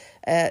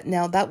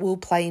 Now, that will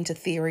play into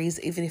theories.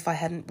 Even if I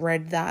hadn't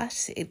read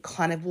that, it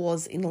kind of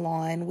was in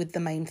line with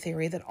the main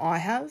theory that I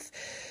have.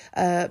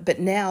 But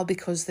now,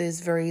 because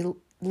there's very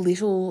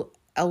little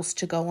else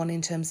to go on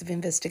in terms of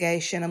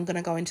investigation, I'm going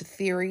to go into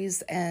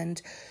theories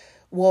and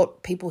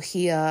what people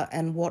hear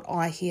and what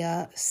I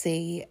hear,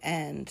 see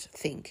and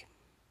think.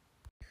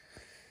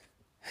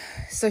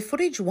 So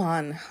footage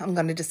 1 I'm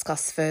going to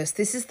discuss first.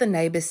 This is the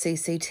neighbour's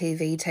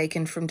CCTV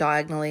taken from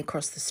diagonally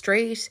across the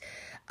street.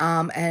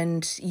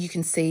 And you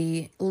can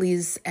see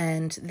Liz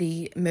and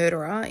the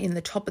murderer in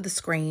the top of the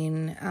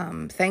screen.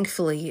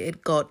 Thankfully,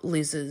 it got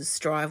Liz's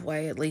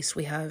driveway. At least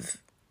we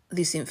have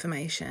this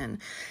information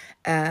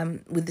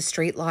with the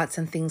street lights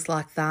and things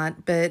like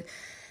that. But,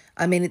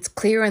 I mean, it's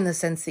clear in the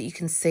sense that you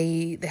can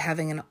see they're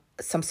having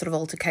some sort of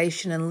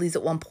altercation, and Liz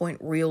at one point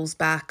reels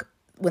back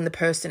when the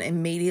person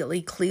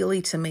immediately, clearly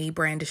to me,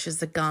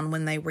 brandishes a gun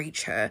when they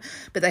reach her.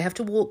 But they have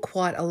to walk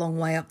quite a long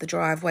way up the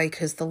driveway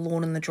because the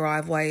lawn in the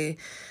driveway,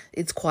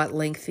 it's quite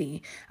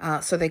lengthy.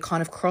 So they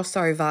kind of cross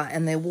over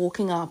and they're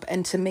walking up.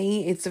 And to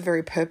me, it's a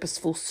very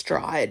purposeful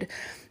stride.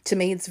 To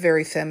me, it's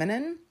very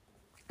feminine.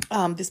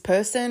 This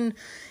person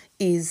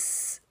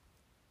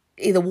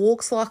either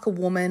walks like a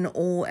woman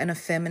or an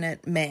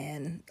effeminate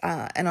man.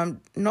 And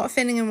I'm not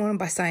offending anyone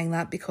by saying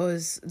that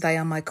because they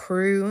are my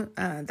crew.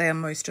 They are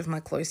most of my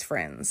close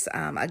friends.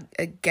 A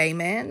gay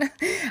man.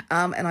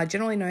 And I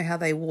generally know how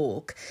they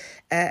walk.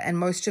 And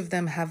most of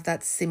them have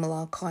that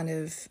similar kind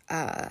of...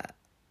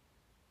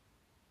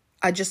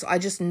 I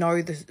just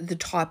know the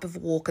type of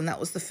walk, and that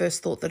was the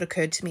first thought that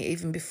occurred to me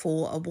even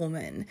before a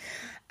woman.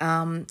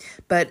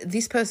 But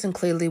this person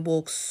clearly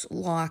walks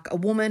like a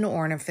woman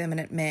or an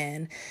effeminate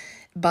man.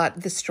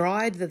 But the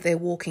stride that they're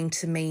walking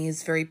to me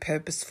is very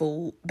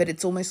purposeful, but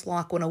it's almost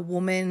like when a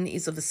woman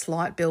is of a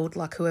slight build,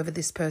 like whoever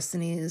this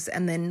person is,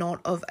 and they're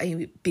not of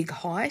a big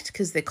height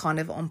because they're kind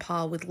of on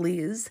par with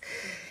Liz.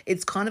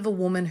 It's kind of a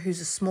woman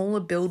who's a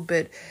smaller build,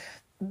 but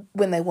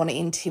when they want to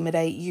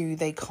intimidate you,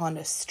 they kind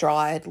of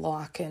stride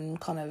like and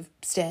kind of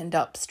stand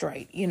up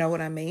straight. You know what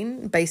I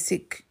mean?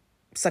 Basic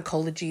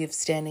psychology of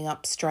standing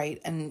up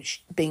straight and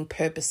being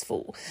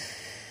purposeful.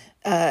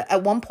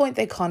 At one point,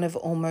 they kind of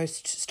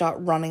almost start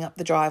running up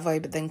the driveway,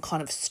 but then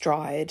kind of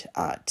stride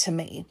to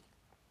me.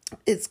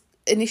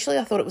 Initially,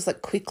 I thought it was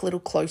like quick little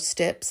close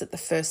steps at the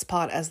first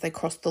part as they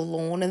cross the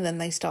lawn, and then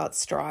they start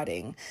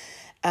striding.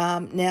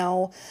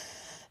 Now,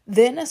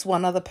 then as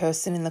one other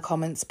person in the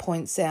comments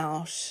points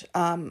out,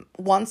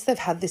 once they've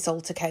had this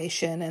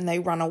altercation and they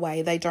run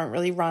away, they don't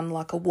really run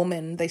like a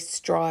woman. They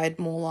stride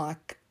more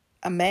like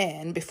a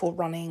man before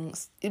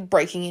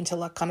breaking into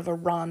like kind of a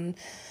run,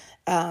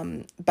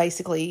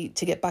 basically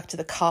to get back to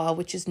the car,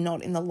 which is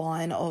not in the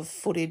line of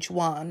footage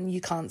one. You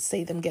can't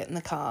see them get in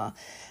the car.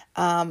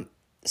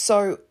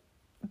 So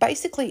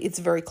basically it's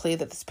very clear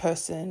that this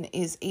person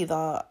is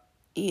either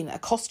in a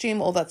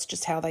costume or that's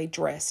just how they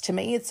dress. To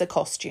me, it's a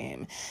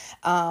costume.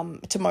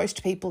 To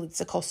most people,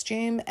 it's a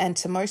costume. And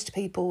to most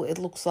people, it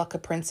looks like a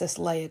Princess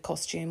Leia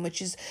costume,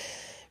 which is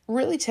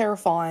really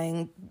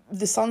terrifying.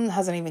 The sun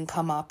hasn't even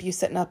come up. You're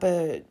setting up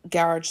a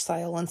garage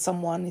sale and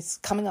someone is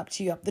coming up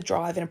to you up the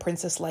drive in a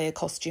Princess Leia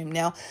costume.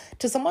 Now,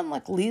 to someone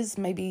like Liz,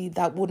 maybe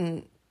that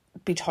wouldn't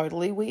be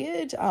totally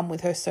weird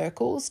with her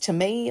circles. To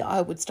me,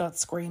 I would start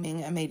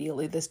screaming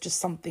immediately. There's just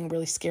something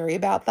really scary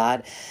about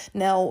that.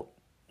 Now,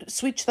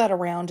 switch that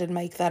around and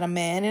make that a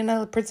man in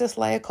a Princess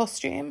Leia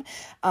costume,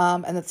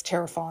 and that's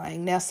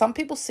terrifying. Now, some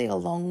people see a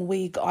long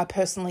wig. I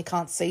personally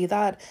can't see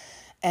that.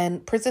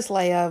 And Princess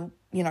Leia,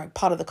 you know,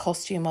 part of the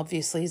costume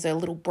obviously is her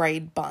little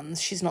braid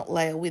buns. She's not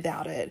Leia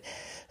without it.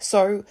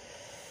 So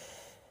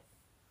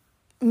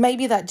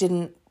maybe that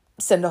didn't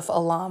send off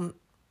alarm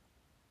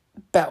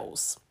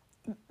bells.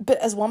 But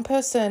as one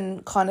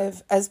person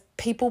as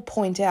people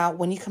point out,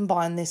 when you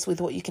combine this with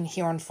what you can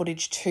hear on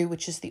footage too,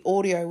 which is the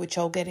audio, which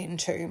I'll get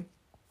into,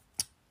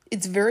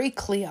 it's very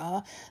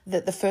clear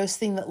that the first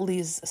thing that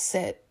Liz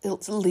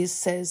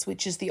says,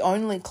 which is the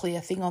only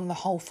clear thing on the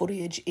whole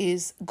footage,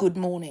 is good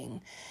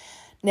morning.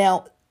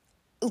 Now,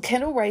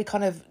 Kendall Rae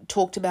kind of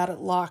talked about it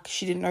like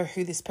she didn't know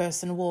who this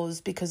person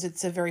was because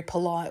it's a very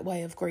polite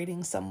way of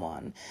greeting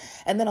someone.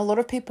 And then a lot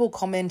of people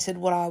commented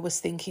what I was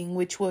thinking,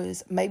 which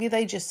was maybe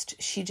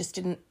she just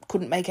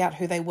couldn't make out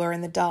who they were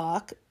in the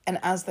dark. And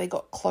as they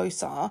got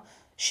closer,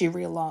 she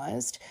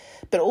realised.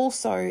 But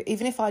also,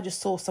 even if I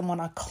just saw someone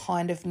I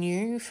kind of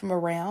knew from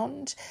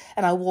around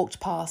and I walked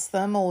past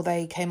them or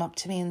they came up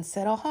to me and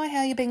said, "Oh, hi,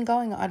 how you been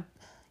going?" I'd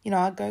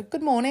go,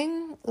 "Good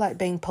morning," like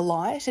being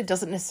polite. It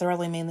doesn't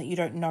necessarily mean that you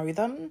don't know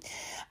them,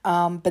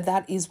 but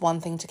that is one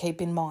thing to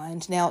keep in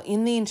mind. Now,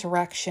 in the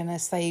interaction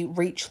as they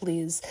reach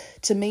Liz,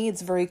 to me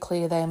it's very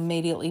clear they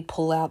immediately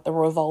pull out the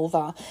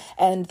revolver,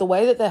 and the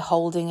way that they're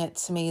holding it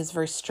to me is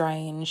very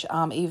strange,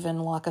 even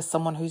like as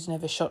someone who's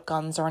never shot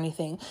guns or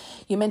anything.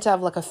 You're meant to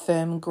have like a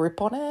firm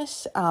grip on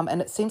it,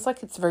 and it seems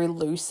like it's very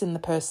loose in the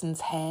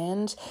person's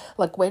hand.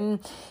 Like when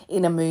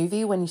in a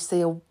movie, when you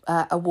see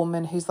a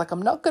woman who's like,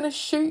 "I'm not going to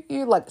shoot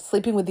you," like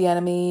Sleeping with the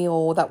Enemy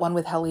or that one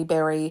with Halle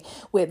Berry,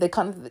 where they're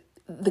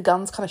the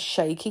gun's kind of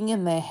shaking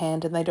in their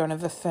hand and they don't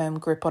have a firm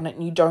grip on it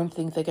and you don't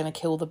think they're going to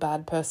kill the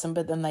bad person,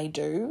 but then they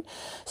do.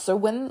 So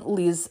when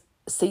Liz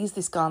sees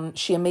this gun,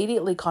 she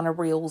immediately kind of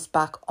reels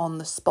back on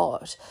the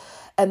spot.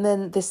 And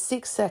then there's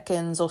 6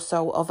 seconds or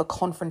so of a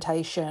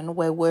confrontation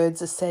where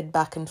words are said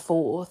back and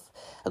forth,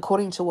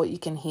 according to what you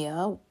can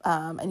hear,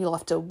 and you'll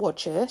have to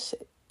watch it.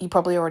 You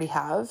probably already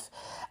have.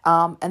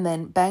 And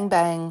then bang,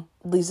 bang,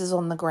 Liz is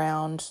on the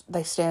ground.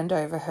 They stand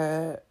over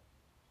her.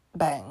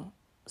 Bang.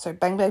 So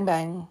bang, bang,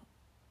 bang,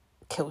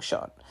 kill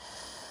shot.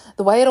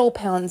 The way it all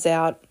pans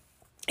out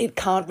it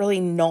can't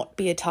really not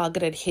be a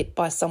targeted hit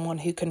by someone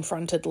who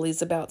confronted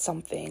Liz about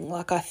something.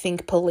 Like, I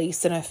think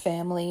police and her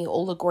family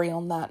all agree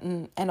on that,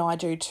 and I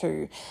do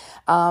too.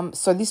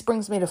 So this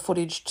brings me to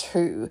footage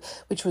 2,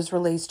 which was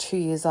released 2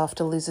 years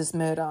after Liz's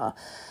murder.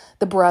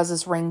 The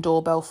Brazzers Ring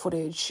doorbell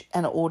footage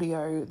and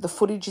audio. The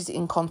footage is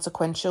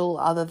inconsequential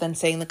other than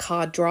seeing the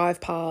car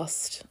drive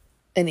past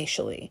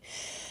initially.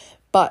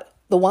 But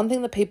the one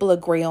thing that people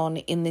agree on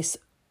in this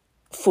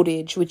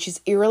footage, which is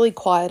eerily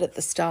quiet at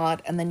the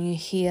start, and then you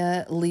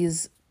hear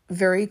Liz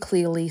very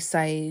clearly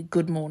say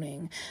good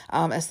morning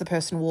as the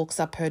person walks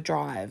up her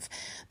drive.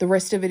 The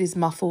rest of it is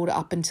muffled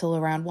up until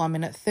around 1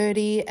 minute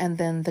 30, and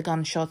then the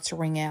gunshots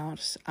ring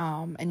out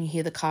and you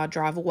hear the car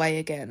drive away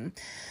again.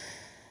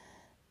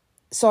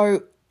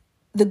 So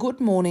the good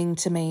morning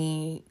to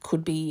me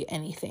could be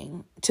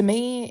anything. To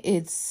me,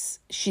 it's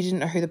she didn't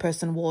know who the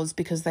person was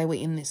because they were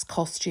in this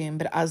costume,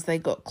 but as they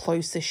got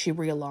closer, she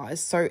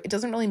realised. So it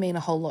doesn't really mean a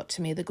whole lot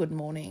to me, the good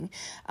morning.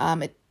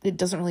 It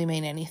doesn't really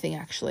mean anything,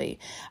 actually.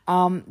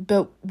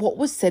 But what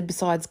was said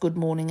besides good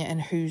morning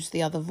and who's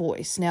the other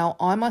voice? Now,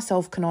 I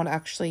myself cannot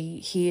actually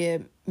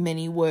hear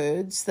many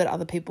words that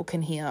other people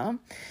can hear.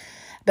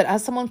 But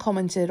as someone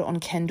commented on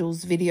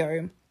Kendall's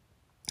video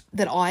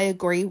that I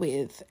agree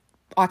with,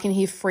 I can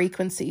hear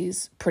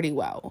frequencies pretty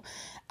well.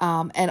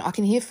 And I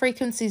can hear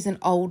frequencies in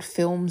old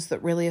films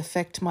that really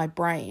affect my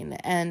brain.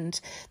 And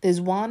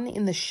there's one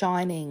in The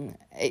Shining,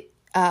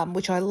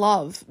 which I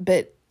love,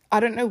 but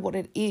I don't know what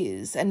it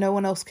is and no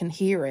one else can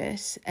hear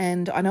it.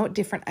 And I know at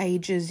different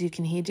ages you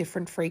can hear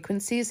different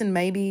frequencies, and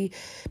maybe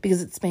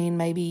because it's been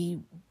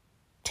maybe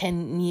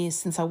 10 years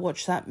since I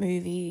watched that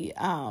movie,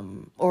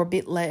 or a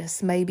bit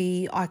less,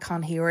 maybe I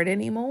can't hear it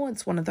anymore.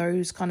 It's one of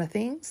those kind of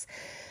things.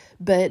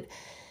 But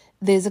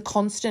there's a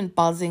constant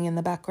buzzing in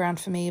the background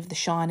for me of The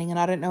Shining, and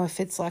I don't know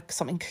if it's like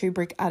something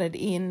Kubrick added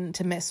in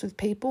to mess with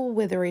people,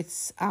 whether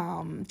it's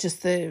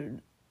just the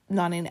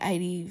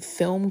 1980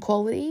 film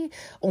quality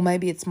or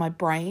maybe it's my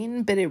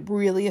brain, but it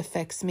really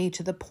affects me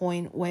to the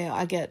point where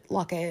I get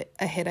like a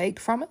headache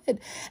from it,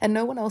 and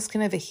no one else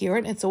can ever hear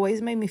it. It's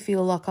always made me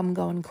feel like I'm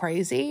going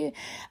crazy.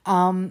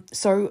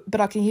 But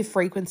I can hear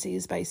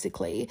frequencies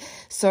basically.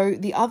 So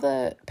the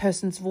other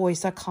person's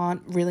voice, I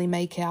can't really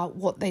make out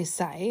what they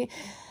say,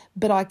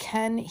 but I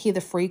can hear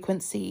the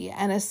frequency.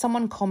 And as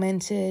someone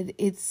commented,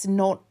 it's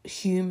not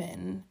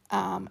human.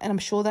 And I'm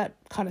sure that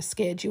kind of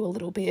scared you a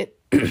little bit.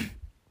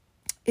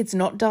 It's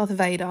not Darth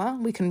Vader.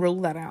 We can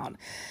rule that out.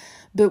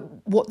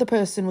 But what the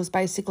person was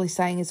basically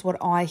saying is what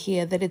I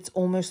hear, that it's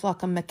almost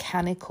like a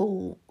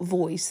mechanical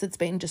voice that's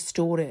been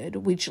distorted,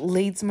 which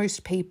leads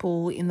most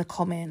people in the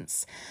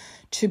comments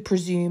to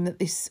presume that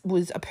this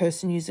was a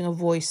person using a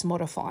voice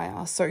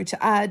modifier. So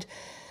to add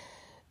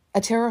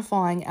a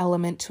terrifying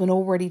element to an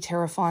already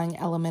terrifying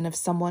element of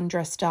someone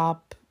dressed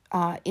up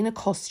in a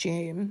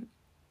costume,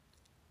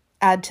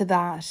 add to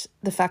that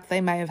the fact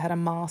they may have had a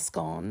mask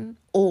on,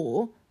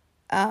 or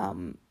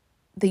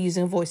they're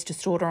using a voice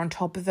distorter on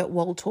top of it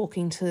while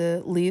talking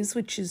to Liz,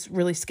 which is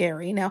really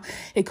scary. Now,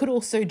 it could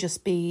also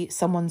just be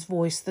someone's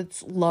voice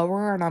that's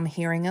lower and I'm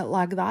hearing it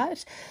like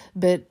that,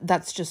 but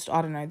that's just,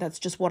 I don't know, that's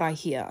just what I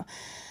hear.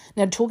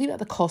 Now, talking about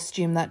the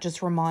costume, that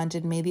just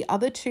reminded me, the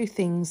other two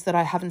things that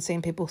I haven't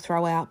seen people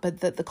throw out,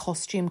 but that the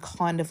costume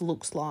kind of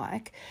looks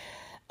like,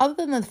 other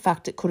than the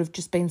fact it could have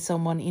just been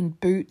someone in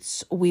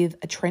boots with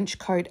a trench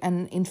coat,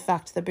 and in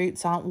fact the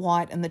boots aren't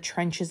white and the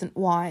trench isn't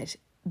white,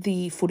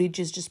 the footage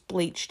is just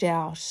bleached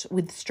out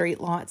with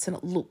street lights and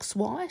it looks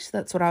white.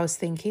 That's what I was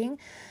thinking.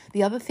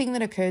 The other thing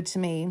that occurred to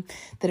me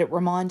that it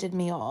reminded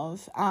me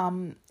of,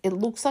 it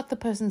looks like the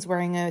person's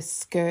wearing a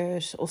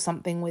skirt or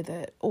something with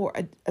it, or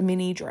a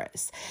mini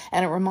dress.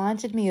 And it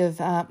reminded me of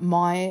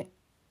my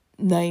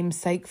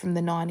namesake from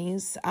the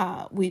 90s,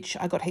 which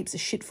I got heaps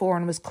of shit for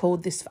and was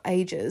called this for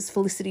ages,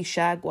 Felicity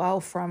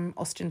Shagwell from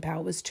Austin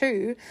Powers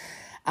 2.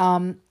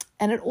 And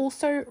it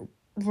also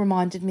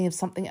reminded me of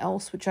something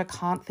else, which I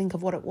can't think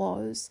of what it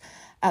was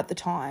at the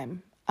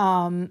time.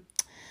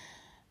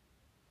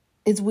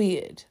 It's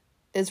weird.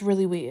 It's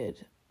really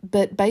weird.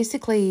 But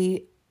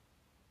basically,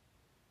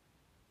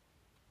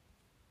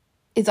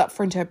 it's up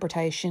for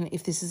interpretation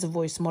if this is a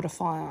voice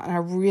modifier, and I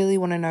really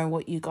want to know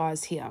what you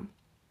guys hear.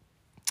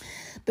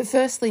 But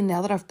firstly,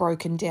 now that I've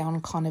broken down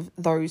kind of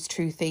those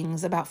two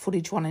things about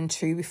footage 1 and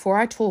 2, before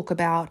I talk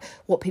about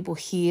what people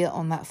hear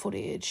on that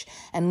footage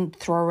and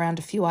throw around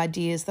a few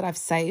ideas that I've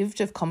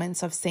saved of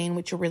comments I've seen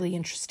which are really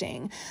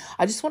interesting,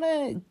 I just want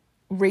to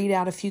read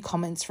out a few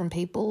comments from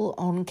people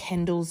on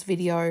Kendall's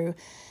video,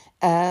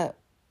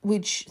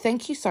 which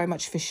thank you so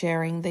much for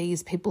sharing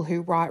these, people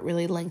who write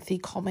really lengthy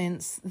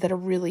comments that are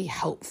really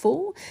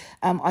helpful.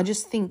 I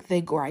just think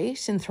they're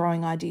great in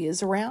throwing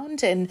ideas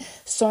around, and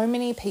so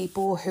many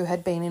people who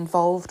had been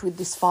involved with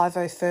this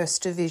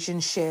 501st Division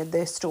shared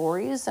their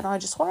stories, and I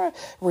just want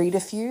to read a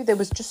few. There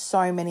was just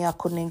so many I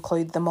couldn't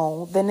include them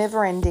all. They're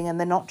never ending, and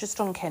they're not just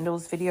on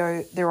Kendall's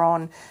video, they're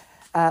on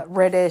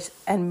Reddit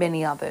and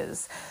many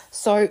others.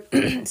 So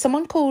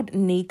someone called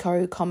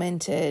Nico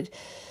commented,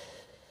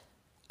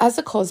 As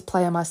a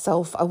cosplayer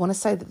myself, I want to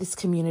say that this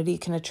community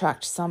can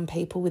attract some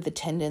people with a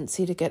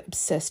tendency to get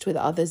obsessed with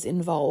others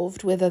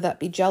involved, whether that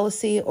be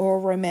jealousy or a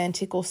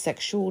romantic or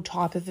sexual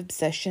type of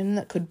obsession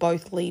that could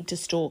both lead to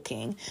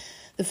stalking.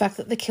 The fact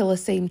that the killer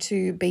seemed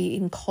to be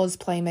in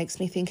cosplay makes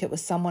me think it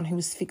was someone who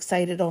was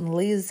fixated on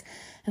Liz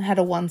and had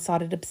a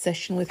one-sided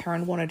obsession with her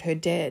and wanted her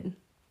dead.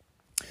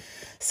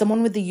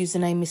 Someone with the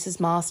username Mrs.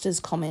 Masters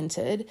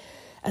commented,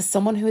 as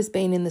someone who has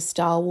been in the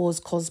Star Wars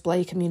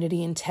cosplay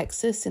community in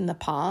Texas in the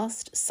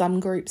past, some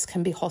groups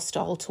can be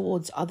hostile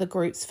towards other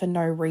groups for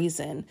no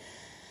reason,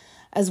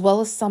 as well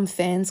as some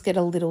fans get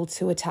a little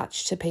too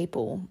attached to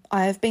people.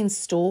 I have been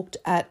stalked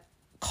at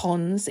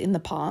cons in the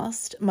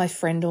past. My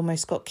friend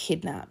almost got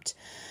kidnapped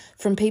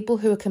from people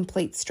who are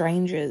complete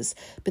strangers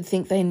but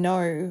think they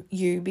know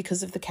you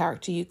because of the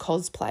character you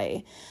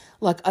cosplay.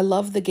 Like, I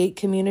love the geek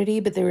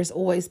community, but there is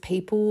always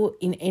people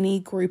in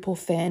any group or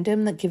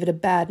fandom that give it a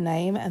bad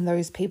name, and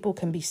those people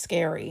can be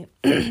scary,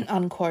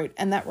 unquote.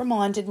 And that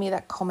reminded me,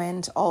 that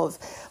comment of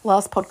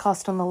Last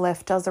Podcast on the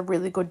Left does a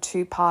really good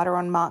two-parter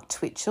on Mark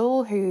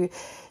Twitchell, who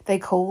they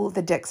call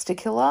the Dexter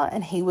Killer,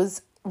 and he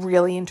was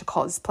really into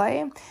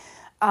cosplay.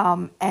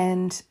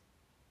 And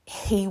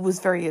he was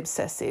very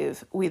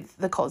obsessive with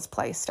the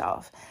cosplay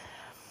stuff.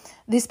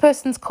 This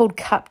person's called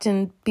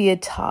Captain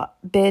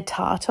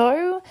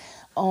Beartato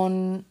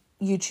on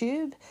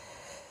YouTube.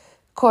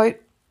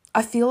 Quote,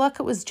 I feel like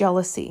it was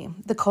jealousy.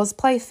 The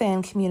cosplay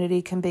fan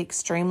community can be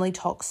extremely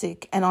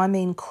toxic, and I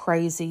mean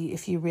crazy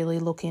if you really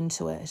look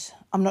into it.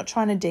 I'm not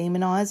trying to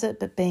demonize it,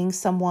 but being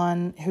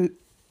someone who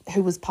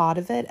was part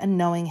of it and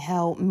knowing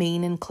how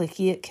mean and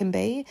cliquey it can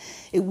be,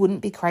 it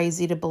wouldn't be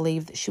crazy to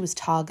believe that she was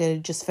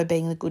targeted just for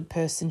being the good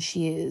person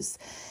she is.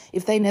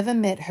 If they never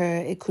met her,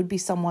 it could be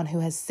someone who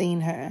has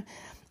seen her.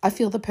 I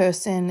feel the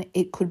person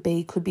it could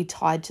be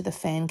tied to the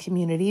fan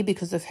community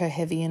because of her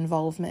heavy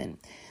involvement.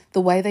 The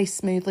way they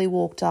smoothly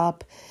walked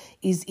up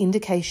is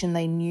indication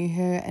they knew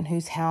her and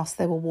whose house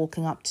they were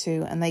walking up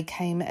to, and they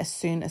came as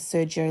soon as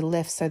Sergio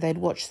left, so they'd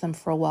watch them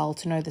for a while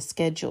to know the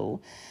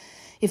schedule.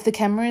 If the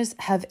cameras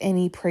have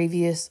any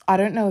previous, I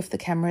don't know if the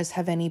cameras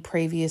have any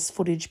previous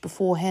footage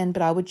beforehand,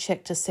 but I would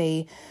check to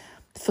see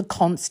for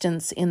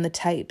constants in the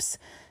tapes.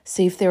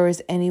 See if there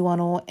is anyone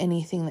or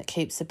anything that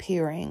keeps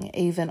appearing,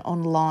 even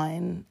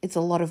online. It's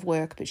a lot of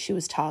work, but she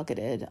was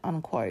targeted,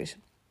 unquote.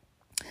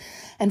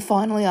 And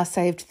finally, I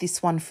saved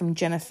this one from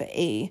Jennifer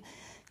E.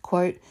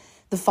 Quote,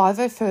 the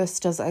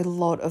 501st does a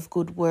lot of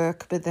good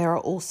work, but there are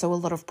also a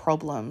lot of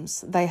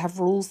problems. They have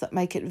rules that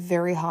make it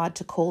very hard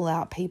to call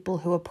out people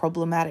who are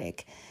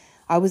problematic.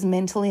 I was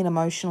mentally and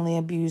emotionally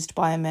abused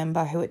by a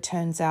member who it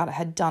turns out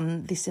had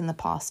done this in the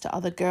past to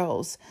other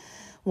girls.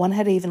 One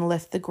had even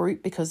left the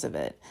group because of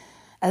it.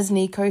 As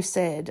Nico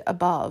said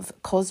above,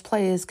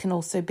 cosplayers can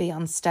also be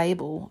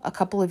unstable. A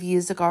couple of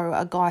years ago,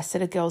 a guy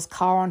set a girl's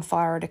car on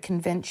fire at a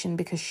convention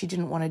because she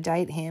didn't want to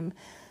date him.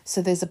 So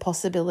there's a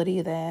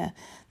possibility there.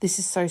 This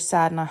is so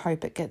sad and I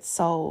hope it gets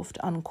solved,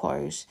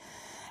 unquote.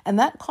 And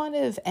that kind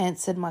of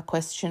answered my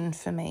question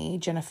for me,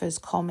 Jennifer's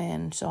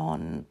comment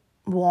on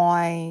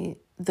why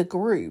the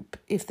group,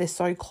 if they're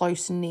so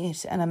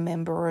close-knit and a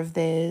member of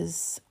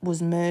theirs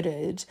was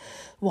murdered,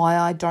 why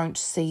I don't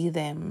see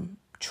them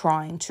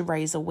trying to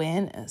raise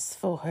awareness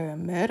for her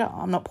murder.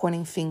 I'm not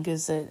pointing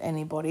fingers at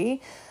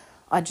anybody.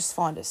 I just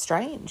find it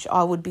strange.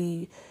 I would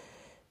be,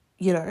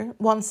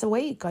 once a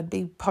week I'd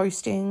be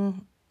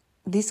posting,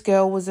 this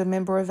girl was a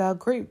member of our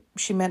group.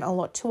 She meant a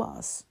lot to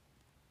us.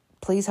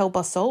 Please help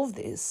us solve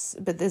this.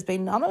 But there's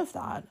been none of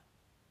that.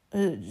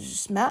 It's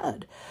just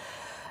mad.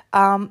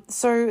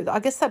 So I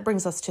guess that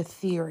brings us to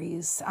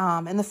theories.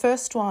 And the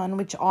first one,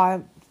 which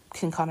I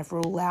can kind of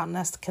rule out, and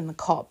as can the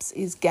cops,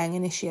 is gang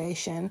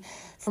initiation.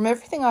 From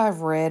everything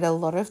I've read, a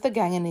lot of the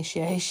gang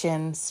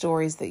initiation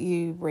stories that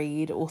you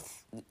read or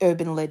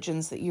urban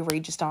legends that you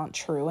read just aren't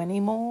true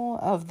anymore,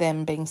 of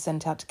them being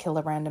sent out to kill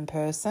a random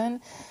person.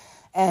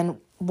 And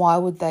why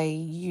would they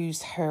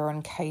use her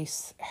and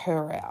case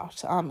her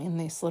out in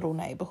this little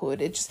neighbourhood?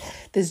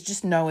 There's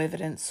just no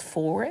evidence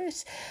for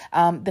it.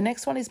 The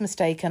next one is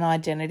mistaken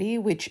identity,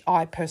 which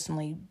I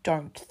personally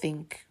don't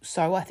think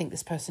so. I think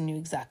this person knew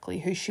exactly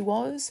who she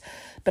was,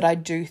 but I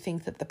do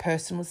think that the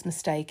person was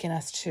mistaken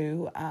as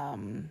to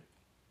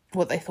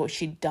what they thought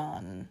she'd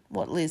done,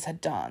 what Liz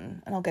had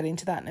done, and I'll get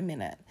into that in a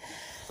minute.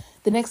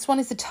 The next one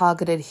is a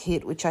targeted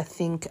hit, which I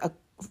think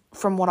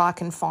from what I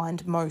can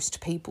find, most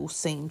people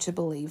seem to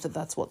believe that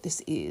that's what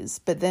this is.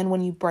 But then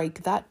when you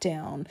break that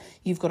down,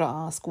 you've got to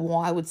ask,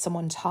 why would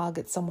someone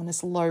target someone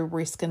as low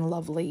risk and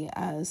lovely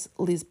as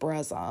Liz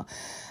Braza?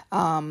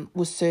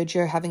 Was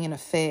Sergio having an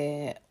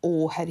affair,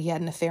 or had he had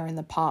an affair in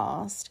the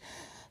past?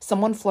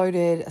 Someone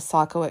floated a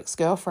psycho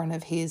ex-girlfriend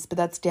of his, but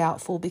that's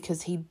doubtful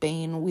because he'd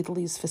been with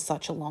Liz for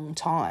such a long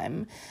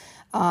time.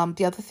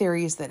 The other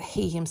theory is that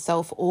he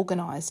himself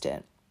organised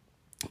it.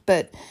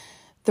 But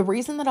the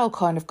reason that I'll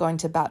kind of go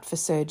into bat for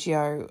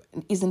Sergio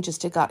isn't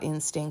just a gut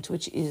instinct,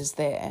 which is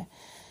there.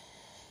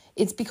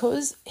 It's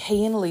because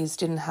he and Liz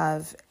didn't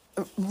have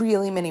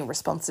really many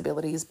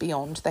responsibilities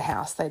beyond the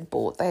house they'd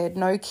bought. They had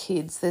no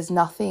kids. There's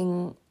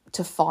nothing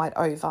to fight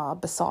over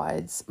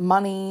besides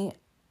money,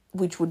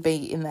 which would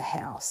be in the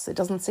house. It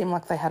doesn't seem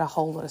like they had a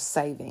whole lot of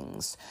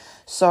savings.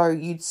 So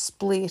you'd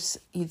split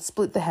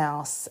the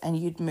house and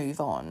you'd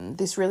move on.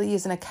 This really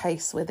isn't a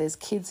case where there's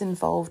kids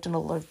involved and a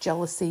lot of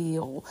jealousy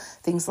or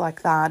things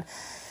like that,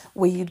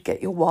 where you'd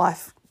get your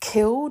wife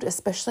killed,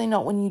 especially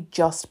not when you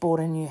just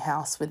bought a new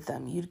house with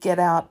them. You'd get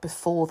out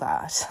before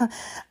that.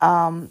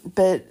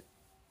 But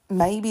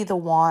maybe the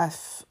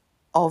wife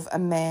of a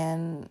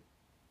man,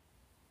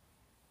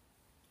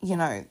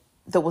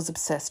 that was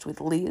obsessed with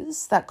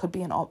Liz, that could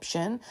be an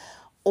option,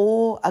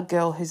 or a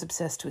girl who's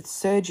obsessed with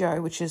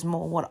Sergio, which is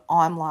more what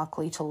I'm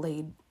likely to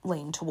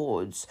lean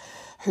towards,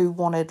 who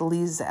wanted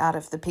Liz out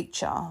of the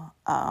picture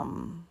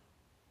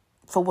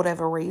for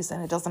whatever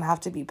reason. It doesn't have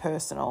to be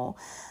personal.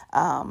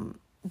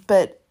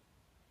 But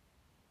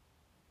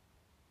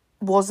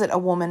was it a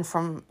woman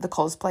from the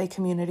cosplay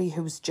community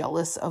who was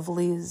jealous of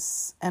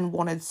Liz and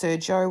wanted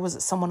Sergio? Was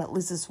it someone at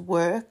Liz's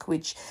work,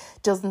 which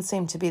doesn't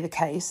seem to be the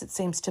case? It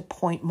seems to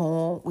point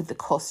more with the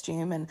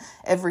costume and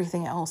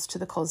everything else to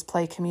the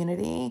cosplay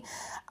community.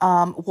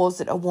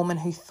 Was it a woman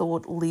who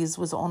thought Liz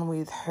was on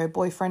with her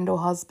boyfriend or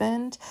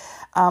husband?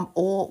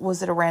 Or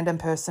was it a random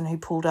person who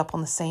pulled up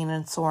on the scene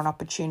and saw an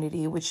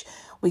opportunity, which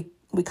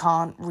we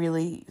can't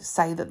really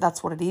say that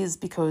that's what it is,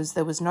 because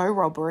there was no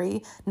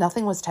robbery,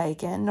 nothing was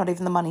taken, not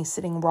even the money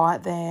sitting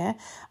right there.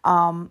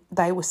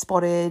 They were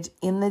spotted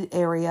in the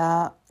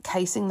area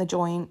casing the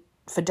joint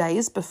for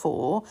days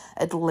before,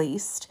 at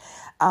least.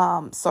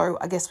 So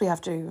I guess we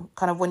have to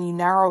kind of, when you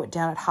narrow it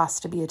down, it has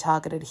to be a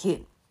targeted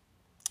hit.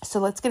 So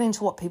let's get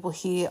into what people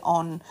hear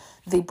on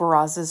the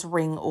Brazos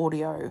Ring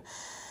audio.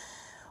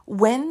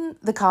 When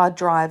the car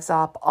drives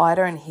up, I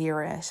don't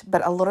hear it,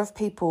 but a lot of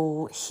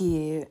people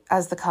hear,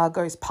 as the car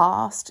goes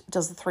past,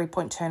 does the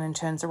 3-point turn and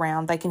turns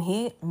around, they can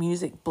hear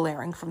music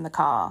blaring from the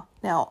car.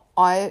 Now,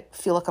 I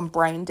feel like I'm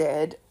brain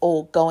dead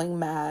or going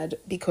mad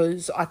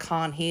because I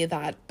can't hear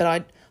that,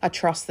 but I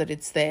trust that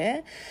it's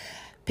there.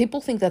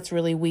 People think that's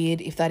really weird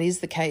if that is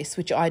the case,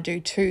 which I do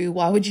too.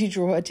 Why would you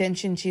draw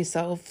attention to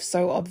yourself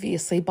so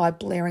obviously by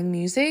blaring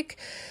music?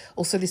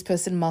 Also, this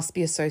person must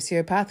be a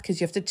sociopath, because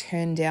you have to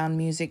turn down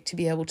music to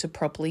be able to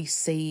properly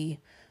see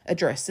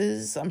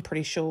addresses. I'm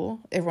pretty sure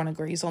everyone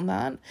agrees on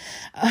that.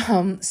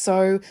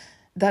 So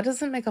that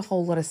doesn't make a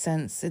whole lot of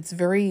sense. It's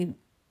very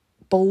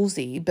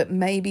ballsy, but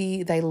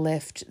maybe they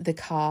left the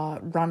car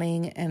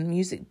running and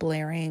music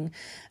blaring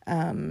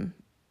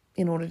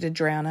in order to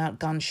drown out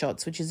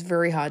gunshots, which is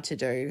very hard to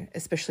do,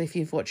 especially if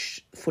you've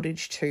watched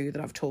footage too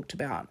that I've talked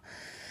about.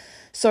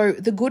 So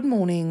the good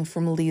morning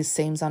from Liz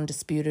seems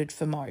undisputed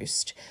for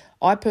most.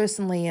 I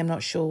personally am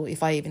not sure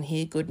if I even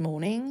hear good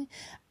morning,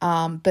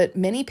 but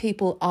many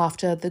people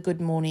after the good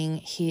morning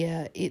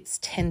hear it's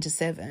 10 to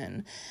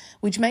 7,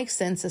 which makes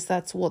sense as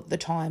that's what the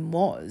time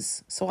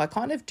was. So I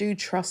kind of do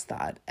trust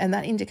that, and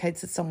that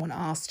indicates that someone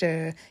asked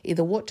her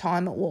either what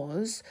time it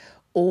was,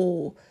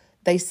 or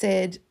they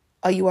said,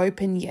 "Are you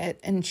open yet?"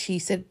 And she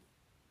said,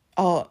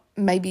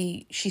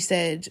 maybe she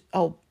said,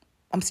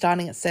 "I'm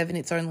starting at 7,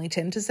 it's only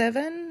 10 to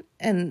 7,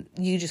 and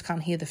you just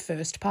can't hear the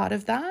first part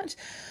of that.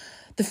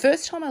 The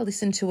first time I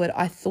listened to it,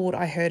 I thought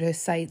I heard her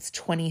say it's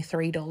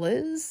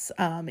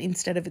 $23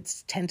 instead of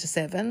it's 10 to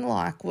 7.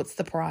 Like, what's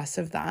the price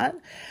of that?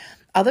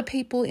 Other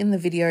people in the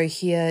video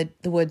hear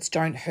the words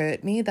 "don't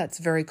hurt me." That's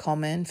very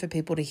common for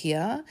people to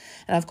hear.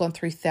 And I've gone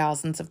through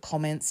thousands of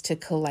comments to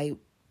collate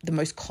the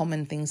most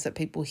common things that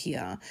people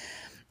hear.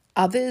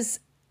 Others,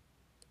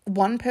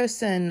 one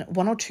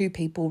or two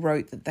people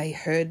wrote that they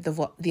heard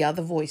the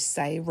other voice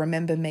say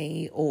 "remember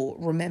me" or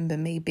 "remember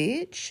me,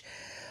 bitch."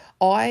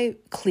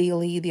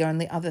 The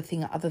only other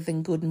thing other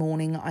than good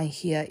morning I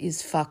hear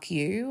is "fuck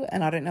you,"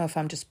 and I don't know if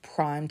I'm just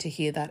primed to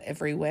hear that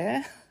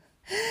everywhere.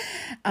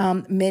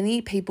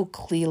 Many people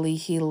clearly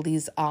hear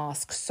Liz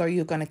ask, "So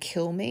you're going to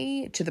kill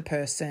me?" to the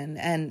person,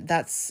 and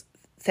that's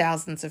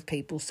thousands of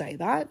people say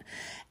that.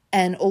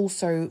 And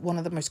also one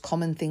of the most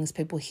common things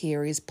people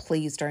hear is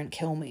 "please don't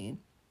kill me."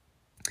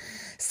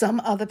 Some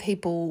other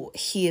people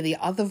hear the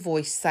other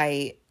voice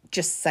say,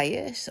 "just say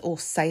it," or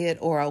 "say it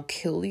or I'll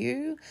kill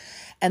you."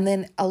 And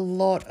then a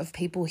lot of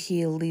people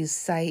hear Liz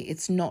say,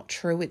 "it's not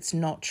true, it's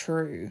not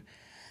true,"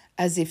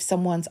 as if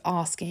someone's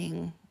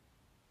asking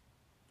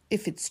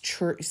if it's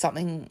true,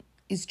 something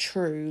is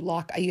true,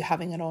 like, "are you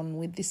having it on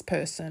with this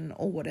person?"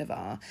 or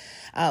whatever.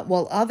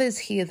 While others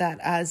hear that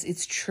as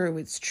 "it's true,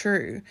 it's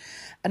true."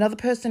 Another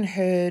person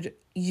heard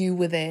 "you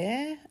were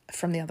there"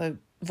 from the other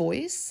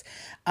voice,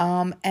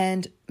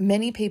 and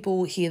many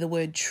people hear the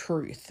word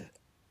 "truth"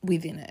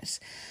 within it.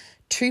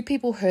 Two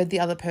people heard the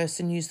other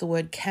person use the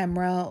word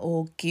 "camera"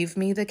 or "give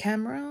me the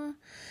camera."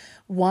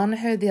 One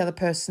heard the other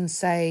person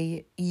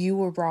say, "you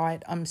were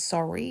right, I'm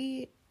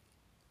sorry,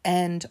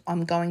 and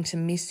I'm going to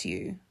miss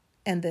you,"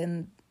 and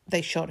then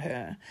they shot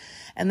her.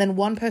 And then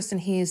one person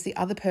hears the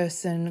other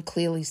person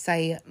clearly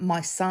say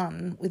 "my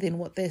son" within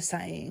what they're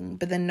saying,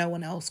 but then no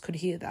one else could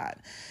hear that.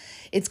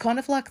 It's kind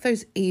of like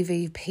those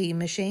EVP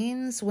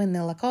machines when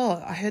they're like,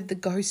 oh, I heard the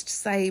ghost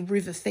say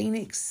River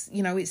Phoenix,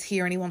 is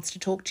here and he wants to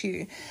talk to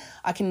you.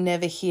 I can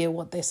never hear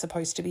what they're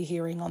supposed to be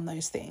hearing on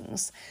those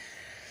things.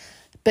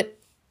 But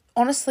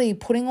honestly,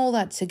 putting all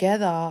that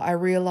together, I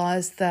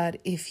realised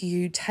that if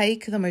you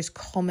take the most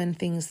common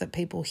things that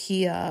people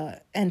hear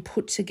and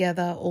put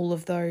together all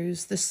of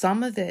those, the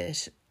sum of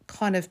it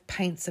kind of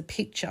paints a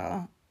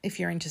picture. If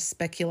you're into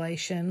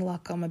speculation,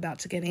 like I'm about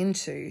to get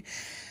into,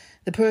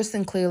 the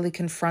person clearly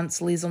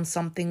confronts Liz on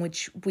something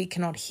which we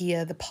cannot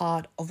hear the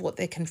part of what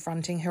they're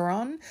confronting her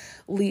on.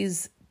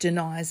 Liz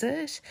denies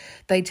it.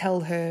 They tell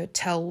her,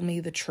 tell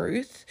me the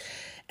truth.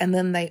 And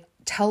then they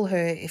tell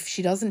her if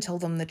she doesn't tell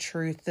them the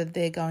truth that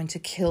they're going to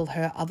kill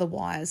her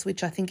otherwise,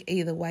 which I think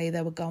either way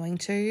they were going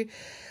to.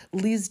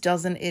 Liz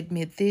doesn't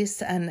admit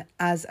this, and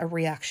as a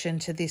reaction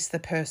to this, the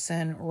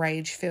person,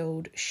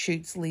 rage-filled,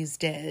 shoots Liz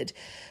dead.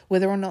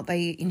 Whether or not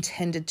they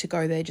intended to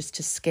go there just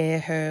to scare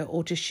her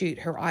or to shoot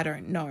her, I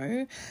don't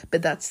know,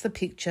 but that's the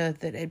picture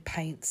that it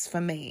paints for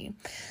me.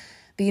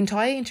 The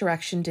entire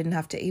interaction didn't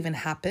have to even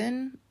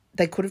happen.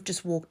 They could have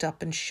just walked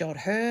up and shot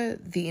her.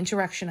 The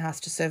interaction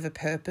has to serve a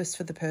purpose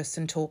for the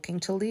person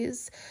talking to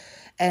Liz,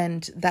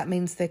 and that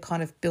means they're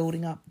kind of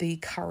building up the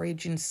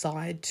courage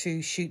inside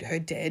to shoot her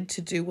dead,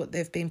 to do what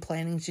they've been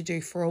planning to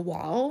do for a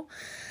while,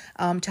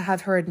 to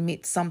have her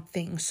admit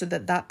something so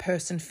that that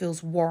person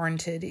feels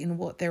warranted in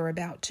what they're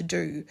about to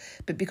do.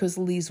 But because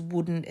Liz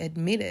wouldn't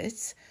admit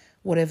it,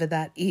 whatever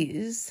that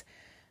is,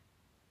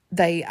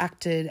 they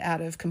acted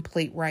out of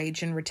complete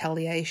rage and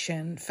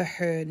retaliation for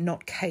her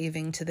not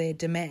caving to their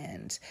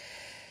demand.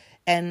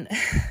 And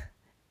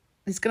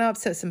it's going to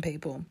upset some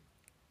people.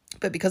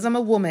 But because I'm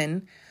a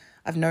woman,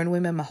 I've known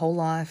women my whole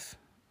life,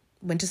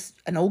 went to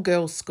an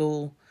all-girls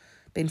school,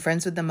 been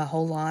friends with them my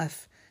whole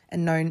life,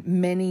 and known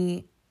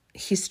many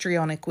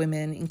histrionic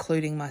women,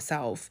 including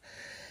myself.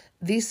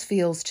 This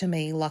feels to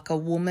me like a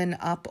woman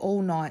up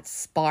all night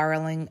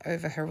spiraling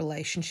over her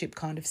relationship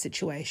kind of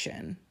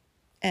situation.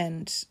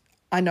 And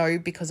I know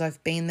because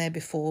I've been there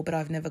before, but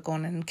I've never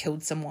gone and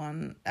killed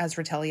someone as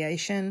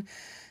retaliation.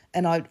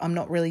 And I'm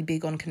not really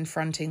big on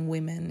confronting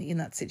women in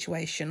that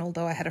situation,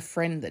 although I had a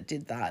friend that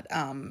did that,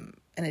 and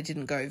it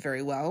didn't go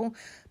very well.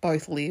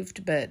 Both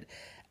lived, but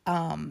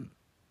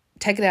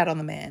take it out on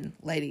the man,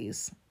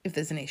 ladies, if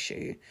there's an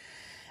issue.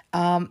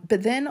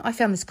 But then I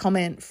found this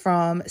comment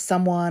from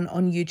someone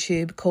on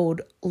YouTube called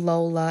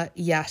Lola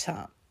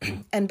Yatta.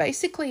 And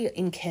basically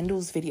in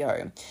Kendall's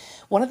video,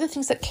 one of the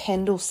things that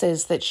Kendall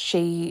says that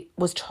she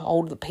was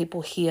told that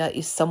people hear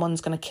is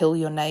someone's going to kill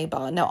your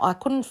neighbour. Now, I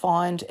couldn't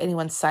find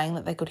anyone saying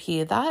that they could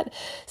hear that.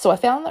 So I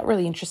found that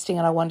really interesting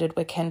and I wondered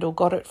where Kendall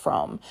got it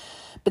from.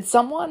 But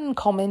someone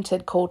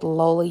commented called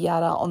Lola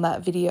Yatta on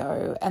that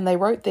video and they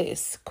wrote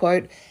this,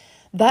 quote,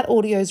 "That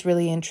audio is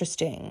really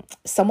interesting.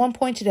 Someone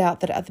pointed out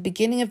that at the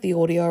beginning of the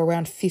audio,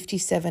 around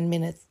 57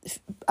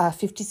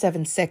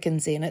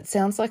 seconds in, it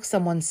sounds like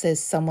someone says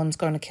someone's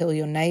going to kill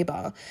your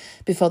neighbour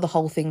before the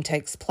whole thing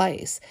takes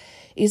place.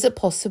 Is it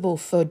possible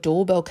for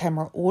doorbell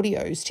camera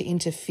audios to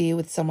interfere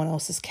with someone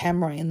else's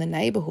camera in the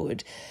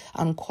neighbourhood?"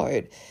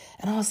 Unquote.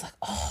 And I was like,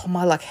 oh,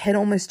 my head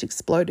almost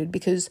exploded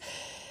because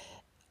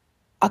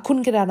I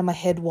couldn't get out of my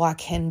head why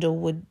Kendall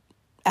would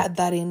add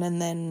that in and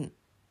then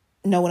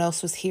no one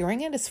else was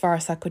hearing it as far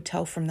as I could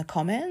tell from the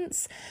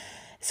comments.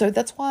 So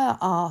that's why I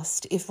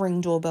asked if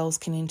Ring doorbells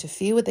can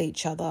interfere with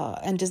each other.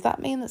 And does that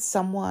mean that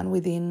someone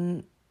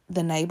within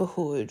the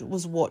neighbourhood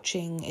was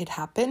watching it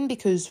happen?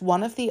 Because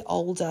one of the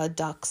older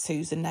ducks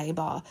who's a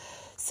neighbour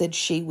said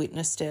she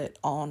witnessed it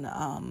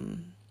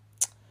on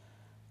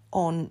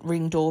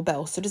Ring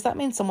doorbell. So does that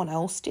mean someone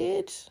else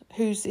did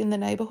who's in the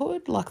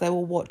neighbourhood? Like they were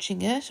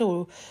watching it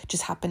or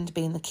just happened to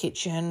be in the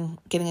kitchen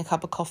getting a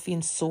cup of coffee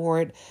and saw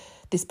it,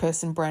 this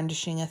person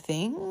brandishing a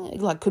thing?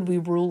 Like, could we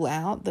rule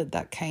out that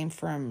that came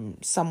from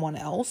someone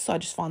else? I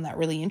just find that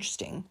really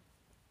interesting.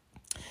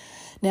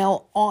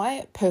 Now,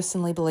 I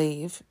personally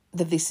believe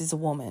that this is a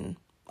woman.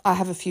 I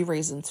have a few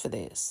reasons for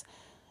this.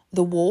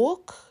 The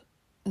walk,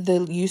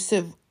 the use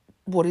of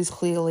what is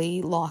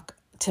clearly, like,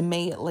 to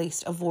me at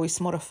least, a voice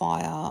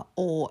modifier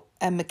or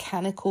a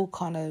mechanical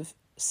kind of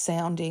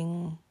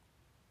sounding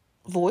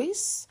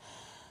voice.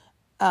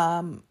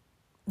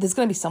 There's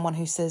going to be someone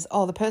who says,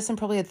 oh, the person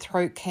probably had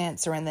throat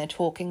cancer and they're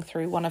talking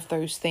through one of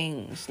those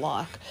things.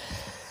 Like,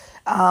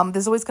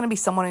 there's always going to be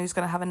someone who's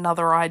going to have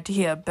another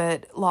idea.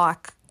 But,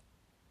 like,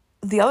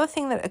 the other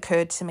thing that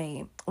occurred to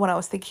me when I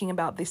was thinking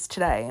about this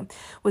today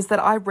was that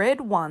I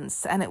read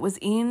once, and it was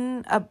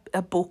in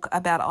a book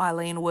about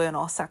Eileen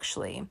Wuornos,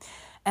 actually.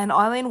 And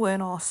Eileen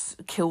Wuornos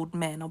killed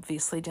men,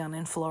 obviously, down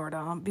in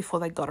Florida before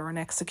they got her and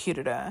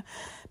executed her.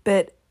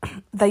 But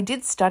they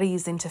did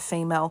studies into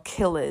female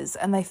killers,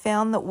 and they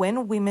found that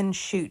when women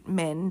shoot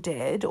men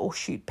dead or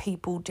shoot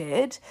people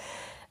dead,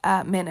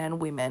 men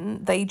and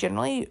women, they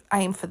generally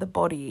aim for the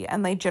body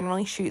and they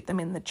generally shoot them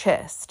in the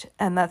chest.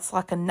 And that's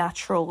like a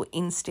natural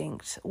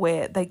instinct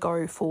where they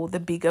go for the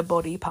bigger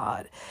body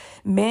part.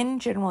 Men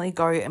generally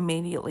go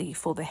immediately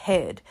for the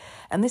head.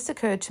 And this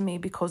occurred to me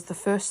because the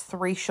first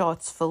 3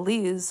 shots for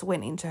Liz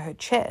went into her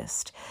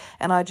chest.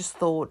 And I just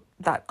thought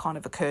that kind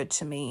of occurred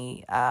to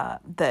me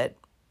that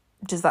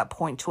does that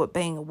point to it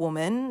being a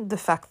woman? The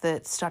fact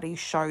that studies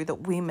show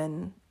that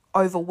women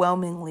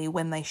overwhelmingly,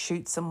 when they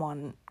shoot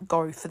someone,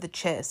 go for the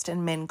chest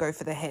and men go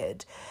for the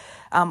head.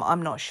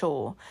 I'm not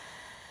sure.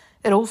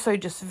 It also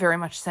just very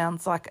much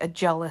sounds like a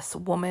jealous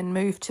woman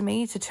move to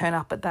me, to turn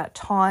up at that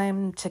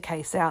time, to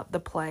case out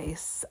the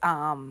place.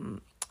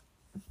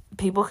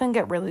 People can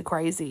get really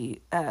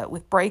crazy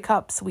with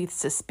breakups, with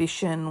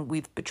suspicion,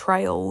 with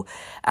betrayal,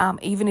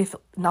 even if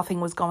nothing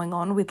was going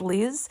on with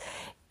Liz,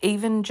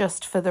 even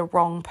just for the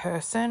wrong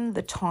person,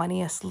 the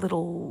tiniest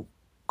little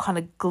kind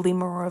of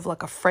glimmer of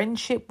like a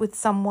friendship with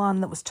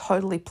someone that was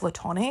totally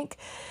platonic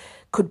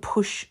could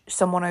push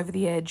someone over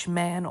the edge,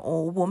 man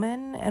or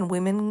woman, and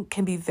women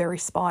can be very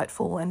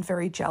spiteful and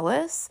very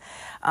jealous.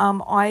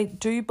 I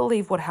do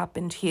believe what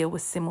happened here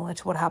was similar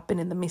to what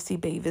happened in the Missy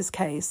Beavers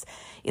case,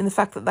 in the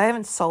fact that they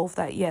haven't solved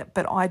that yet,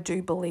 but I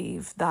do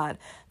believe that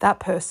that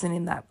person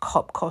in that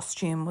cop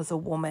costume was a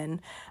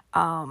woman.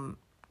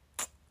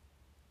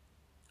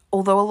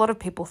 Although a lot of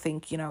people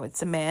think,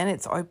 it's a man,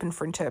 it's open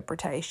for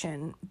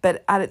interpretation.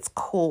 But at its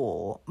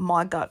core,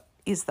 my gut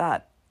is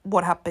that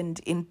what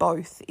happened in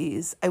both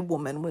is a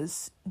woman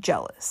was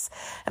jealous.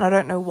 And I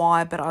don't know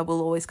why, but I will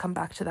always come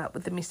back to that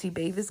with the Missy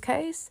Beavers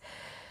case.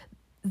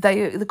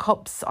 The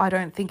cops, I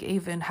don't think,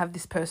 even have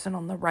this person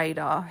on the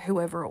radar,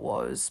 whoever it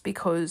was,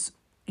 because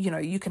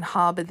you can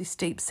harbour this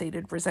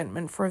deep-seated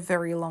resentment for a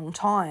very long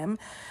time.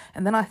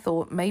 And then I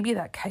thought maybe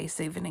that case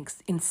even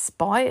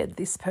inspired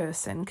this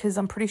person, because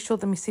I'm pretty sure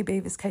the Missy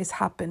Beavers case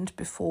happened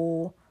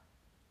before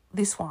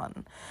this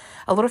one.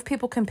 A lot of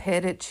people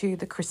compared it to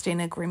the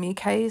Christina Grimmie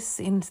case,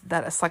 in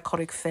that a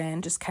psychotic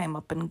fan just came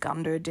up and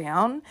gunned her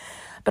down.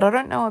 But I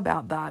don't know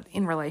about that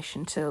in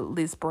relation to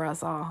Liz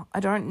Barraza.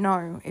 I don't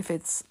know if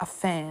it's a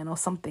fan or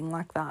something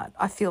like that.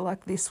 I feel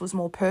like this was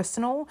more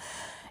personal.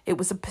 It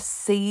was a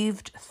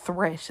perceived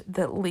threat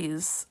that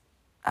Liz,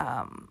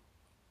 that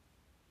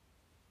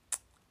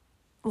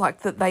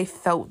they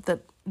felt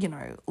that,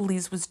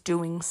 Liz was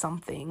doing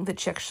something that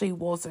she actually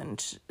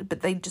wasn't, but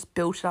they just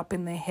built it up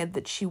in their head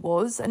that she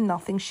was, and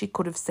nothing she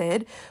could have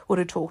said would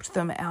have talked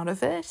them out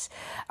of it.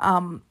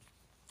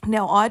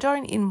 Now, I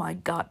don't, in my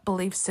gut,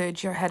 believe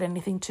Sergio had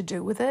anything to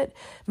do with it.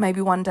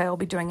 Maybe one day I'll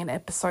be doing an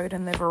episode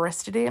and they've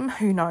arrested him.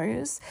 Who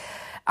knows?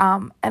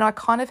 And I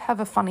kind of have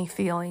a funny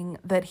feeling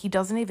that he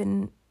doesn't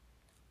even...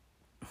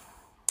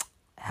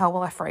 How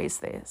will I phrase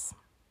this?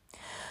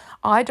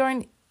 I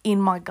don't, in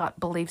my gut,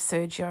 believe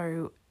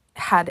Sergio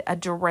had a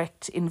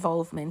direct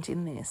involvement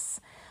in this,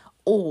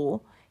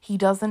 or he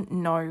doesn't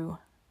know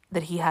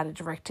that he had a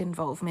direct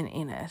involvement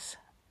in it.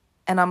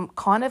 And I'm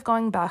kind of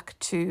going back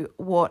to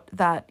what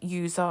that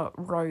user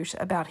wrote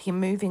about him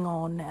moving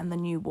on and the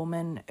new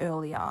woman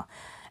earlier.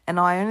 And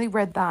I only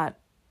read that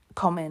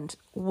comment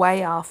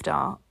way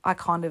after I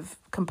kind of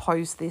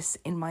composed this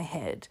in my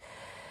head.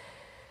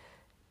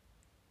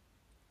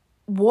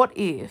 What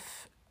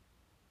if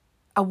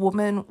a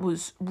woman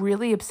was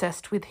really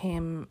obsessed with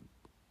him,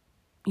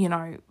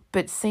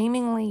 but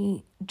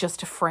seemingly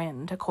just a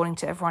friend, according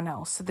to everyone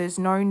else? So there's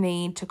no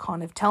need to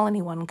kind of tell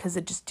anyone, because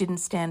it just didn't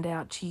stand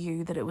out to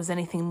you that it was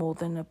anything more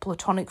than a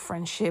platonic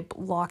friendship,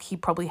 like he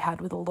probably had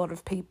with a lot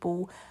of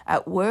people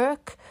at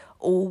work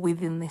or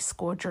within this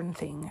squadron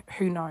thing.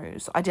 Who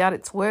knows? I doubt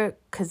it's work,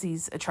 because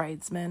he's a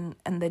tradesman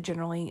and they're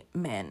generally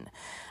men.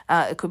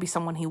 It could be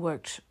someone he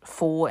worked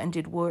for and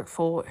did work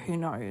for. Who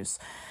knows?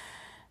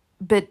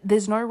 But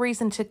there's no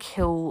reason to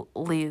kill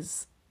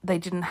Liz. They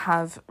didn't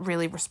have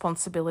really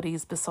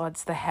responsibilities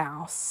besides the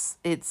house.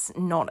 It's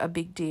not a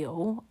big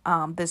deal.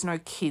 There's no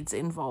kids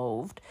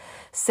involved.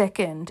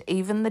 Second,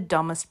 even the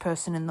dumbest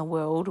person in the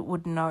world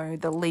would know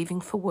that leaving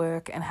for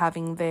work and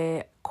having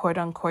their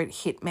quote-unquote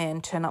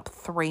hitman turn up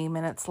 3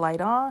 minutes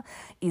later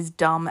is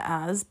dumb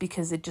as,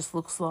 because it just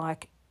looks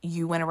like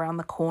you went around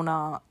the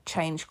corner,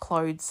 changed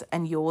clothes,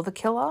 and you're the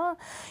killer.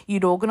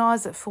 You'd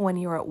organise it for when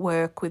you're at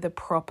work with a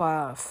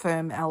proper,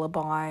 firm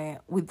alibi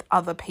with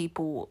other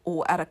people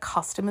or at a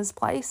customer's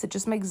place. It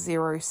just makes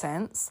zero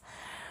sense.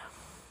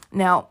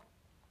 Now,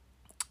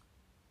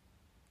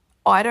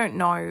 I don't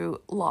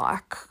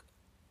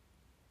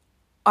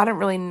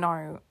really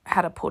know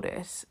how to put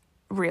it,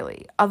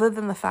 really, other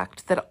than the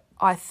fact that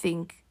I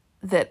think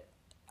that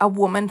a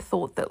woman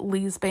thought that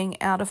Liz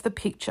being out of the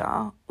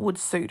picture would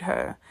suit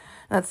her.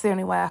 That's the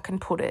only way I can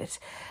put it.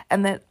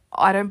 And that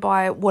I don't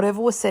buy whatever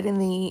was said in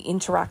the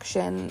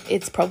interaction.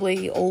 It's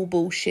probably all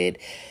bullshit.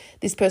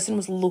 This person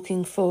was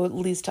looking for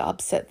Liz to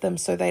upset them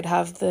so they'd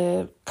have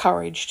the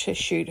courage to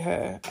shoot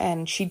her.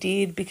 And she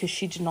did, because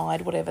she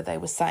denied whatever they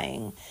were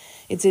saying.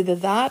 It's either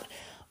that,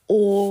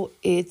 or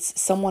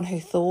it's someone who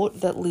thought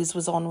that Liz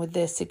was on with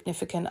their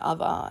significant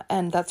other,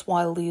 and that's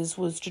why Liz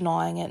was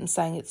denying it and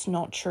saying it's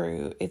not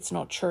true, it's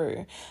not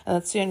true. And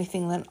that's the only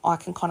thing that I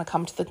can kind of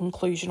come to the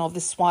conclusion of.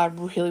 This is why I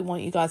really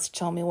want you guys to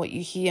tell me what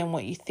you hear and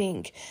what you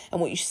think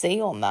and what you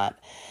see on that.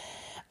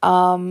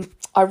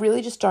 I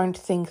really just don't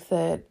think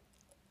that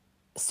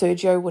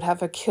Sergio would have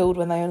her killed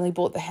when they only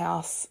bought the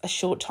house a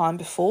short time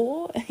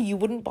before. You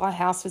wouldn't buy a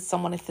house with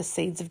someone if the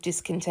seeds of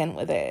discontent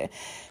were there.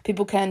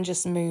 People can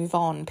just move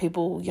on.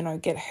 People,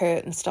 get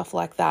hurt and stuff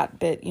like that,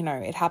 but,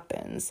 it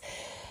happens.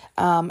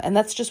 And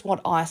that's just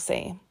what I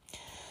see.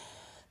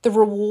 The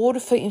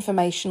reward for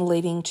information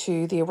leading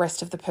to the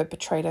arrest of the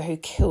perpetrator who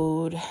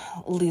killed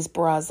Liz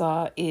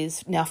Barraza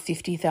is now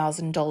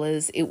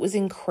 $50,000. It was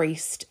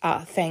increased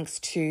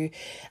thanks to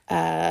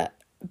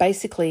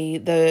basically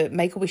the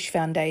Make-A-Wish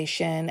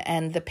Foundation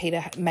and the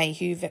Peter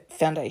Mayhew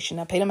Foundation.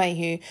 Now, Peter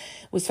Mayhew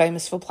was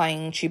famous for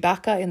playing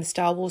Chewbacca in the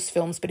Star Wars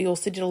films, but he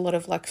also did a lot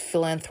of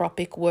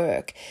philanthropic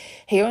work.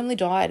 He only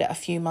died a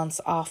few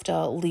months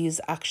after Liz,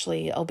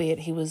 actually, albeit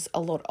he was a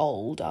lot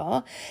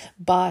older,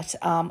 but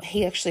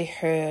he actually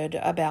heard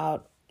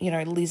about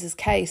Liz's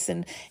case,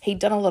 and he'd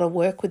done a lot of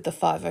work with the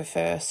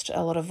 501st,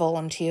 a lot of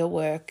volunteer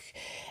work.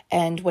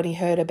 And when he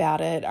heard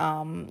about it,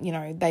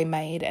 they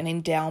made an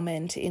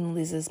endowment in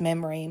Liz's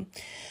memory.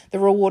 The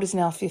reward is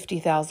now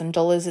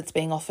 $50,000. It's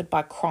being offered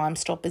by Crime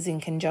Stoppers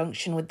in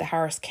conjunction with the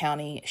Harris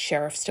County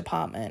Sheriff's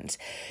Department.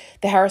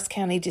 The Harris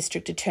County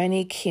District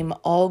Attorney, Kim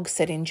Ogg,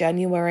 said in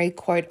January,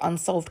 quote,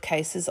 "Unsolved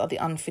cases are the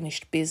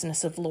unfinished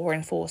business of law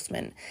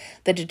enforcement.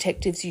 The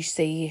detectives you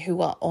see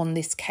who are on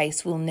this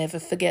case will never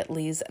forget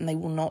Liz, and they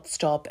will not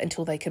stop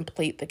until they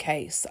complete the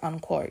case,"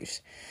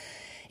 unquote.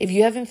 If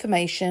you have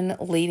information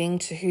leading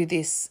to who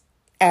this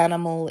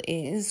animal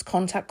is,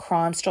 contact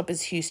Crime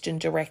Stoppers Houston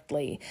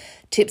directly.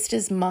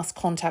 Tipsters must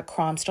contact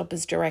Crime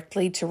Stoppers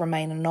directly to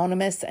remain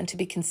anonymous and to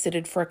be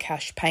considered for a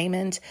cash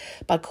payment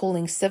by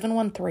calling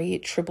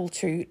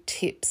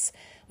 713-222-TIPS,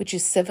 which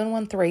is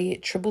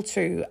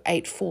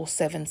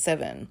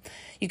 713-222-8477.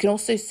 You can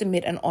also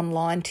submit an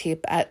online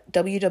tip at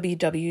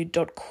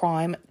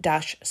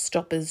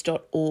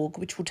www.crime-stoppers.org,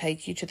 which will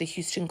take you to the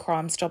Houston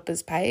Crime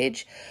Stoppers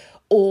page,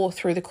 or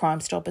through the Crime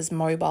Stoppers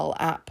mobile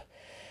app.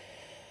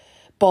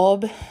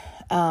 Bob,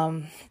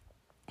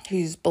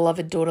 whose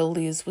beloved daughter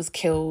Liz was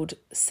killed,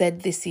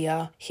 said this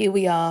year, "Here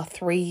we are,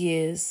 3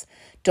 years,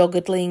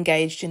 doggedly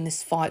engaged in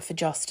this fight for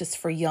justice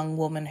for a young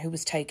woman who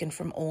was taken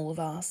from all of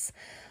us,"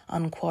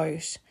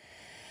 unquote.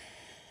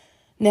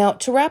 Now,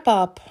 to wrap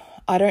up,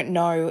 I don't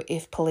know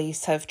if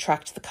police have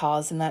tracked the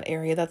cars in that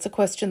area. That's a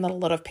question that a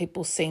lot of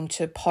people seem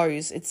to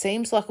pose. It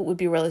seems like it would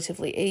be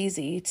relatively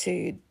easy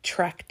to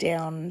track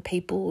down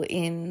people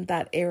in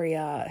that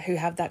area who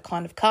have that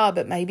kind of car,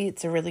 but maybe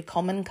it's a really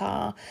common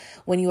car.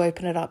 When you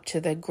open it up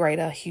to the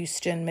greater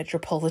Houston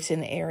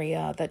metropolitan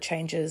area, that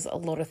changes a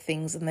lot of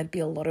things, and there'd be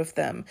a lot of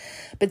them.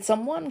 But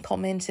someone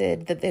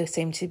commented that there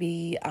seemed to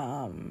be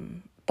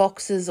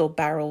boxes or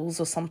barrels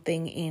or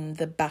something in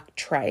the back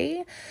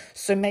tray.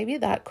 So maybe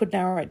that could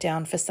narrow it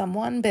down for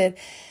someone. But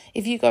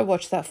if you go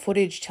watch that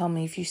footage, tell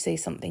me if you see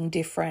something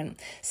different.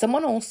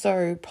 Someone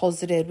also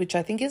posited, which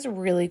I think is a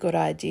really good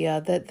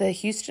idea, that the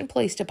Houston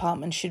Police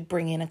Department should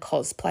bring in a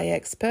cosplay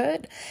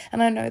expert.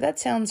 And I know that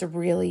sounds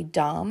really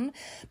dumb,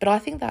 but I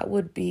think that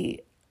would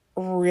be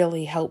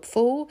really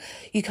helpful.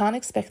 You can't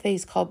expect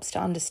these cops to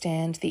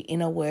understand the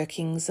inner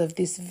workings of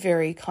this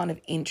very kind of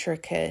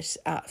intricate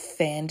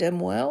fandom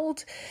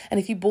world.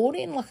 And if you brought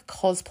in a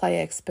cosplay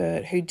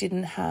expert who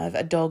didn't have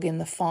a dog in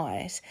the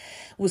fight,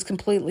 was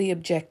completely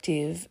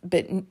objective,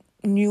 but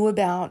knew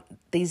about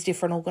these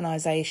different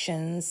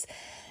organisations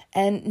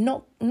and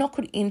not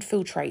could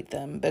infiltrate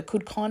them, but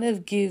could kind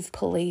of give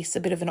police a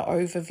bit of an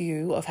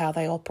overview of how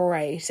they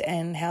operate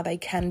and how they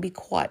can be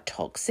quite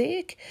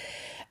toxic.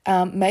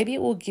 Maybe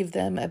it will give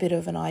them a bit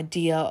of an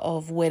idea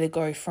of where to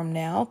go from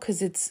now,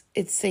 because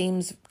it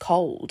seems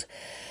cold.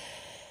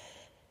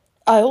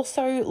 I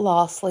also,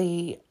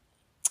 lastly,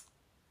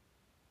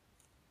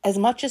 as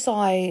much as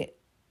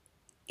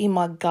in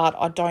my gut,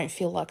 I don't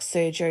feel like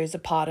Sergio is a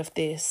part of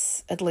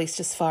this, at least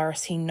as far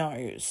as he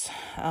knows.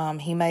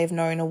 He may have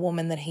known a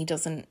woman that he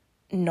doesn't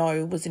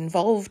know was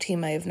involved. He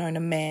may have known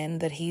a man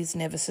that he's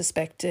never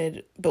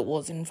suspected but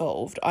was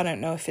involved. I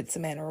don't know if it's a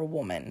man or a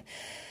woman.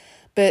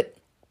 But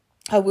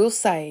I will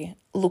say,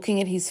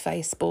 looking at his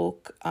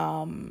Facebook,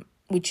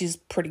 which is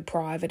pretty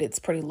private, it's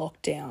pretty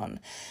locked down,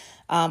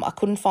 I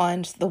couldn't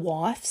find the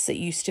wife's. It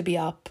used to be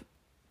up,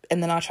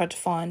 and then I tried to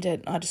find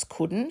it, and I just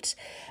couldn't.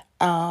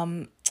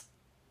 I'm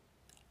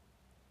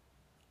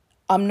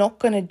not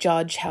going to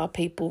judge how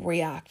people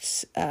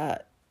react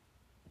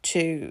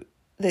to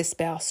their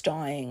spouse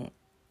dying,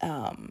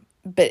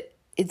 but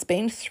it's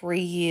been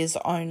 3 years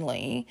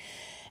only,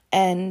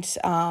 and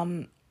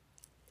a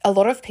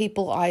lot of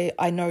people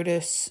I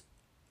notice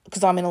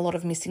because I'm in a lot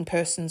of missing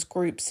persons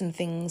groups and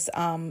things,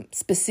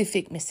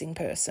 specific missing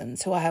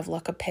persons who I have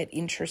like a pet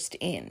interest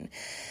in.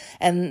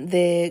 And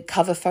their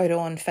cover photo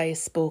on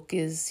Facebook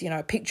is,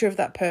 a picture of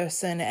that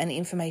person and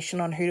information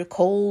on who to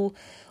call,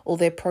 or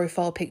their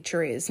profile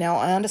picture is. Now,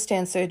 I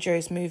understand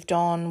Sergio's moved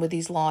on with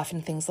his life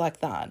and things like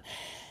that,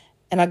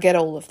 and I get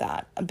all of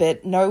that.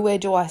 But nowhere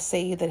do I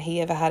see that he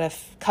ever had a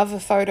cover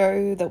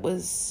photo that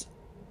was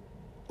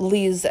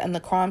Liz and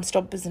the Crime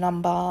Stoppers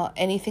number,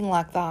 anything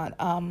like that.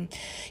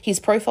 His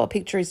profile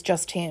picture is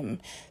just him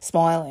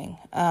smiling,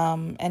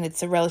 and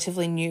it's a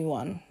relatively new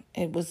one.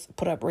 It was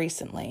put up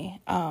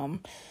recently.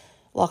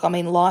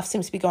 Life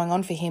seems to be going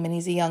on for him, and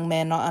he's a young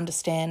man. I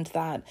understand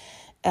that,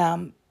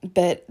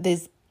 but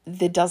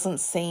there doesn't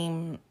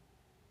seem.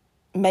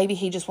 Maybe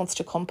he just wants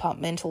to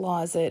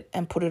compartmentalize it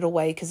and put it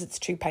away because it's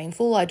too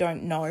painful. I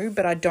don't know,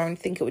 but I don't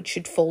think it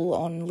should fall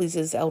on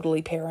Liz's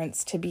elderly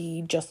parents to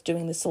be just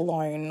doing this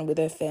alone with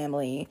her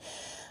family,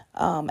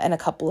 and a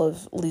couple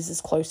of Liz's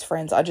close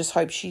friends. I just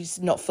hope she's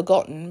not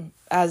forgotten.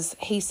 As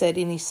he said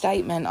in his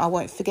statement, I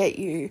won't forget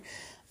you.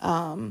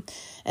 And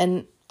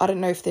I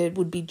don't know if there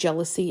would be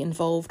jealousy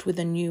involved with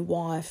a new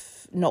wife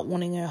not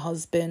wanting her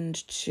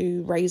husband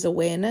to raise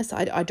awareness.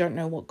 I don't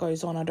know what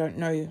goes on. I don't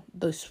know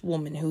this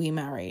woman who he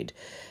married.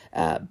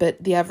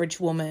 But the average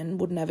woman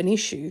wouldn't have an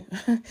issue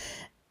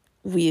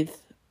with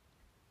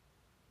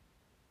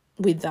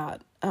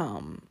that,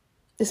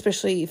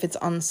 especially if it's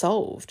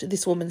unsolved.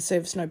 This woman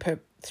serves no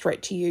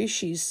threat to you.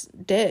 She's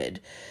dead,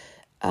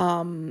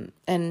 and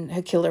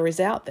her killer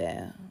is out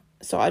there.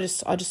 So I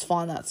just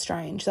find that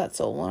strange,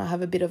 that's all. And I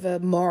have a bit of a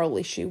moral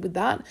issue with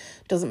that.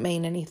 Doesn't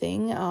mean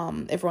anything.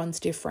 Everyone's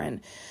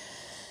different.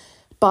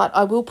 But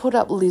I will put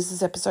up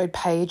Liz's episode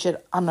page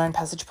at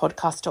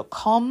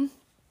unknownpassagepodcast.com.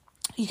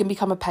 You can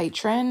become a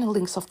patron,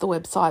 links off the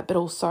website, but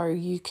also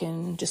you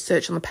can just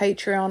search on the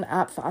Patreon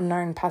app for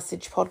Unknown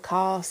Passage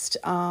Podcast.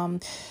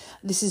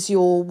 This is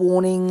your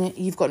warning.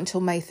 You've got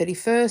until May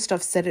 31st.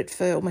 I've said it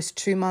for almost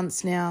 2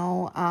 months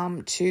now.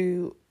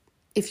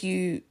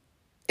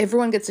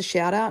 Everyone gets a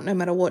shout out no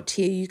matter what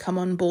tier you come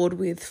on board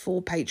with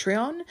for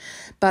Patreon,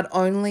 but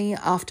only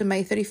after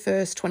May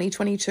 31st,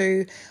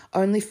 2022,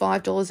 only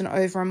 $5 and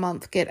over a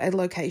month get a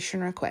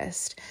location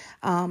request.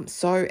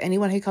 So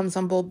anyone who comes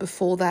on board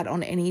before that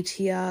on any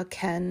tier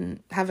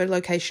can have a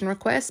location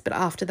request, but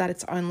after that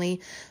it's only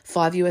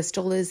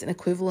 $5 and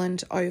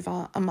equivalent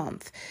over a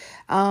month.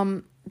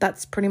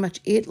 That's pretty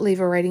much it. Leave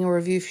a rating or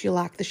review if you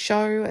like the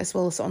show, as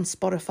well as on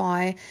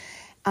Spotify.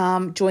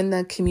 Join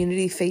the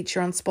community feature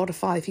on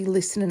Spotify if you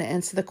listen and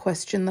answer the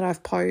question that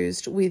I've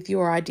posed with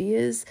your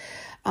ideas.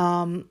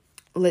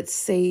 Let's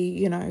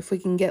see, if we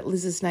can get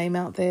Liz's name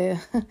out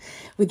there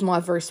with my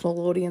very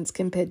small audience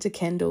compared to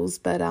Kendall's.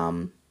 But,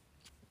 I'll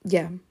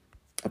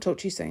talk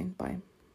to you soon. Bye.